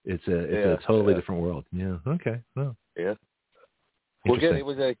 It's a totally different world. Yeah. Okay. Well. Yeah. Well, good. It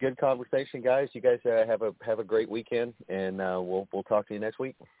was a good conversation, guys. You guys have a great weekend, and we'll talk to you next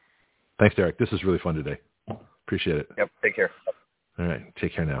week. Thanks, Derek. This was really fun today. Appreciate it. Yep. Take care. All right.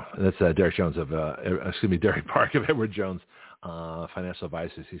 Take care now. That's Derek Jones Derek Park of Edward Jones Financial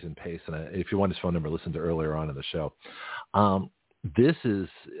Advisors. He's in Pace. And if you want his phone number, listen to earlier on in the show. This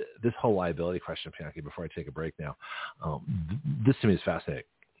whole liability question, Bianchi, before I take a break now, this to me is fascinating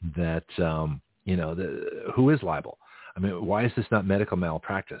that, who is liable? I mean, why is this not medical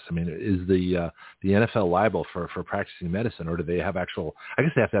malpractice? I mean, is the NFL liable for practicing medicine, or do they have actual, I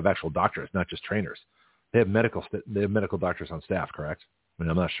guess they have to have actual doctors, not just trainers. They have medical doctors on staff, correct? I mean,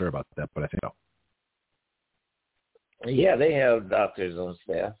 I'm not sure about that, but I think so. Yeah, they have doctors on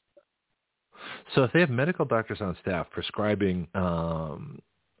staff. So if they have medical doctors on staff prescribing a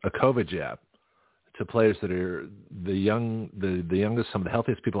COVID jab to players that are the youngest, some of the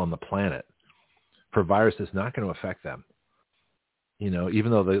healthiest people on the planet, for a virus that's not going to affect them,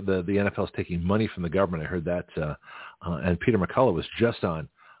 even though the NFL is taking money from the government. I heard that, and Peter McCullough was just on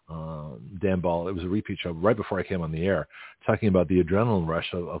Dan Ball. It was a repeat show right before I came on the air, talking about the adrenaline rush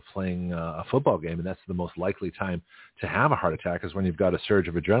of playing a football game, and that's the most likely time to have a heart attack is when you've got a surge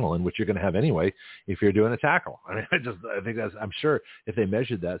of adrenaline, which you're going to have anyway if you're doing a tackle. I mean, I think I'm sure if they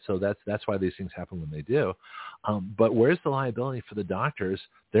measured that, so that's why these things happen when they do. But where's the liability for the doctors?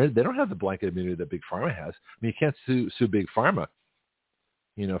 They don't have the blanket immunity that Big Pharma has. I mean, you can't sue Big Pharma,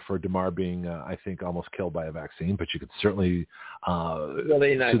 for DeMar being, I think, almost killed by a vaccine, but you could certainly sue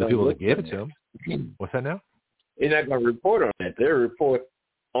the people that gave it to him. What's that now? They're not going to report on that. They'll report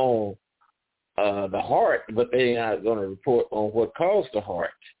on the heart, but they're not going to report on what caused the heart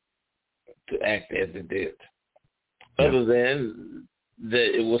to act as it did. Yeah. Other than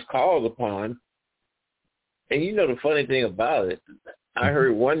that it was called upon. And you know the funny thing about it, I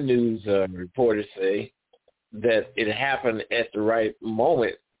heard one news reporter say that it happened at the right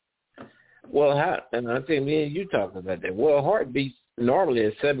moment. Well, and I think me and you talked about that. Well, a heart beats normally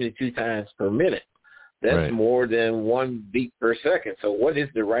at 72 times per minute. That's right. more than 1 beat per second. So what is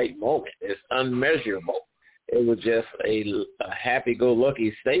the right moment? It's unmeasurable. It was just a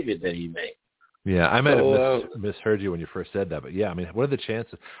happy-go-lucky statement that he made. Yeah, I might have misheard you when you first said that, but yeah, I mean, what are the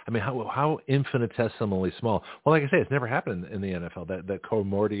chances? I mean, how infinitesimally small? Well, like I say, it's never happened in the NFL. That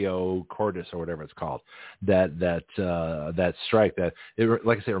commotio cordis or whatever it's called, that strike. That it,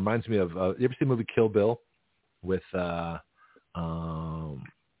 like I say, it reminds me of. You ever see the movie Kill Bill with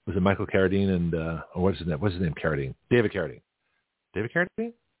was it Michael Carradine and what's his name? Carradine. David Carradine. David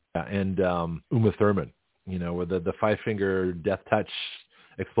Carradine. Yeah, and Uma Thurman. You know, with the 5-finger death touch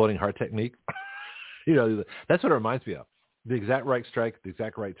exploding heart technique. You know, that's what it reminds me of. The exact right strike, the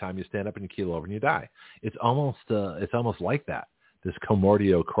exact right time. You stand up and you keel over and you die. It's almost like that. This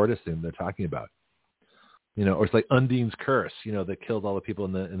commotio cordis thing they're talking about. You know, or it's like Undine's curse. You know, that killed all the people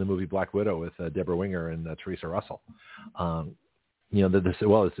in the movie Black Widow with Deborah Winger and Teresa Russell. You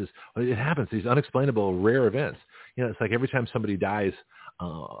know, it happens. These unexplainable rare events. You know, it's like every time somebody dies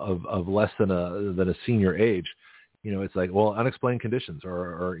of less than a senior age. You know, it's like, well, unexplained conditions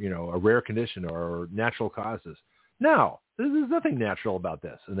or you know, a rare condition or natural causes. No, there's nothing natural about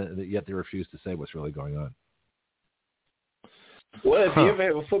this. And yet they refuse to say what's really going on. Well, if you ever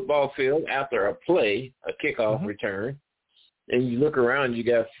have a football field after a play, a kickoff return, and you look around, you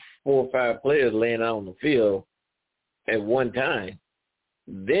got 4 or 5 players laying out on the field at one time,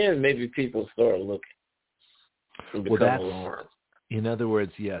 then maybe people start looking and become alarmed. In other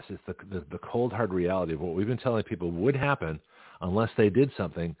words, yes, it's the cold, hard reality of what we've been telling people would happen unless they did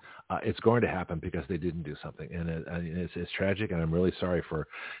something. It's going to happen because they didn't do something, and it's tragic. And I'm really sorry for,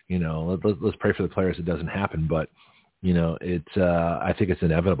 you know, let's pray for the players it doesn't happen. But you know, I think it's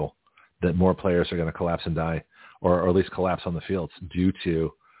inevitable that more players are going to collapse and die, or at least collapse on the fields due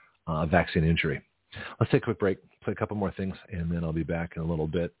to vaccine injury. Let's take a quick break, play a couple more things, and then I'll be back in a little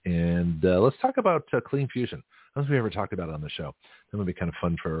bit. And let's talk about Clean Fusion. I don't think we ever talked about it on the show. That would be kind of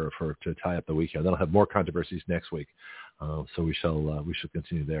fun to tie up the week here. Then I'll have more controversies next week. So we shall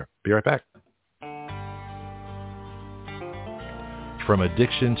continue there. Be right back. From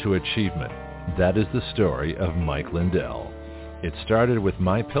addiction to achievement, that is the story of Mike Lindell. It started with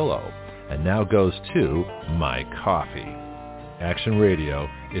My Pillow and now goes to My Coffee. Action Radio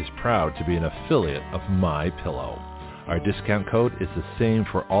is proud to be an affiliate of My Pillow. Our discount code is the same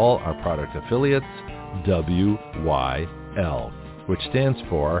for all our product affiliates, WYL, which stands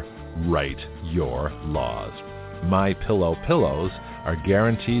for Write Your Laws. My Pillow pillows are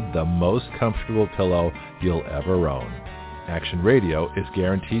guaranteed the most comfortable pillow you'll ever own. Action Radio is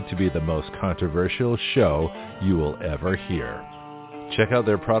guaranteed to be the most controversial show you will ever hear. Check out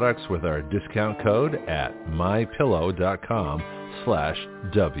their products with our discount code at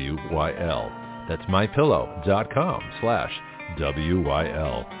mypillow.com/WYL. That's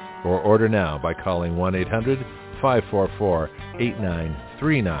mypillow.com/WYL. Or order now by calling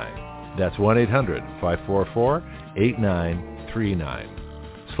 1-800-544-8939. That's 1-800-544-8939.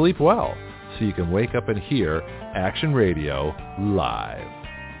 Sleep well so you can wake up and hear Action Radio live.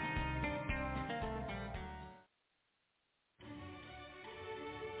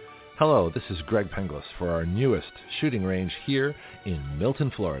 Hello, this is Greg Penglis for our newest shooting range here in Milton,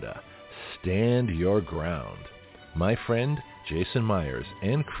 Florida. Stand Your Ground. My friend Jason Myers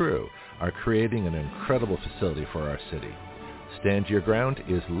and crew are creating an incredible facility for our city. Stand Your Ground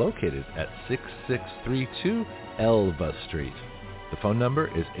is located at 6632 Elva Street. The phone number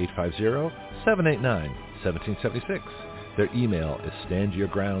is 850-789-1776. Their email is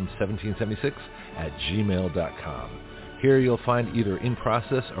standyourground1776@gmail.com. Here you'll find either in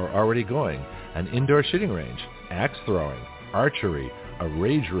process or already going an indoor shooting range, axe throwing, archery, a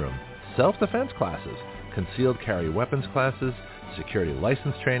rage room, self-defense classes, concealed carry weapons classes, security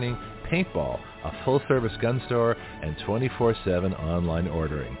license training, paintball, a full-service gun store, and 24/7 online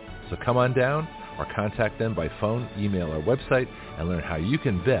ordering. So come on down or contact them by phone, email, or website and learn how you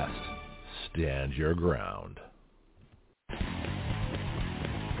can best stand your ground.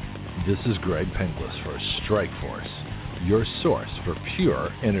 This is Greg Penglis for Strikeforce, your source for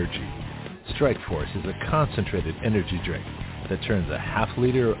pure energy. Strikeforce is a concentrated energy drink that turns a half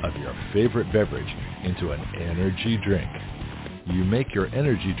liter of your favorite beverage into an energy drink. You make your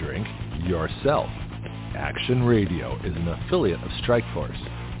energy drink yourself. Action Radio is an affiliate of Strikeforce,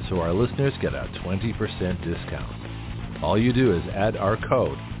 so our listeners get a 20% discount. All you do is add our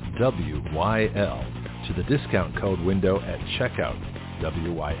code WYL to the discount code window at checkout.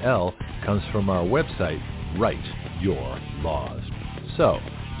 WYL, comes from our website, Write Your Laws. So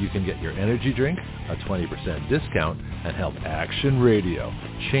you can get your energy drink, a 20% discount, and help Action Radio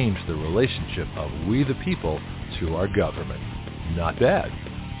change the relationship of we the people to our government. Not bad.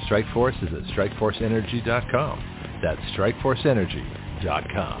 Strikeforce is at strikeforceenergy.com. That's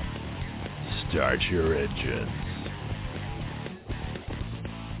strikeforceenergy.com. Start your engines.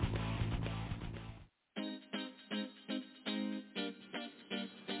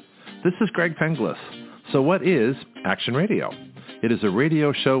 This is Greg Penglis. So what is Action Radio? It is a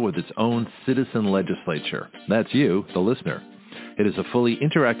radio show with its own citizen legislature. That's you, the listener. It is a fully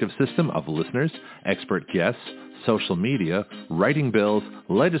interactive system of listeners, expert guests, social media, writing bills,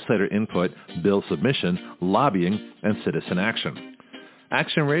 legislator input, bill submission, lobbying, and citizen action.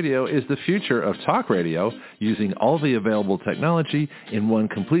 Action Radio is the future of talk radio using all the available technology in one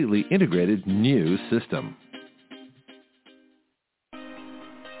completely integrated new system.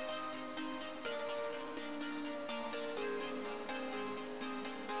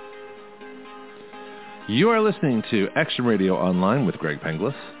 You are listening to Action Radio Online with Greg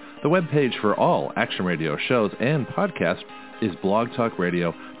Penglis. The webpage for all Action Radio shows and podcasts is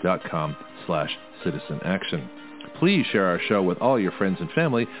blogtalkradio.com/citizenaction. Please share our show with all your friends and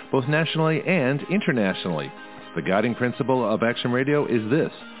family, both nationally and internationally. The guiding principle of Action Radio is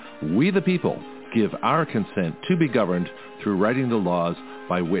this: we the people give our consent to be governed through writing the laws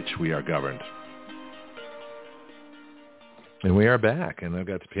by which we are governed. And we are back, and I've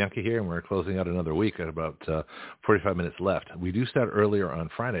got Bianca here, and we're closing out another week at about 45 minutes left. We do start earlier on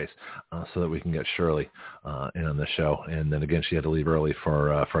Fridays so that we can get Shirley in on the show, and then again, she had to leave early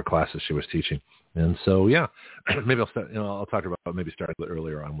for classes she was teaching. And so, yeah, maybe I'll start. I'll talk about maybe starting a little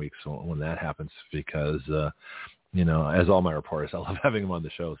earlier on weeks when that happens, because as all my reporters, I love having them on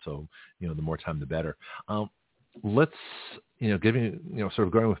the show. So the more time, the better. Let's giving sort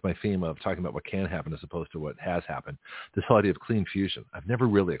of going with my theme of talking about what can happen as opposed to what has happened. This whole idea of clean fusion. I've never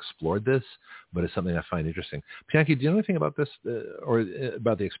really explored this, but it's something I find interesting. Bianchi, do you know anything about this or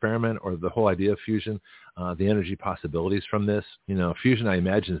about the experiment or the whole idea of fusion, the energy possibilities from this? Fusion, I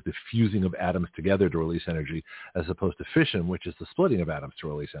imagine, is the fusing of atoms together to release energy, as opposed to fission, which is the splitting of atoms to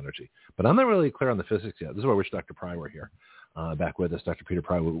release energy. But I'm not really clear on the physics yet. This is why I wish Dr. Pry were here. Back with us, Dr. Peter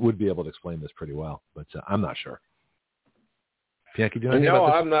Pry would be able to explain this pretty well, but I'm not sure. Bianchi, do you know anything about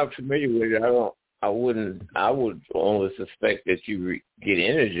this? I'm not familiar with it. I would only suspect that you get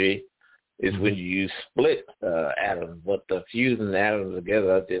energy is when you split atoms, but the fusing atoms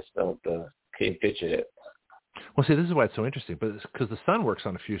together, I just can't picture it. Well, see, this is why it's so interesting, but it's because the sun works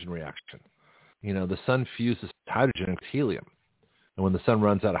on a fusion reaction. The sun fuses hydrogen with helium. And when the sun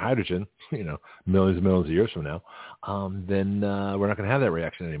runs out of hydrogen, millions and millions of years from now, then we're not going to have that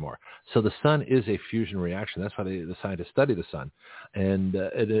reaction anymore. So the sun is a fusion reaction. That's why the scientists study the sun. And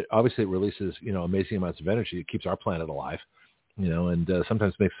obviously it releases, amazing amounts of energy. It keeps our planet alive, and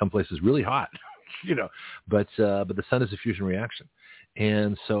sometimes makes some places really hot, but the sun is a fusion reaction.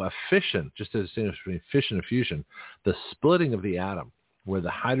 And so a fission, just to distinguish between fission and fusion, the splitting of the atom, where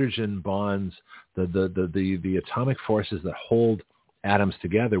the hydrogen bonds, the atomic forces that hold atoms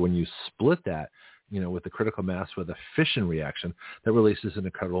together, when you split that, with the critical mass with a fission reaction, that releases an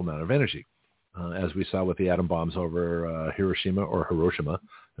incredible amount of energy, as we saw with the atom bombs over Hiroshima or Hiroshima,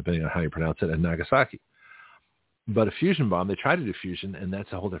 depending on how you pronounce it, and Nagasaki. But a fusion bomb, they try to do fusion, and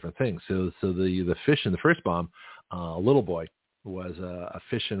that's a whole different thing. So the fission, the first bomb, Little Boy, was a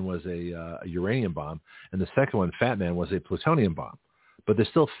fission, was a uranium bomb, and the second one, Fat Man, was a plutonium bomb. But they're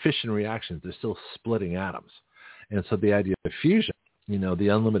still fission reactions. They're still splitting atoms. And so the idea of fusion, the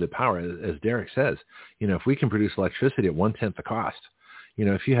unlimited power, as Derek says, if we can produce electricity at 1/10 the cost,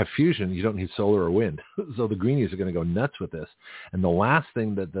 if you have fusion, you don't need solar or wind. So the greenies are going to go nuts with this. And the last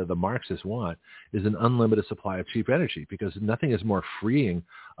thing that the Marxists want is an unlimited supply of cheap energy, because nothing is more freeing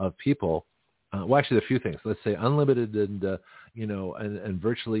of people. Well, actually, there are a few things. Let's say unlimited and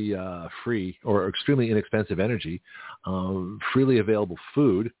virtually free or extremely inexpensive energy, freely available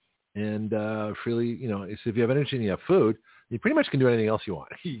food, and freely, so if you have energy and you have food, you pretty much can do anything else you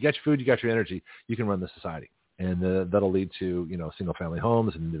want. You got your food, you got your energy, you can run the society. And that'll lead to, single-family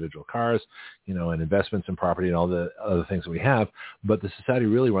homes and individual cars, and investments in property and all the other things that we have. But the society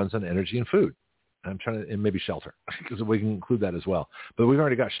really runs on energy and food. And maybe shelter, because we can include that as well. But we've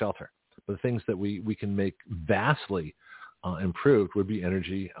already got shelter. But the things that we can make vastly improved would be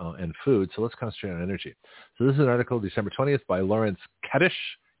energy and food. So let's concentrate on energy. So this is an article, December 20th, by Lawrence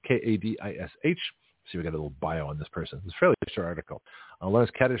Kadish, Kadish. See, we got a little bio on this person. It's a fairly short article.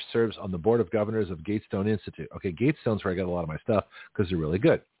 Lawrence Kadish serves on the board of governors of Gatestone Institute. Okay, Gatestone's where I got a lot of my stuff because they're really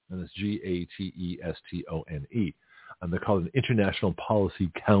good. And it's Gatestone. and they're called an International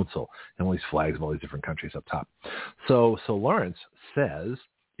Policy Council, and all these flags of all these different countries up top. So Lawrence says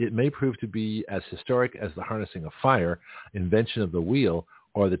it may prove to be as historic as the harnessing of fire, invention of the wheel,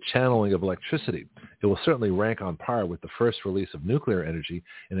 or the channeling of electricity. It will certainly rank on par with the first release of nuclear energy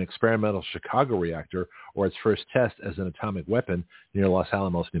in an experimental Chicago reactor or its first test as an atomic weapon near Los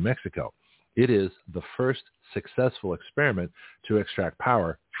Alamos, New Mexico. It is the first successful experiment to extract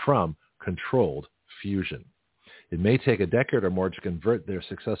power from controlled fusion. It may take a decade or more to convert their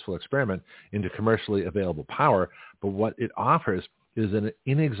successful experiment into commercially available power, but what it offers is an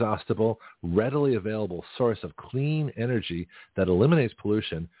inexhaustible, readily available source of clean energy that eliminates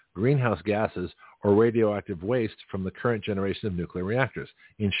pollution, greenhouse gases, or radioactive waste from the current generation of nuclear reactors.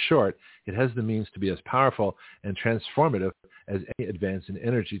 In short, it has the means to be as powerful and transformative as any advance in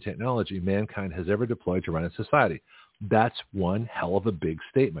energy technology mankind has ever deployed to run its society. That's one hell of a big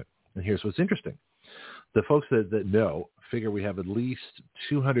statement. And here's what's interesting. The folks that know figure we have at least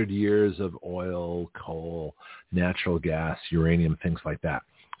 200 years of oil, coal, natural gas, uranium, things like that.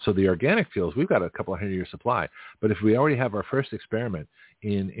 So the organic fuels, we've got a couple of 100-year supply. But if we already have our first experiment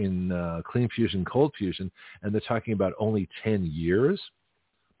in clean fusion, cold fusion, and they're talking about only 10 years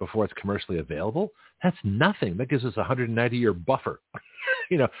before it's commercially available, that's nothing. That gives us a 190-year buffer,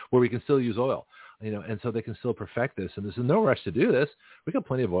 where we can still use oil. And so they can still perfect this. And there's no rush to do this. We've got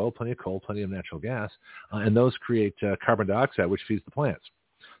plenty of oil, plenty of coal, plenty of natural gas, and those create carbon dioxide, which feeds the plants.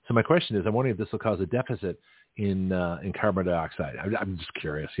 So my question is, I'm wondering if this will cause a deficit in carbon dioxide. I'm just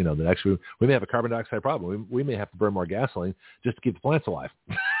curious, that actually we may have a carbon dioxide problem. We may have to burn more gasoline just to keep the plants alive.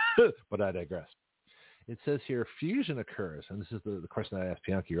 But I digress. It says here, fusion occurs, and this is the question I asked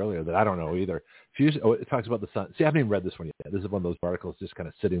Bianchi earlier that I don't know either. Fusion. Oh, it talks about the sun. See, I haven't even read this one yet. This is one of those articles just kind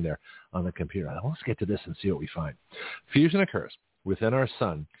of sitting there on the computer. Let's get to this and see what we find. Fusion occurs within our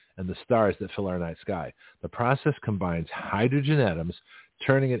sun and the stars that fill our night sky. The process combines hydrogen atoms,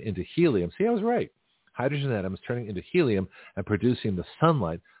 turning it into helium. See, I was right. Hydrogen atoms turning into helium and producing the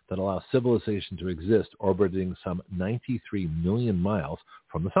sunlight that allows civilization to exist, orbiting some 93 million miles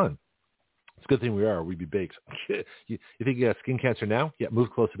from the sun. It's a good thing we'd be baked. You think you got skin cancer now? Yeah, move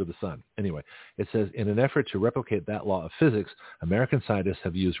closer to the sun. Anyway, it says, in an effort to replicate that law of physics, American scientists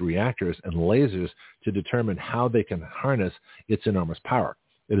have used reactors and lasers to determine how they can harness its enormous power.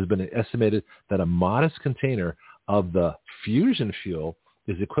 It has been estimated that a modest container of the fusion fuel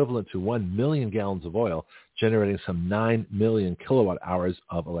is equivalent to 1 million gallons of oil, generating some 9 million kilowatt hours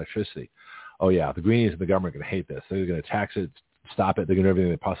of electricity. Oh, yeah, the greenies and the government are going to hate this. They're going to tax it, stop it. They're going to do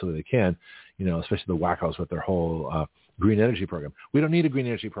everything they possibly can, especially the wackos with their whole green energy program. We don't need a green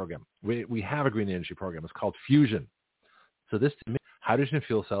energy program. We have a green energy program. It's called fusion. So this, to me, hydrogen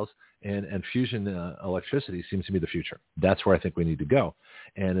fuel cells and fusion electricity seems to be the future. That's where I think we need to go.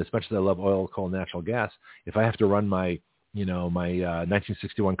 And as much as I love oil, coal, and natural gas, if I have to run my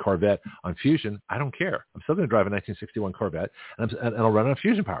 1961 Corvette on fusion, I don't care. I'm still going to drive a 1961 Corvette, and I'll run on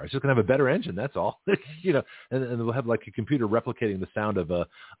fusion power. It's just going to have a better engine. That's all. And we'll have like a computer replicating the sound of a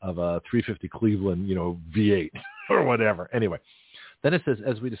 350 Cleveland, V8 or whatever. Anyway, then it says,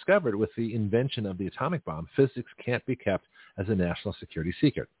 as we discovered with the invention of the atomic bomb, physics can't be kept as a national security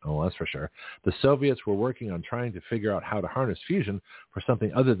secret. Oh, that's for sure. The Soviets were working on trying to figure out how to harness fusion for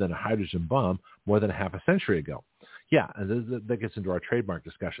something other than a hydrogen bomb more than a half a century ago. Yeah, and that gets into our trademark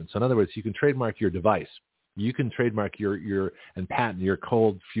discussion. So in other words, you can trademark your device. You can trademark your and patent your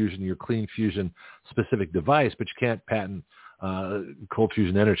cold fusion, your clean fusion specific device, but you can't patent cold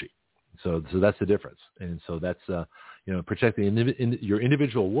fusion energy. So that's the difference. And so that's protecting your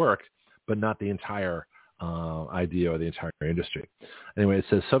individual work, but not the entire idea or the entire industry. Anyway, it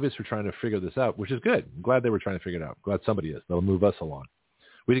says Soviets were trying to figure this out, which is good. I'm glad they were trying to figure it out. Glad somebody is. That'll move us along.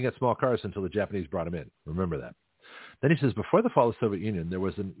 We didn't get small cars until the Japanese brought them in. Remember that. Then he says, before the fall of the Soviet Union, there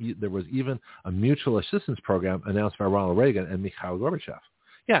was even a mutual assistance program announced by Ronald Reagan and Mikhail Gorbachev.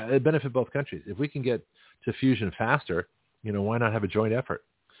 Yeah, it benefit both countries. If we can get to fusion faster, why not have a joint effort?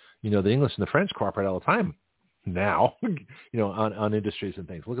 The English and the French cooperate all the time now, on industries and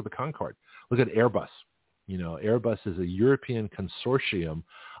things. Look at the Concorde. Look at Airbus. Airbus is a European consortium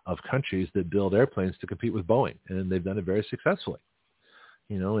of countries that build airplanes to compete with Boeing, and they've done it very successfully.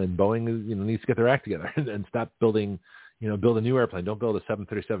 And Boeing, needs to get their act together and stop building, build a new airplane. Don't build a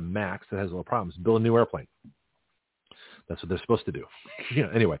 737 MAX that has little problems. Build a new airplane. That's what they're supposed to do.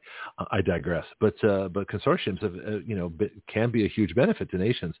 Anyway, I digress. But consortiums have, can be a huge benefit to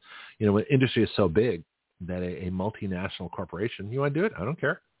nations. When industry is so big that a multinational corporation, you want to do it? I don't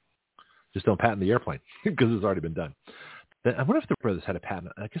care. Just don't patent the airplane because it's already been done. I wonder if the brothers had a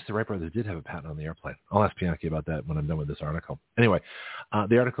patent. I guess the Wright brothers did have a patent on the airplane. I'll ask Bianchi about that when I'm done with this article. Anyway,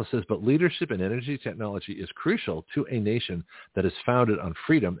 the article says, but leadership in energy technology is crucial to a nation that is founded on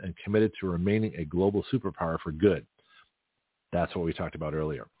freedom and committed to remaining a global superpower for good. That's what we talked about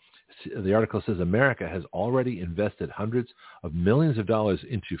earlier. The article says America has already invested hundreds of millions of dollars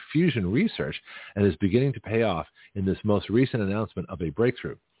into fusion research and is beginning to pay off in this most recent announcement of a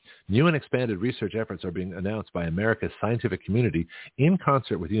breakthrough. New and expanded research efforts are being announced by America's scientific community in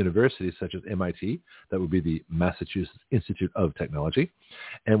concert with universities such as MIT, that would be the Massachusetts Institute of Technology,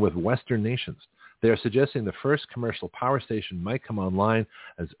 and with Western nations. They are suggesting the first commercial power station might come online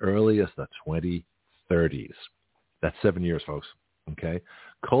as early as the 2030s. That's 7 years, folks. Okay,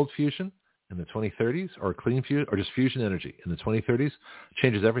 cold fusion in the 2030s, or clean fusion, or just fusion energy in the 2030s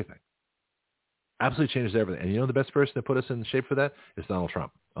changes everything. Absolutely changes everything. And you know the best person to put us in shape for that is Donald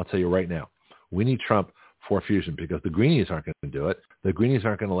Trump. I'll tell you right now. We need Trump for fusion because the Greenies aren't going to do it. The Greenies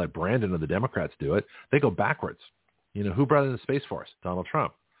aren't going to let Brandon or the Democrats do it. They go backwards. You know, who brought in the Space Force? Donald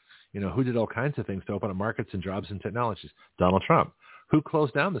Trump. You know, who did all kinds of things to open up markets and jobs and technologies? Donald Trump. Who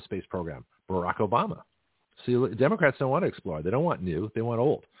closed down the space program? Barack Obama. See, Democrats don't want to explore. They don't want new. They want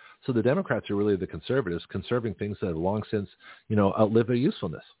old. So the Democrats are really the conservatives, conserving things that have long since, you know, outlived their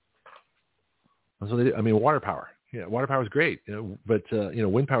usefulness. So they do. I mean, water power. Yeah, water power is great, you know, but you know,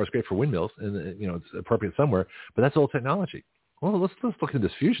 wind power is great for windmills, and you know, it's appropriate somewhere. But that's old technology. Well, let's look at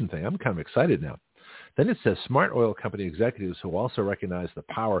this fusion thing. I'm kind of excited now. Then it says smart oil company executives who also recognize the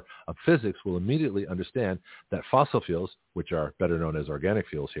power of physics will immediately understand that fossil fuels, which are better known as organic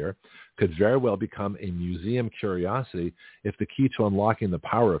fuels here, could very well become a museum curiosity if the key to unlocking the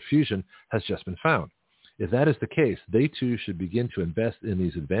power of fusion has just been found. If that is the case, they too should begin to invest in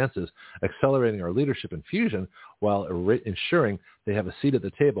these advances, accelerating our leadership in fusion while ensuring they have a seat at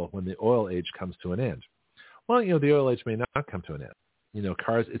the table when the oil age comes to an end. Well, you know, the oil age may not come to an end. You know,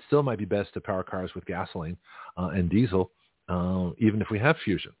 cars, it still might be best to power cars with gasoline and diesel, even if we have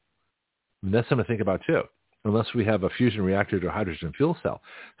fusion. And that's something to think about too, unless we have a fusion reactor to a hydrogen fuel cell.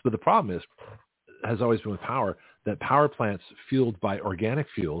 But the problem is, has always been with power, that power plants fueled by organic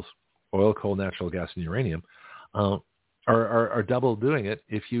fuels, oil, coal, natural gas, and uranium, are double doing it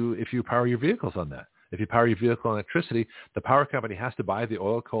if you power your vehicles on that. If you power your vehicle on electricity, the power company has to buy the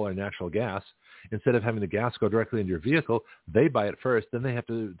oil, coal, or natural gas. Instead of having the gas go directly into your vehicle, they buy it first. Then they have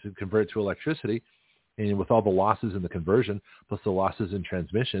to convert it to electricity. And with all the losses in the conversion, plus the losses in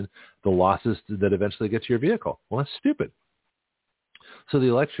transmission, the losses that eventually get to your vehicle. Well, that's stupid. So the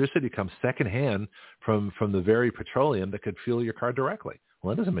electricity comes secondhand from the very petroleum that could fuel your car directly.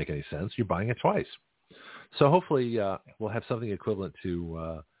 Well, that doesn't make any sense. You're buying it twice. So hopefully we'll have something equivalent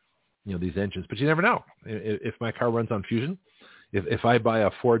to you know, these engines. But you never know. If my car runs on fusion, if I buy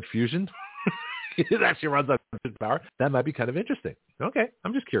a Ford Fusion, it actually runs on power, that might be kind of interesting. Okay,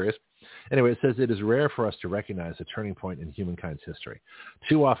 I'm just curious. Anyway, it says it is rare for us to recognize a turning point in humankind's history.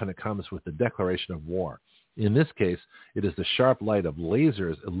 Too often it comes with the declaration of war. In this case, it is the sharp light of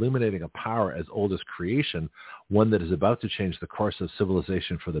lasers illuminating a power as old as creation, one that is about to change the course of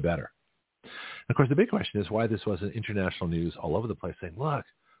civilization for the better. And of course, the big question is why this wasn't international news all over the place saying, look,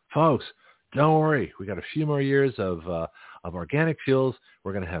 folks, don't worry. We got a few more years of organic fuels.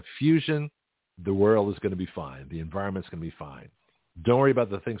 We're going to have fusion. The world is going to be fine. The environment's going to be fine. Don't worry about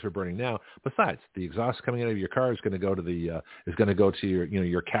the things we're burning now. Besides, the exhaust coming out of your car is going to go to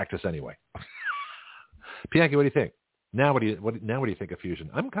your cactus anyway. Bianchi, what do you think? Now what do you think of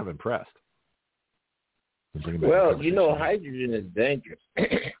fusion? I'm kind of impressed. Well, you know, hydrogen is dangerous.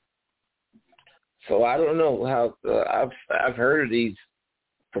 So I don't know how I've heard of these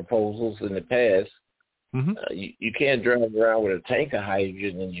proposals in the past. Mm-hmm. You can't drive around with a tank of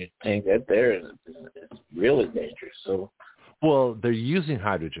hydrogen in your tank. That there is really dangerous. So, well, they're using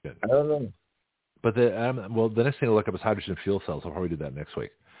hydrogen. I don't know. But the next thing to look up is hydrogen fuel cells. I'll probably do that next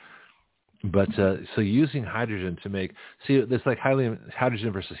week. But so using hydrogen to make, it's like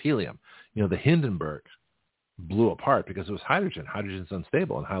hydrogen versus helium. You know, the Hindenburg blew apart because it was hydrogen. Hydrogen's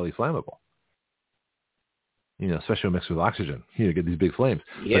unstable and highly flammable. You know, especially when mixed with oxygen, you get these big flames.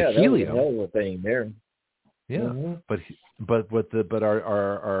 Yeah, but helium, that's a hell of a thing there. Yeah, mm-hmm. but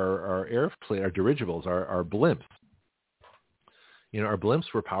our airplane, our dirigibles, our blimps. You know, our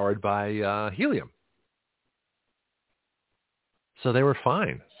blimps were powered by helium, so they were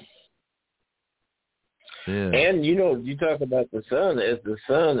fine. Yeah. And you know, you talk about the sun. As the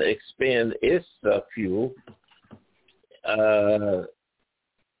sun expands its fuel,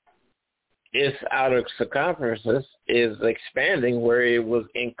 its outer circumference is expanding where it was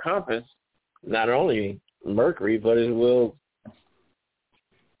encompassed not only Mercury, but it will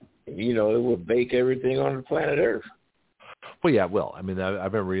bake everything on the planet Earth. Well, yeah, it will. I mean, I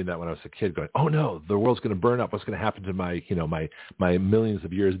remember reading that when I was a kid, going, "Oh no, the world's going to burn up. What's going to happen to my, my millions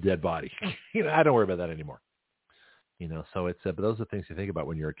of years dead body?" I don't worry about that anymore. So it's, but those are the things you think about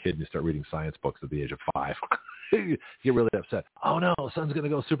when you're a kid and you start reading science books at the age of 5. You get really upset. Oh no, the sun's going to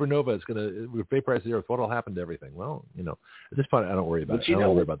go supernova. It's going to vaporize the earth. What'll happen to everything? Well, at this point, I don't worry about it. I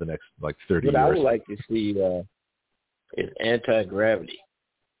don't worry about the next 30 years. What I would like to see is anti-gravity.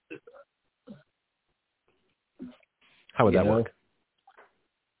 How would that work?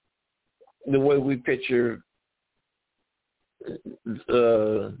 The way we picture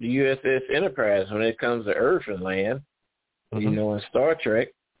the USS Enterprise when it comes to Earth and land, in Star Trek,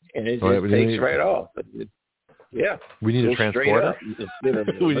 and it just takes right off. Yeah. We need a transporter.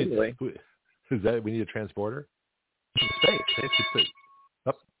 We need a transporter? Space.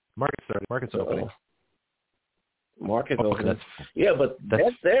 Oh, market's opening. Market's opening. Yeah, but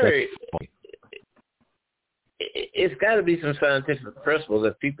that's there. It's got to be some scientific principle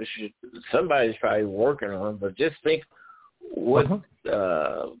that somebody's probably working on, but just think what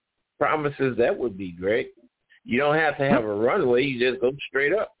promises that would be, Greg. You don't have to have a runway. You just go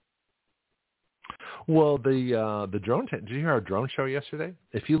straight up. Well, the drone, did you hear our drone show yesterday?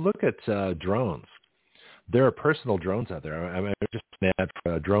 If you look at drones, there are personal drones out there. I just an ad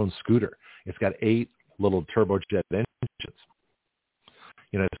for a drone scooter. It's got 8 little turbojet engines.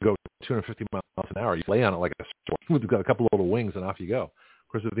 To go 250 miles an hour, you lay on it like a storm. It's got a couple of little wings, and off you go. Of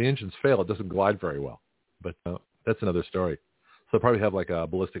course, if the engines fail, it doesn't glide very well. But that's another story. So they'll probably have like a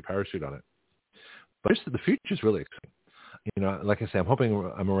ballistic parachute on it. But the future's really exciting. Like I say, I'm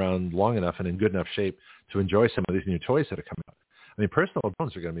hoping I'm around long enough and in good enough shape to enjoy some of these new toys that are coming out. I mean, personal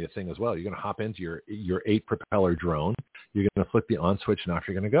drones are going to be a thing as well. You're going to hop into your 8-propeller drone. You're going to flick the on switch, and off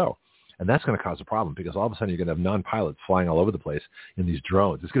you're going to go. And that's going to cause a problem because all of a sudden you're going to have non-pilots flying all over the place in these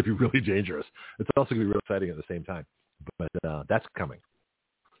drones. It's going to be really dangerous. It's also going to be really exciting at the same time. But that's coming.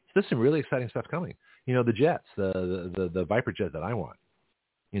 So there's some really exciting stuff coming. The jets, the Viper jet that I want.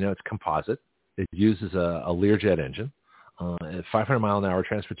 It's composite. It uses a Learjet engine, 500-mile-an-hour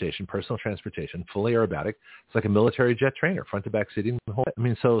transportation, personal transportation, fully aerobatic. It's like a military jet trainer, front to back seating. I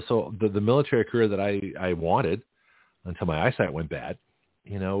mean, so the military career that I wanted until my eyesight went bad.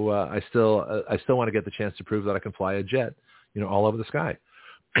 I still want to get the chance to prove that I can fly a jet, all over the sky.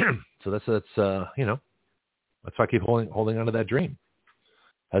 So that's why I keep holding on to that dream.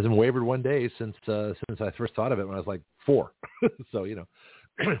 Hasn't wavered one day since I first thought of it when I was like 4. So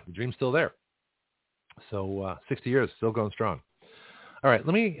the dream's still there. So 60 years, still going strong. All right,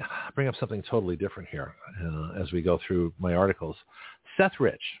 let me bring up something totally different here as we go through my articles. Seth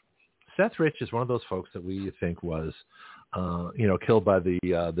Rich. Seth Rich is one of those folks that we think was killed by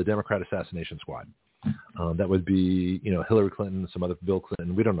the Democrat assassination squad. That would be, Hillary Clinton, some other Bill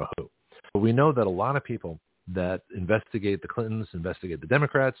Clinton. We don't know who. But we know that a lot of people that investigate the Clintons, investigate the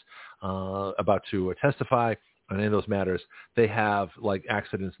Democrats, about to testify on any of those matters, they have like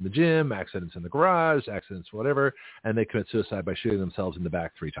accidents in the gym, accidents in the garage, accidents whatever, and they commit suicide by shooting themselves in the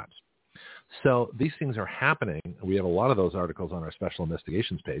back 3 times. So these things are happening. We have a lot of those articles on our special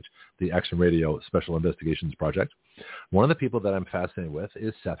investigations page, the Action Radio Special Investigations Project. One of the people that I'm fascinated with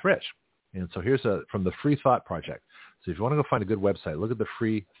is Seth Rich. And so here's from the Free Thought Project. So if you want to go find a good website, look at the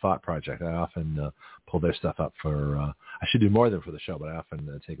Free Thought Project. I often pull their stuff up for, I should do more than for the show, but I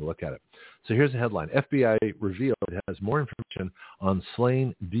often take a look at it. So here's the headline. FBI revealed it has more information on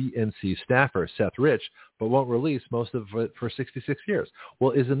slain DNC staffer Seth Rich, but won't release most of it for 66 years.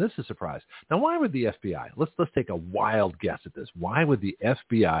 Well, isn't this a surprise? Now, why would the FBI, let's take a wild guess at this. Why would the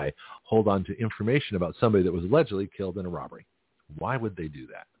FBI hold on to information about somebody that was allegedly killed in a robbery? Why would they do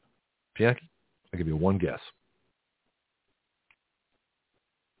that? Bianchi, I'll give you one guess.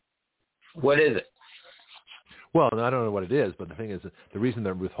 What is it? Well, I don't know what it is, but the thing is, the reason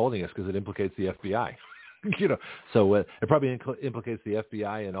they're withholding it is because it implicates the FBI. So it probably implicates the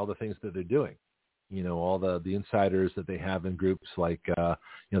FBI and all the things that they're doing. All the insiders that they have in groups like,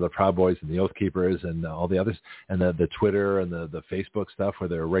 the Proud Boys and the Oath Keepers and all the others, and the Twitter and the Facebook stuff where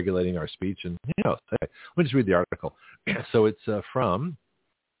they're regulating our speech. And, let me just read the article. So it's from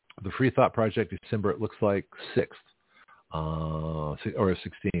the Free Thought Project, December, it looks like 6th. Or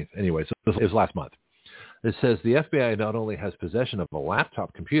 16th. Anyway, so it was last month. It says the FBI not only has possession of a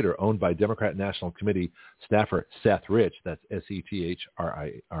laptop computer owned by Democrat National Committee staffer Seth Rich, that's Sethrich,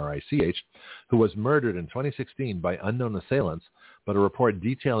 who was murdered in 2016 by unknown assailants, but a report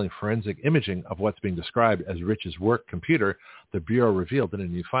detailing forensic imaging of what's being described as Rich's work computer, the Bureau revealed in a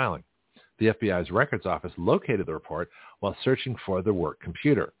new filing. The FBI's records office located the report while searching for the work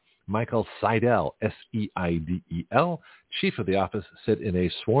computer. Michael Seidel, Seidel, chief of the office, said in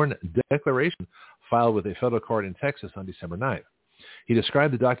a sworn declaration filed with a federal court in Texas on December 9th. He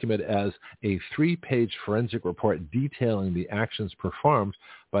described the document as a 3-page forensic report detailing the actions performed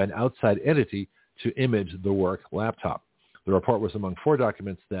by an outside entity to image the work laptop. The report was among 4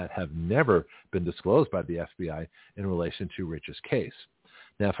 documents that have never been disclosed by the FBI in relation to Rich's case.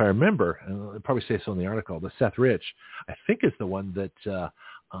 Now, if I remember, and I'll probably say so in the article, the Seth Rich, I think is the one that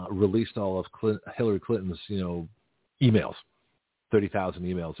released all of Hillary Clinton's, emails, 30,000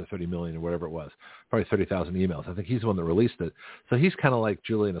 emails or 30 million or whatever it was, probably 30,000 emails. I think he's the one that released it. So he's kind of like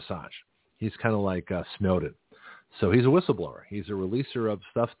Julian Assange. He's kind of like Snowden. So he's a whistleblower. He's a releaser of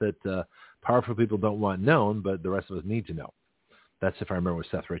stuff that powerful people don't want known, but the rest of us need to know. That's if I remember what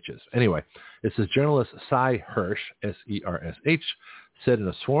Seth Rich is. Anyway, it says journalist Cy Hirsch, S-E-R-S-H, said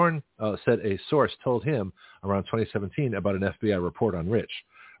a source told him around 2017 about an FBI report on Rich.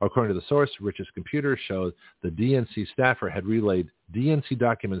 According to the source, Rich's computer showed the DNC staffer had relayed DNC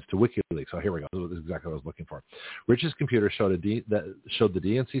documents to WikiLeaks. Oh, here we go. This is exactly what I was looking for. Rich's computer showed the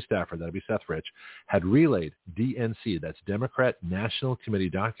DNC staffer, that would be Seth Rich, had relayed DNC, that's Democrat National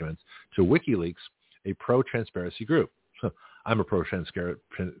Committee documents, to WikiLeaks, a pro-transparency group. I'm a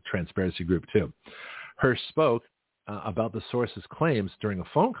pro-transparency group too. Hirsch spoke about the source's claims during a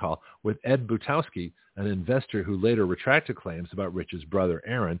phone call with Ed Butowski, an investor who later retracted claims about Rich's brother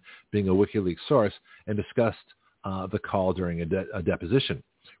Aaron being a WikiLeaks source, and discussed the call during a deposition.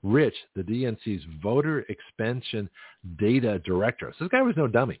 Rich, the DNC's voter expansion data director. So this guy was no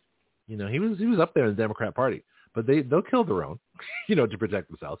dummy. He was up there in the Democrat Party, but they'll kill their own, to protect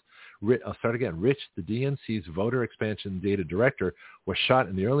themselves. I'll start again. Rich, the DNC's voter expansion data director, was shot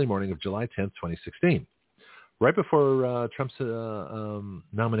in the early morning of July 10th, 2016. Right before Trump's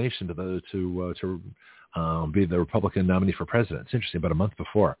nomination to be the Republican nominee for president. It's interesting, about a month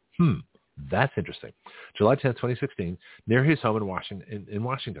before. That's interesting. July 10th, 2016, near his home in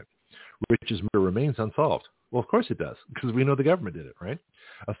Washington. Rich's murder remains unsolved. Well, of course it does, because we know the government did it, right?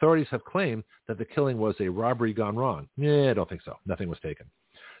 Authorities have claimed that the killing was a robbery gone wrong. I don't think so. Nothing was taken.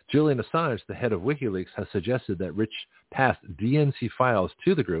 Julian Assange, the head of WikiLeaks, has suggested that Rich passed DNC files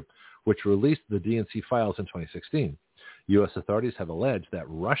to the group, which released the DNC files in 2016. U.S. authorities have alleged that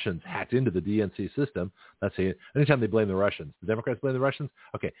Russians hacked into the DNC system. That's it. Anytime they blame the Russians, the Democrats blame the Russians.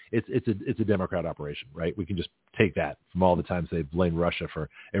 Okay, it's a Democrat operation, right? We can just take that from all the times they've blamed Russia for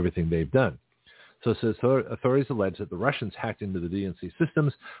everything they've done. So it says authorities allege that the Russians hacked into the DNC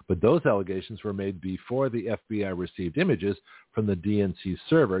systems, but those allegations were made before the FBI received images from the DNC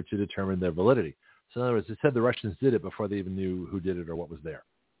server to determine their validity. So in other words, it said the Russians did it before they even knew who did it or what was there.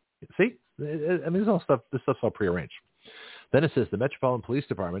 See? I mean, this stuff's all prearranged. Then it says the Metropolitan Police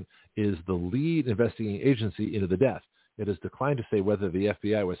Department is the lead investigating agency into the death. It has declined to say whether the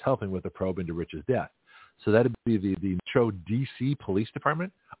FBI was helping with the probe into Rich's death. So that would be the Metro D.C. Police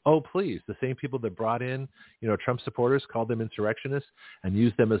Department. Oh, please. The same people that brought in, Trump supporters, called them insurrectionists, and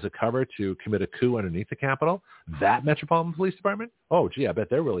used them as a cover to commit a coup underneath the Capitol. That Metropolitan Police Department? Oh, gee, I bet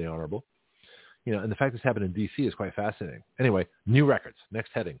they're really honorable. And the fact this happened in D.C. is quite fascinating. Anyway, new records.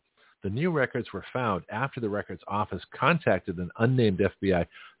 Next heading. The new records were found after the records office contacted an unnamed FBI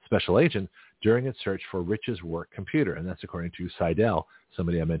special agent during its search for Rich's work computer. And that's according to Seidel,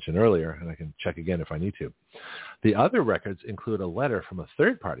 somebody I mentioned earlier, and I can check again if I need to. The other records include a letter from a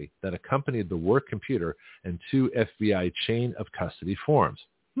third party that accompanied the work computer and 2 FBI chain of custody forms.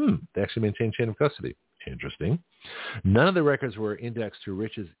 They actually maintain chain of custody. Interesting. None of the records were indexed to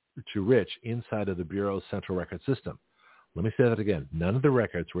Rich inside of the Bureau's central record system. Let me say that again. None of the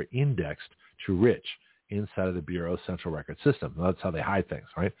records were indexed to Rich inside of the Bureau's central record system. That's how they hide things,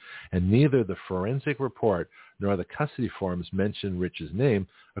 right? And neither the forensic report nor the custody forms mention Rich's name,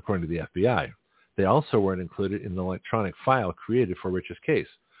 according to the FBI. They also weren't included in the electronic file created for Rich's case.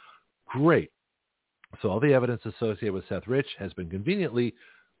 Great. So all the evidence associated with Seth Rich has been conveniently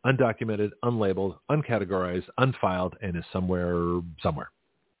undocumented, unlabeled, uncategorized, unfiled, and is somewhere.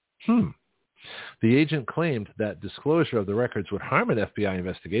 The agent claimed that disclosure of the records would harm an FBI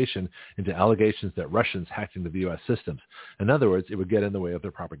investigation into allegations that Russians hacked into the U.S. systems. In other words, it would get in the way of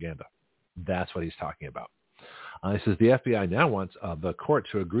their propaganda. That's what he's talking about. He says the FBI now wants the court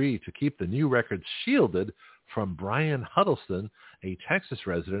to agree to keep the new records shielded from Brian Huddleston, a Texas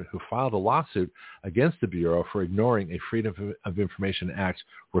resident who filed a lawsuit against the Bureau for ignoring a Freedom of Information Act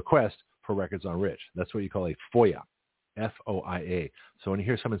request for records on Rich. That's what you call a FOIA. FOIA. So when you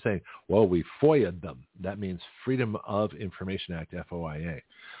hear someone saying, well, we FOIA'd them, that means Freedom of Information Act, FOIA.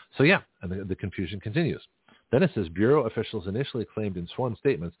 So yeah, and the confusion continues. Then it says Bureau officials initially claimed in sworn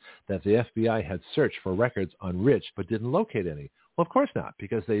statements that the FBI had searched for records on Rich but didn't locate any. Well, of course not,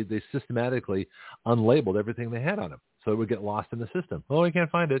 because they systematically unlabeled everything they had on him. So it would get lost in the system. Oh, we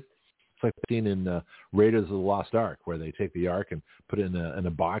can't find it. It's like being in Raiders of the Lost Ark, where they take the Ark and put it in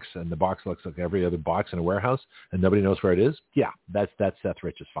a box, and the box looks like every other box in a warehouse, and nobody knows where it is. Yeah, that's Seth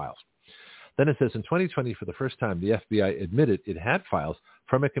Rich's files. Then it says, in 2020, for the first time, the FBI admitted it had files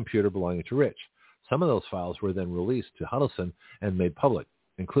from a computer belonging to Rich. Some of those files were then released to Huddleston and made public,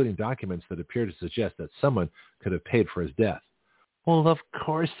 including documents that appear to suggest that someone could have paid for his death. Well, of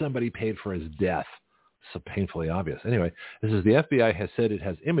course somebody paid for his death. So painfully obvious. Anyway, this is the FBI has said it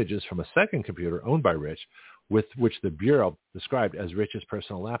has images from a second computer owned by Rich, with which the Bureau described as Rich's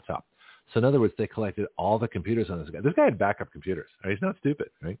personal laptop. So in other words, they collected all the computers on this guy. This guy had backup computers. Right? He's not stupid,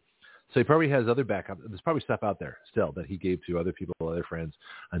 right? So he probably has other backup. There's probably stuff out there still that he gave to other people, other friends,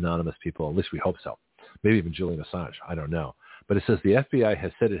 anonymous people. At least we hope so. Maybe even Julian Assange. I don't know. But it says the FBI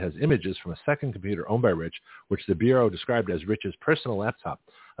has said it has images from a second computer owned by Rich, which the Bureau described as Rich's personal laptop.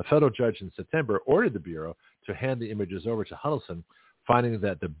 A federal judge in September ordered the Bureau to hand the images over to Huddleston, finding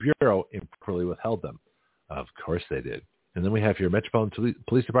that the Bureau improperly withheld them. Of course they did. And then we have your Metropolitan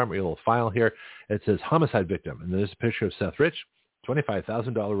Police Department, your little file here. It says homicide victim. And there's a picture of Seth Rich,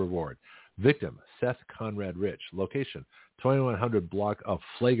 $25,000 reward. Victim, Seth Conrad Rich. Location, 2100 block of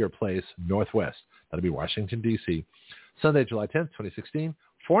Flagler Place, Northwest. That'll be Washington, D.C. Sunday, July 10th, 2016,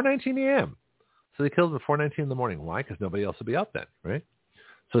 4:19 a.m. So they killed him at 4:19 in the morning. Why? Because nobody else will be out then, right?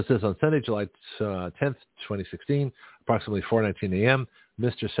 So it says on Sunday, July 10th, 2016, approximately 4:19 a.m.,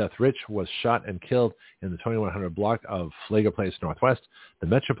 Mr. Seth Rich was shot and killed in the 2100 block of Flagler Place, Northwest. The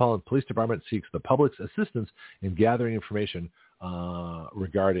Metropolitan Police Department seeks the public's assistance in gathering information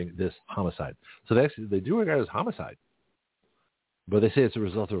regarding this homicide. So they do regard it as homicide. But they say it's a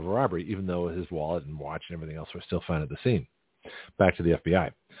result of a robbery, even though his wallet and watch and everything else were still found at the scene. Back to the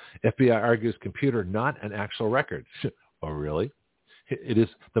FBI. FBI argues computer not an actual record. Oh, really? It is.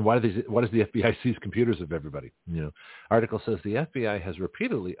 Then why does the FBI seize computers of everybody? Article says the FBI has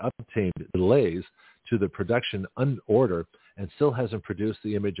repeatedly obtained delays to the production order and still hasn't produced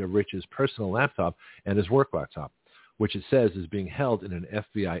the image of Rich's personal laptop and his work laptop, which it says is being held in an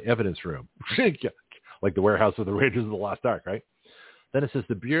FBI evidence room, like the warehouse of the Raiders of the Lost Ark, right? Then it says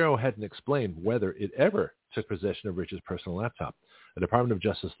the Bureau hadn't explained whether it ever took possession of Rich's personal laptop. A Department of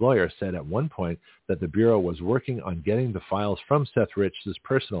Justice lawyer said at one point that the Bureau was working on getting the files from Seth Rich's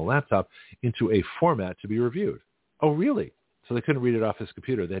personal laptop into a format to be reviewed. Oh, really? So they couldn't read it off his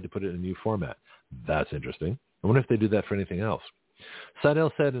computer. They had to put it in a new format. That's interesting. I wonder if they do that for anything else.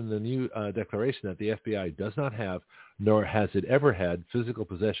 Seidel said in the new declaration that the FBI does not have, nor has it ever had, physical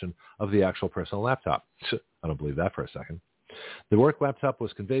possession of the actual personal laptop. I don't believe that for a second. The work laptop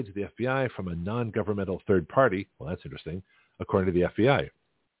was conveyed to the FBI from a non-governmental third party. Well, that's interesting, according to the FBI.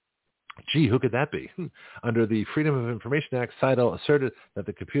 Gee, who could that be? Under the Freedom of Information Act, Seidel asserted that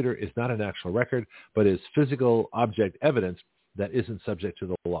the computer is not an actual record, but is physical object evidence that isn't subject to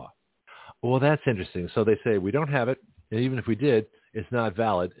the law. Well, that's interesting. So they say, we don't have it, and even if we did, it's not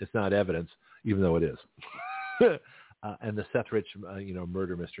valid, it's not evidence, even though it is. And the Seth Rich,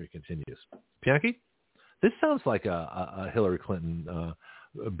 murder mystery continues. Bianchi? This sounds like a Hillary Clinton,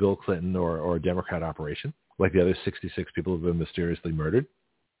 Bill Clinton, or a Democrat operation, like the other 66 people who have been mysteriously murdered.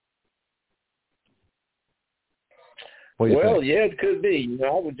 Well, yeah, it could be. I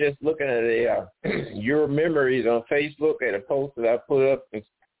was just looking at your memories on Facebook at a post that I put up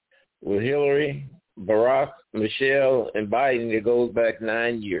with Hillary, Barack, Michelle, and Biden that goes back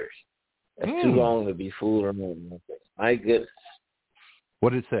 9 years. That's too long to be fooled around. My goodness.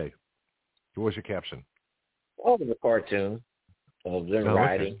 What did it say? What was your caption? Oh, the cartoon of them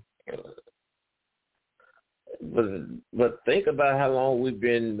riding. Okay. But think about how long we've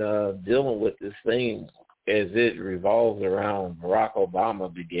been dealing with this thing as it revolves around Barack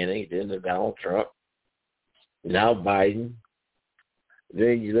Obama beginning, then Donald Trump, now Biden.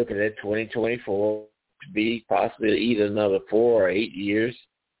 Then you look at that 2024 to be possibly either another 4 or 8 years,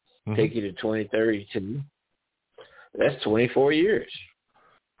 take you to 2032. That's 24 years.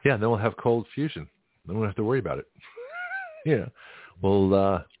 Yeah, and then we'll have cold fusion. Then we don't have to worry about it. Yeah,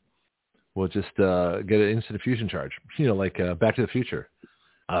 we'll just get an instant fusion charge. Like Back to the Future.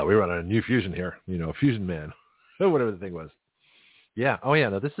 We run a new fusion here. Fusion Man, whatever the thing was. Yeah. Oh yeah.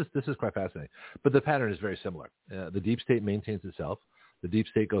 No, this is quite fascinating. But the pattern is very similar. The deep state maintains itself. The deep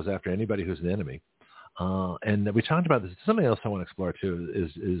state goes after anybody who's an enemy. And we talked about this. Something else I want to explore too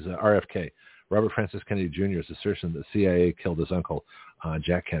is RFK, Robert Francis Kennedy Jr.'s assertion that the CIA killed his uncle,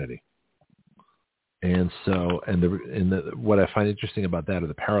 Jack Kennedy. And so, what I find interesting about that are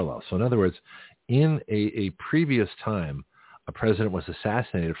the parallels. So in other words, in a previous time, a president was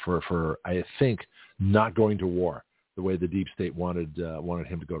assassinated for I think not going to war the way the deep state wanted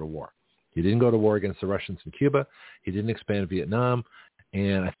him to go to war. He didn't go to war against the Russians in Cuba. He didn't expand Vietnam.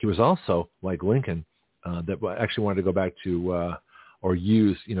 And I think he was also, like Lincoln, that actually wanted to go back to or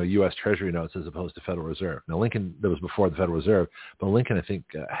use, U.S. Treasury notes as opposed to Federal Reserve. Now, Lincoln, that was before the Federal Reserve, but Lincoln, I think,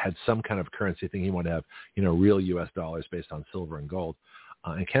 had some kind of currency thing. He wanted to have, real U.S. dollars based on silver and gold.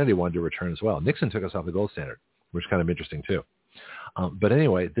 And Kennedy wanted to return as well. Nixon took us off the gold standard, which is kind of interesting too. But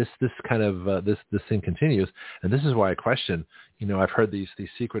anyway, this thing continues, and this is why I question. I've heard these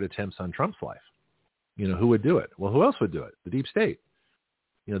secret attempts on Trump's life. Who would do it? Well, who else would do it? The deep state.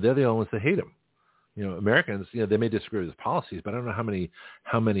 They're the only ones that hate him. Americans, they may disagree with his policies, but I don't know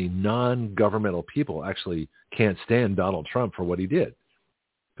how many non-governmental people actually can't stand Donald Trump for what he did.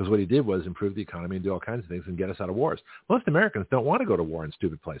 Because what he did was improve the economy and do all kinds of things and get us out of wars. Most Americans don't want to go to war in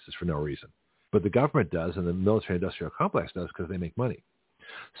stupid places for no reason. But the government does, and the military-industrial complex does because they make money.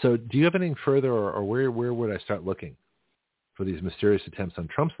 So do you have anything further, or where would I start looking for these mysterious attempts on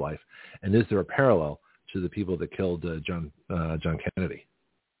Trump's life? And is there a parallel to the people that killed John Kennedy?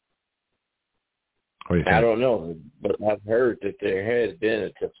 I don't know, but I've heard that there has been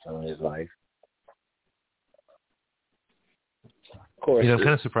attempts on his life. Of course, I'm kind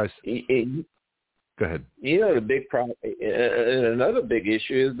of surprised. Go ahead. The big problem, and another big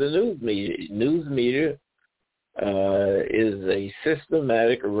issue is the news media. News media is a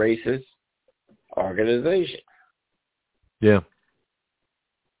systematic racist organization. Yeah.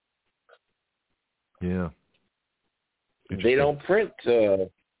 Yeah. They don't print.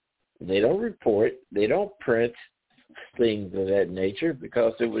 They don't report. They don't print things of that nature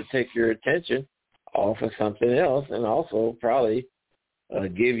because it would take your attention off of something else, and also probably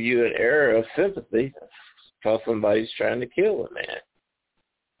give you an air of sympathy because somebody's trying to kill a man.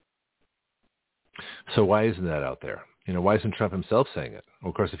 So why isn't that out there? Why isn't Trump himself saying it? Well,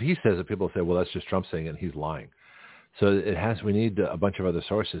 of course, if he says it, people say, well, that's just Trump saying it, and he's lying. So we need a bunch of other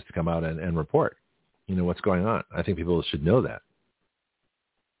sources to come out and report, what's going on. I think people should know that.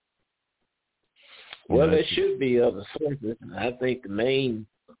 Well, there should be other sources. I think the main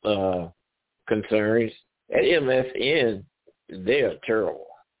concerns at MSN, they are terrible.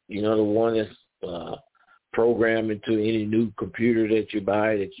 The one that's programmed into any new computer that you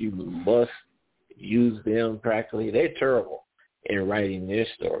buy that you must use them practically. They're terrible in writing their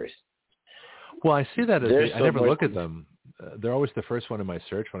stories. Well, I see that I never look at them. They're always the first one in my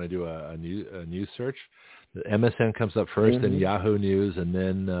search when I do a news search. The MSN comes up first, then Yahoo News, and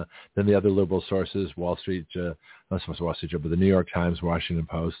then the other liberal sources, Wall Street, not so much Wall Street, but the New York Times, Washington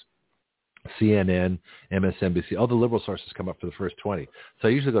Post, CNN, MSNBC. All the liberal sources come up for the first 20. So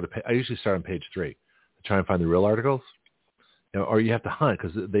I usually start on page 3 to try and find the real articles, or you have to hunt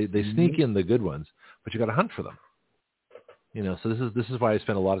because they sneak in the good ones, but you got to hunt for them. So this is why I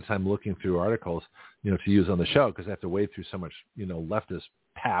spend a lot of time looking through articles, to use on the show, because I have to wade through so much, leftist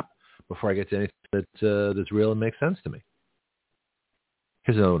pap before I get to anything that's real and makes sense to me.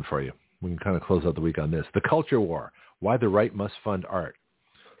 Here's another one for you. We can kind of close out the week on this. The culture war, why the right must fund art.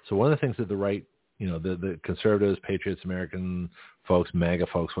 So one of the things that the right, the conservatives, patriots, American folks, MAGA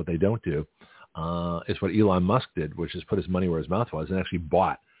folks, what they don't do is what Elon Musk did, which is put his money where his mouth was and actually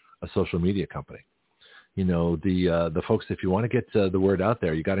bought a social media company. The folks, if you want to get the word out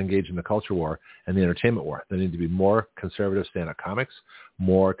there, you got to engage in the culture war and the entertainment war. There need to be more conservative stand-up comics,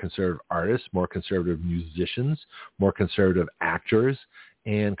 more conservative artists, more conservative musicians, more conservative actors,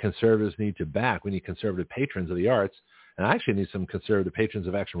 and conservatives need to back. We need conservative patrons of the arts, and I actually need some conservative patrons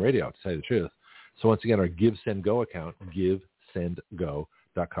of Action Radio, to tell you the truth. So once again, our Give, Send, Go account,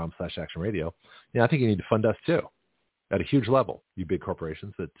 givesendgo.com/Action Radio. I think you need to fund us too, at a huge level, you big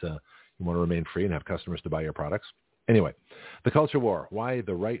corporations that you want to remain free and have customers to buy your products. Anyway, the culture war, why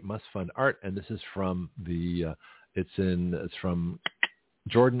the right must fund art, and this is from it's from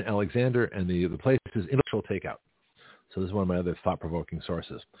Jordan Alexander, and the place is Intellectual Takeout. So this is one of my other thought-provoking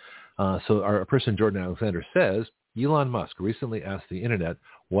sources. So our person, Jordan Alexander, says, Elon Musk recently asked the internet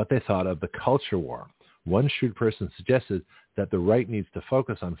what they thought of the culture war. One shrewd person suggested that the right needs to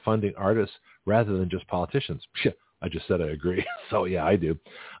focus on funding artists rather than just politicians. I just said I agree. So, yeah, I do.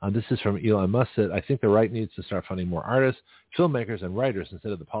 This is from Elon Musk said, I think the right needs to start funding more artists, filmmakers, and writers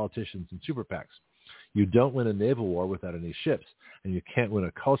instead of the politicians and super PACs. You don't win a naval war without any ships, and you can't win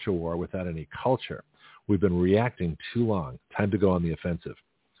a culture war without any culture. We've been reacting too long. Time to go on the offensive.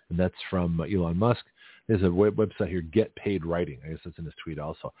 And that's from Elon Musk. There's a website here, Get Paid Writing. I guess that's in his tweet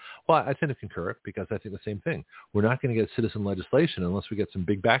also. Well, I tend to concur because I think the same thing. We're not going to get citizen legislation unless we get some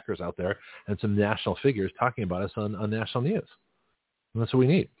big backers out there and some national figures talking about us on national news. And that's what we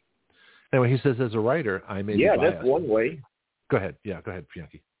need. Anyway, he says, as a writer, I may be biased. Yeah, that's one way. Go ahead. Yeah, go ahead,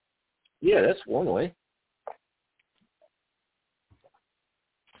 Bianchi. Yeah, that's one way.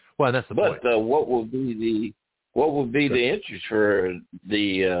 Well, that's the point. But what will be what would be the interest for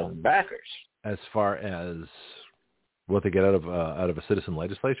the backers? As far as what they get out of a citizen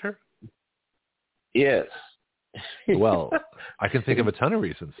legislature? Yes. Well, I can think of a ton of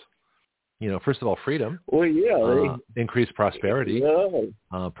reasons. First of all, freedom. Well, yeah. Increased prosperity.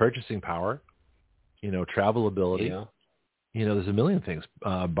 Yeah. Purchasing power. Travel ability. Yeah. There's a million things.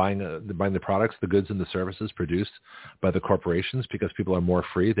 Buying the products, the goods, and the services produced by the corporations because people are more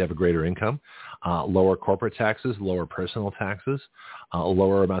free. They have a greater income. Lower corporate taxes, lower personal taxes,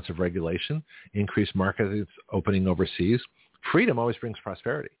 lower amounts of regulation, increased markets opening overseas. Freedom always brings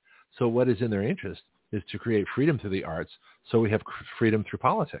prosperity. So what is in their interest is to create freedom through the arts so we have freedom through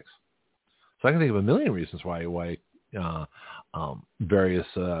politics. So I can think of a million reasons why various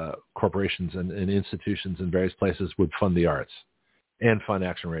corporations and institutions in various places would fund the arts and fund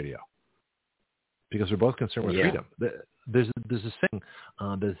Action Radio, because we're both concerned with freedom. There's this thing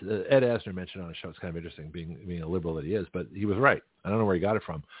that Ed Asner mentioned on a show. It's kind of interesting, being a liberal that he is, but he was right. I don't know where he got it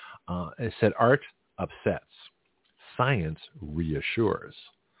from. It said art upsets, science reassures.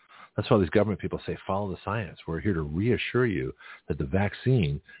 That's why these government people say, follow the science. We're here to reassure you that the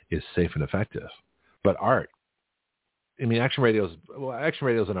vaccine is safe and effective. But art, Action Radio is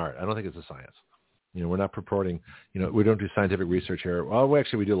an art. I don't think it's a science. We're not purporting, we don't do scientific research here. Well,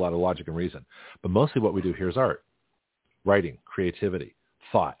 we do a lot of logic and reason. But mostly what we do here is art, writing, creativity,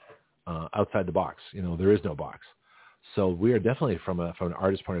 thought, outside the box. There is no box. So we are definitely from an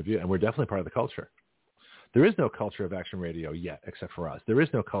artist's point of view, and we're definitely part of the culture. There is no culture of Action Radio yet, except for us. There is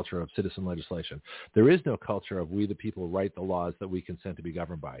no culture of citizen legislation. There is no culture of we the people write the laws that we consent to be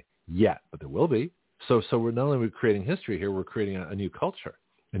governed by yet, but there will be. So we're not only creating history here, we're creating a new culture,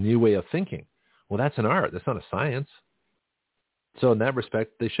 a new way of thinking. Well, that's an art. That's not a science. So in that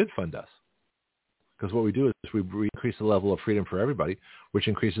respect, they should fund us. Because what we do is we increase the level of freedom for everybody, which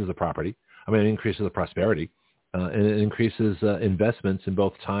increases the increases the prosperity, and it increases investments in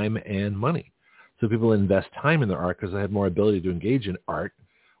both time and money. So people invest time in their art because they have more ability to engage in art,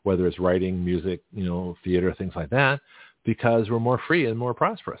 whether it's writing, music, theater, things like that, because we're more free and more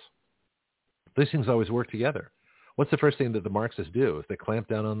prosperous. These things always work together. What's the first thing that the Marxists do? Is they clamp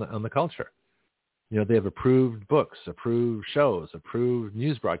down on the culture. They have approved books, approved shows, approved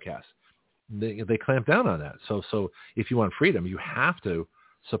news broadcasts. They clamp down on that. So if you want freedom, you have to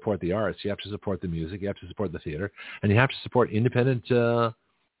support the arts. You have to support the music. You have to support the theater. And you have to support independent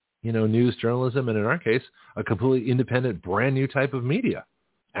news journalism, and in our case, a completely independent, brand new type of media,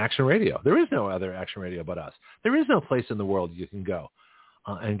 Action Radio. There is no other Action Radio but us. There is no place in the world you can go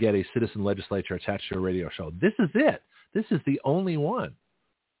and get a citizen legislature attached to a radio show. This is it. This is the only one.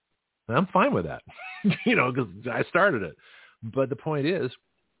 And I'm fine with that, because I started it. But the point is,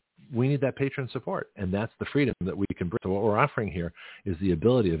 we need that patron support, and that's the freedom that we can bring. So what we're offering here is the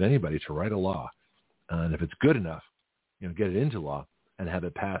ability of anybody to write a law, and if it's good enough, get it into law and have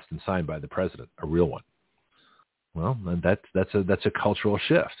it passed and signed by the president, a real one. Well, that's a cultural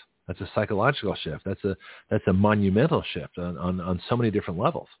shift. That's a psychological shift. That's a monumental shift on so many different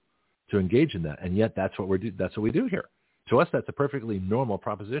levels to engage in that. And yet that's what we do here. To us, that's a perfectly normal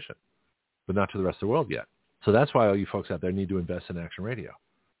proposition, but not to the rest of the world yet. So that's why all you folks out there need to invest in Action Radio.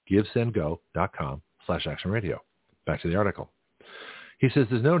 GiveSendGo.com/Action Radio. Back to the article. He says,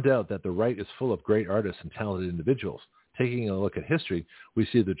 there's no doubt that the right is full of great artists and talented individuals. Taking a look at history, we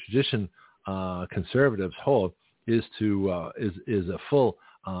see the tradition conservatives hold is full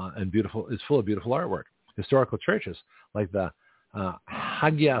of beautiful artwork. Historical churches like the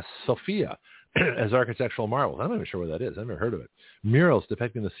Hagia Sophia as architectural marvels. I'm not even sure what that is. I've never heard of it. Murals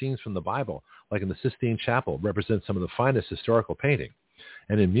depicting the scenes from the Bible, like in the Sistine Chapel, represent some of the finest historical painting.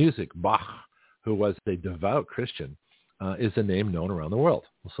 And in music, Bach, who was a devout Christian, is a name known around the world.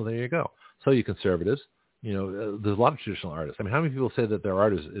 Well, so there you go. So you conservatives, there's a lot of traditional artists. I mean, how many people say that their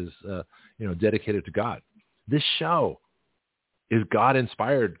art is dedicated to God? This show is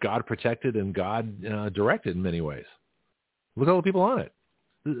God-inspired, God-protected, and God-directed in many ways. Look at all the people on it.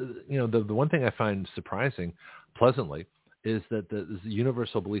 The one thing I find surprising, pleasantly, is that there's a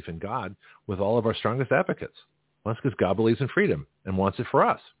universal belief in God with all of our strongest advocates. Well, that's because God believes in freedom and wants it for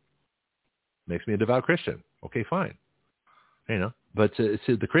us. Makes me a devout Christian. Okay, fine. But to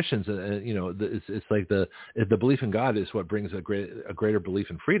the Christians, it's like the belief in God is what brings a greater belief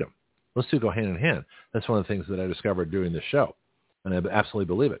in freedom. Those two go hand in hand. That's one of the things that I discovered doing this show, and I absolutely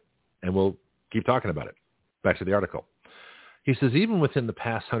believe it. And we'll keep talking about it. Back to the article. He says, even within the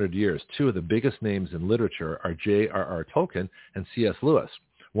past 100 years, two of the biggest names in literature are J.R.R. Tolkien and C.S. Lewis,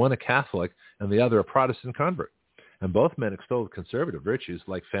 one a Catholic and the other a Protestant convert. And both men extolled conservative virtues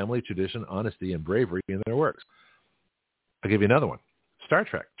like family, tradition, honesty, and bravery in their works. I'll give you another one. Star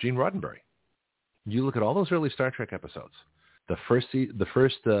Trek, Gene Roddenberry. You look at all those early Star Trek episodes, the first 3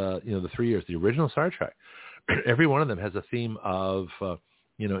 years, the original Star Trek, every one of them has a theme of,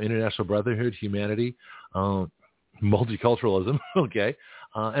 international brotherhood, humanity, multiculturalism, okay,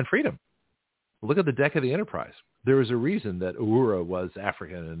 and freedom. Look at the deck of the Enterprise. There was a reason that Uhura was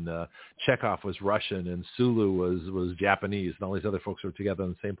African and Chekhov was Russian and Sulu was Japanese and all these other folks were together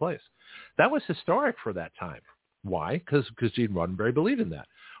in the same place. That was historic for that time. Why? Because Gene Roddenberry believed in that.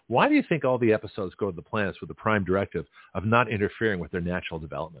 Why do you think all the episodes go to the planets with the prime directive of not interfering with their natural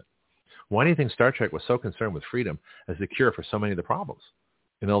development? Why do you think Star Trek was so concerned with freedom as the cure for so many of the problems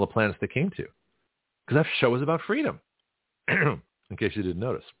in all the planets they came to? Because that show was about freedom, in case you didn't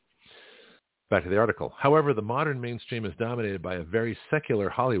notice. Back to the article. However, the modern mainstream is dominated by a very secular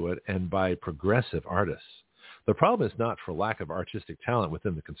Hollywood and by progressive artists. The problem is not for lack of artistic talent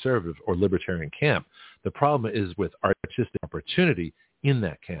within the conservative or libertarian camp. The problem is with artistic opportunity in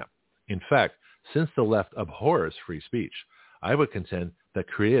that camp. In fact, since the left abhors free speech, I would contend that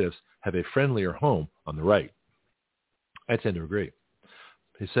creatives have a friendlier home on the right. I tend to agree.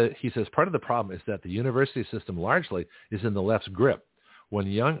 He says part of the problem is that the university system largely is in the left's grip. When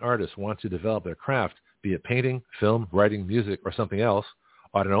young artists want to develop their craft, be it painting, film, writing, music, or something else,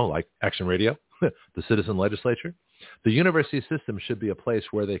 I don't know, like Action Radio, the citizen legislature, the university system should be a place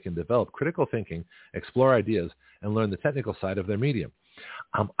where they can develop critical thinking, explore ideas, and learn the technical side of their medium.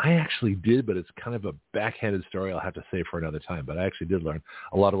 I actually did, but it's kind of a backhanded story I'll have to say for another time, but I actually did learn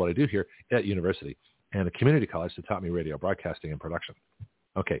a lot of what I do here at university and a community college that taught me radio broadcasting and production.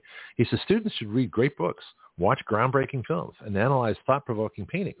 Okay. He says students should read great books, watch groundbreaking films, and analyze thought-provoking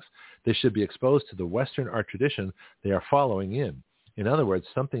paintings. They should be exposed to the Western art tradition they are following in. In other words,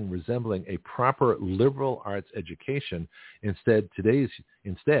 something resembling a proper liberal arts education. Instead, today's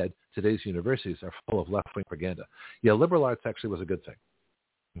universities are full of left-wing propaganda. Yeah, liberal arts actually was a good thing.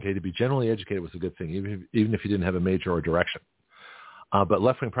 Okay, to be generally educated was a good thing, even if you didn't have a major or direction. But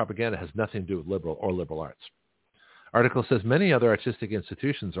left-wing propaganda has nothing to do with liberal or liberal arts. Article says many other artistic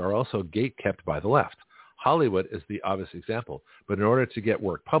institutions are also gate-kept by the left. Hollywood is the obvious example, but in order to get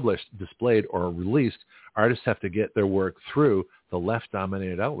work published, displayed, or released, artists have to get their work through the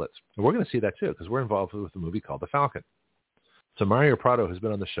left-dominated outlets. And we're going to see that too, because we're involved with a movie called The Falcon. So Mario Prado, who's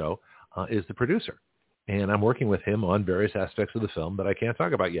been on the show, is the producer, and I'm working with him on various aspects of the film that I can't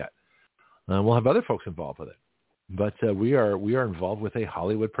talk about yet. We'll have other folks involved with it. But we are involved with a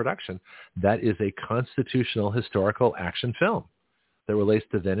Hollywood production that is a constitutional historical action film that relates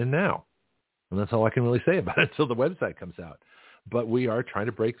to then and now. And that's all I can really say about it until the website comes out. But we are trying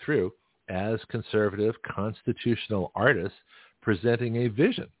to break through as conservative constitutional artists presenting a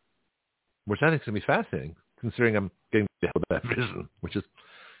vision, which I think is going to be fascinating, considering I'm getting to have that vision, which is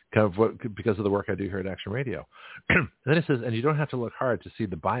kind of because of the work I do here at Action Radio. And then it says, and you don't have to look hard to see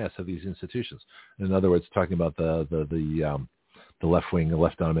the bias of these institutions. In other words, talking about the left-wing, the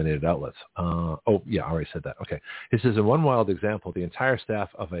left-dominated outlets. I already said that. Okay. It says, in one wild example, the entire staff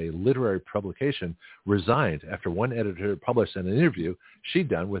of a literary publication resigned after one editor published an interview she'd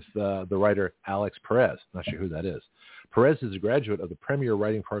done with the writer Alex Perez. Not sure who that is. Perez is a graduate of the premier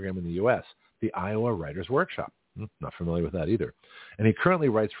writing program in the U.S., the Iowa Writers Workshop. Not familiar with that either. And he currently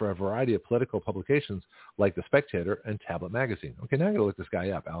writes for a variety of political publications like The Spectator and Tablet Magazine. Okay, now I'm going to look this guy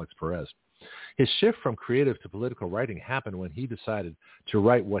up, Alex Perez. His shift from creative to political writing happened when he decided to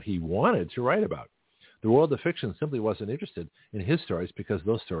write what he wanted to write about. The world of fiction simply wasn't interested in his stories because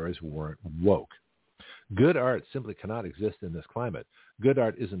those stories weren't woke. Good art simply cannot exist in this climate. Good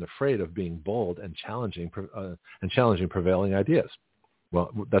art isn't afraid of being bold and challenging prevailing ideas.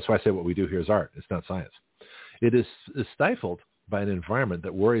 Well, that's why I say what we do here is art. It's not science. It is stifled by an environment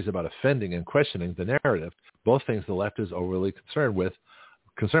that worries about offending and questioning the narrative, both things the left is overly concerned with.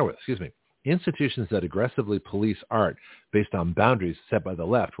 Institutions that aggressively police art based on boundaries set by the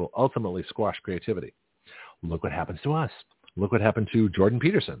left will ultimately squash creativity. Look what happens to us. Look what happened to Jordan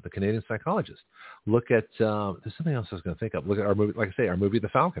Peterson, the Canadian psychologist. Look at there's something else I was going to think of. Look at our movie, like I say, our movie The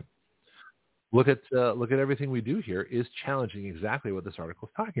Falcon. Look at everything we do here is challenging exactly what this article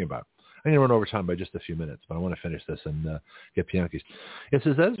is talking about. I'm going to run over time by just a few minutes, but I want to finish this and get Pianki's. It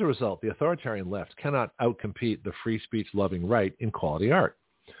says, as a result, the authoritarian left cannot outcompete the free speech-loving right in quality art.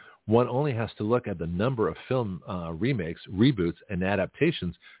 One only has to look at the number of film remakes, reboots, and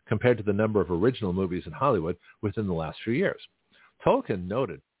adaptations compared to the number of original movies in Hollywood within the last few years. Tolkien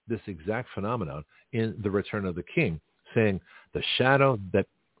noted this exact phenomenon in The Return of the King, saying, the shadow that...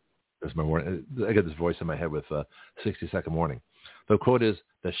 There's my warning. I get this voice in my head with 60-second warning. The quote is,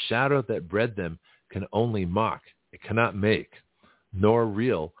 the shadow that bred them can only mock. It cannot make, nor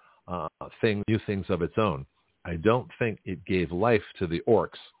real new things of its own. I don't think it gave life to the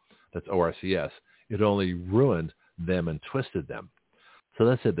orcs, that's ORCS, It only ruined them and twisted them. So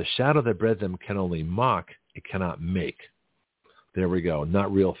that's it. The shadow that bred them can only mock. It cannot make. There we go.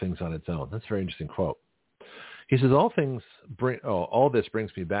 Not real things on its own. That's a very interesting quote. He says, all this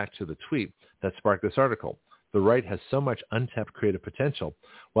brings me back to the tweet that sparked this article. The right has so much untapped creative potential.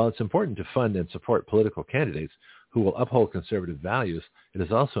 While it's important to fund and support political candidates who will uphold conservative values, it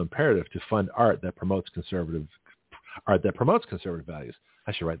is also imperative to fund art that promotes conservative values.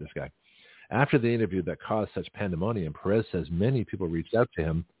 I should write this guy. After the interview that caused such pandemonium, Perez says many people reached out to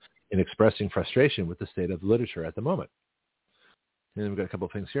him in expressing frustration with the state of literature at the moment. And then we've got a couple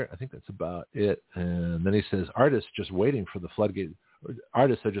of things here. I think that's about it. And then he says, artists are just waiting for the floodgates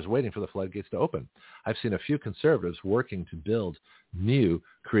to open. I've seen a few conservatives working to build new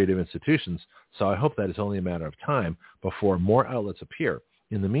creative institutions, so I hope that it's only a matter of time before more outlets appear.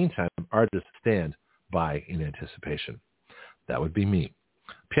 In the meantime, artists stand by in anticipation. That would be me.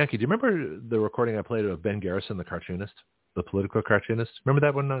 Pianki, do you remember the recording I played of Ben Garrison, the cartoonist, the political cartoonist? Remember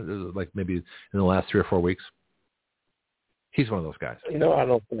that one, like maybe in the last 3 or 4 weeks? He's one of those guys. No, I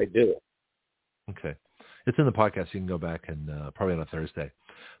don't think I do. Okay. It's in the podcast. You can go back and probably on a Thursday.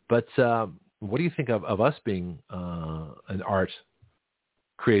 But what do you think of us being an art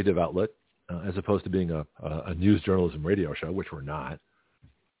creative outlet as opposed to being a news journalism radio show, which we're not,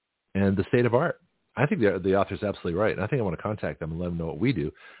 and the state of art? I think the author's absolutely right. And I think I want to contact them and let them know what we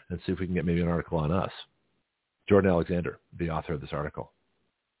do and see if we can get maybe an article on us. Jordan Alexander, the author of this article.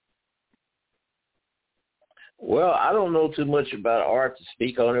 Well, I don't know too much about art to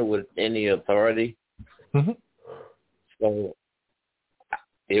speak on it with any authority. Mm-hmm. So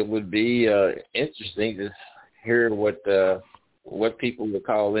it would be interesting to hear what people would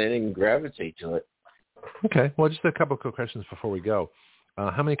call in and gravitate to it. Okay. Well, just a couple of quick questions before we go.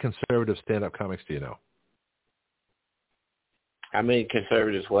 How many conservative stand-up comics do you know? How many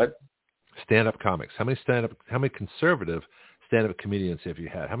conservatives what? Stand-up comics. How many conservative stand-up comedians have you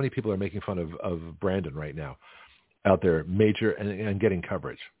had? How many people are making fun of Brandon right now out there, major and getting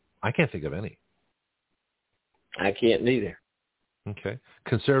coverage? I can't think of any. I can't neither. Okay.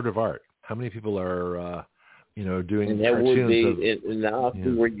 Conservative art. How many people are, doing and that cartoons would be, and I'll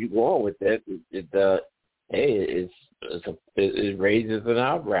see where you're going with that. It raises an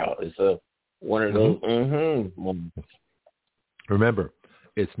eyebrow. It's one of those moments. Remember,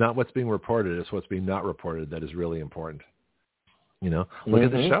 it's not what's being reported, it's what's being not reported that is really important. Look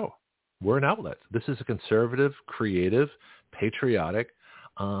at the show. We're an outlet. This is a conservative, creative, patriotic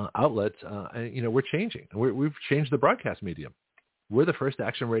outlet. We're changing. We've changed the broadcast medium. We're the first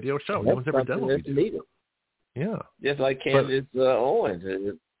action radio show. No one's ever done what we do. Needed. Yeah. Just like Candace Owens.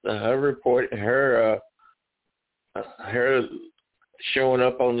 Her report, her showing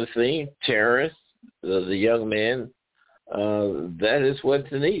up on the scene, Terrence, the young man, that is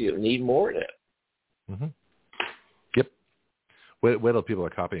what's needed. We need more of that. Mm-hmm. Yep. Wait till people are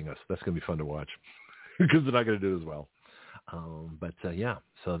copying us. That's going to be fun to watch because they're not going to do as well. So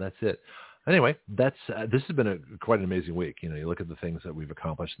that's it. Anyway, this has been quite an amazing week. You look at the things that we've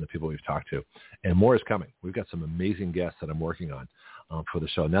accomplished and the people we've talked to, and more is coming. We've got some amazing guests that I'm working on for the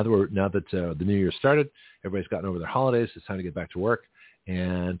show. Now that the new year started, everybody's gotten over their holidays. It's time to get back to work.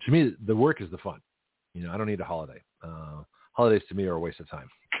 And to me, the work is the fun. I don't need a holiday. Holidays to me are a waste of time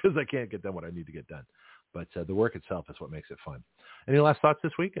because I can't get done what I need to get done. But the work itself is what makes it fun. Any last thoughts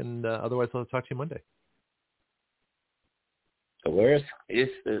this week? And otherwise, I'll talk to you Monday. Well,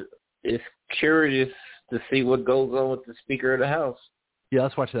 it's curious to see what goes on with the Speaker of the House. Yeah,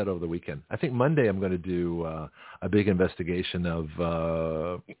 let's watch that over the weekend. I think Monday I'm going to do a big investigation of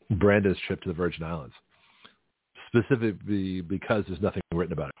Brandon's trip to the Virgin Islands, specifically because there's nothing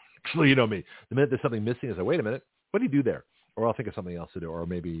written about it. So you know me. The minute there's something missing, I say, wait a minute, what did he do there? Or I'll think of something else to do, or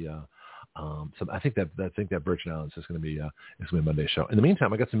maybe I think that Virgin Islands is going to be Monday's show. In the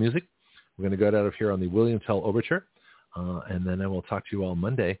meantime, I got some music. We're going to go out of here on the William Tell Overture, and then I will talk to you all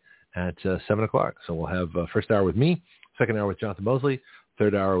Monday at 7 o'clock. So we'll have first hour with me, second hour with Jonathan Mosley,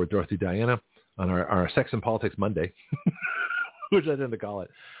 third hour with Dorothy Diana on our Sex and Politics Monday, which I tend to call it.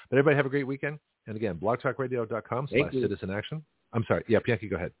 But everybody have a great weekend. And again, blogtalkradio.com/citizanaction. I'm sorry. Yeah, Pianki,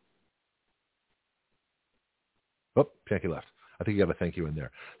 go ahead. Oh, Pianki left. I think you got a thank you in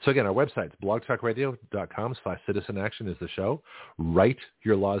there. So again, our website, blogtalkradio.com/citizanaction is the show.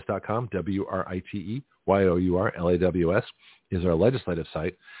 WriteYourLaws.com, WriteYourLaws is our legislative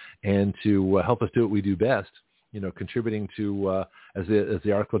site. And to help us do what we do best, contributing to, as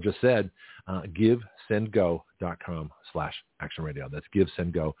the article just said, GiveSendGo.com/actionradio. That's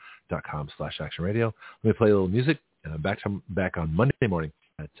GiveSendGo.com/actionradio. Let me play a little music, and I'm back on Monday morning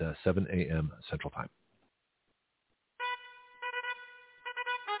at 7 a.m. Central Time.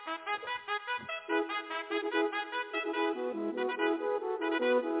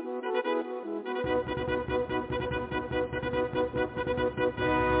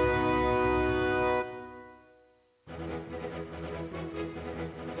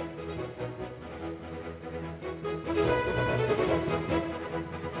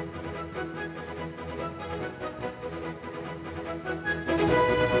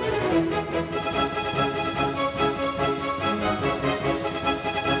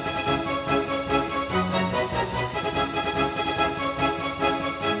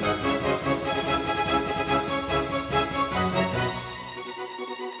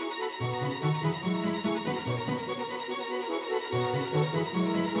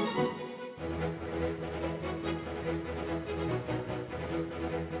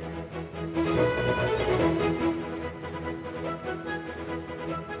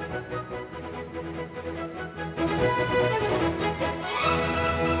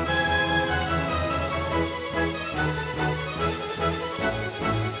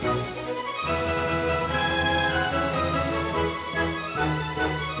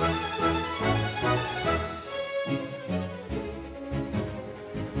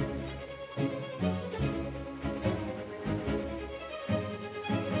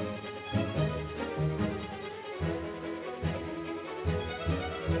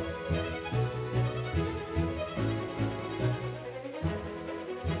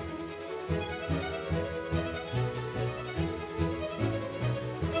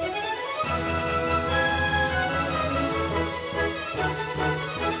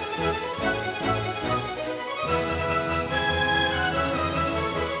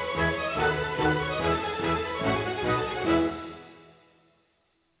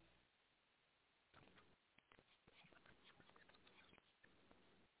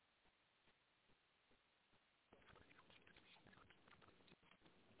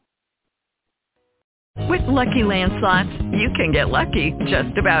 With Lucky Land Slots, you can get lucky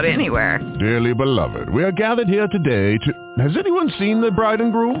just about anywhere. Dearly beloved, we are gathered here today to... Has anyone seen the bride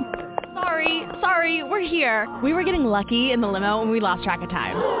and groom? Sorry, we're here. We were getting lucky in the limo and we lost track of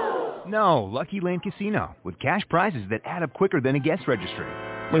time. No, Lucky Land Casino, with cash prizes that add up quicker than a guest registry.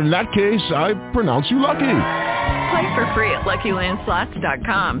 In that case, I pronounce you lucky. Play for free at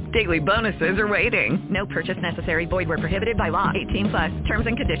LuckyLandSlots.com. Daily bonuses are waiting. No purchase necessary. Void where prohibited by law. 18+. Terms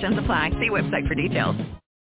and conditions apply. See website for details.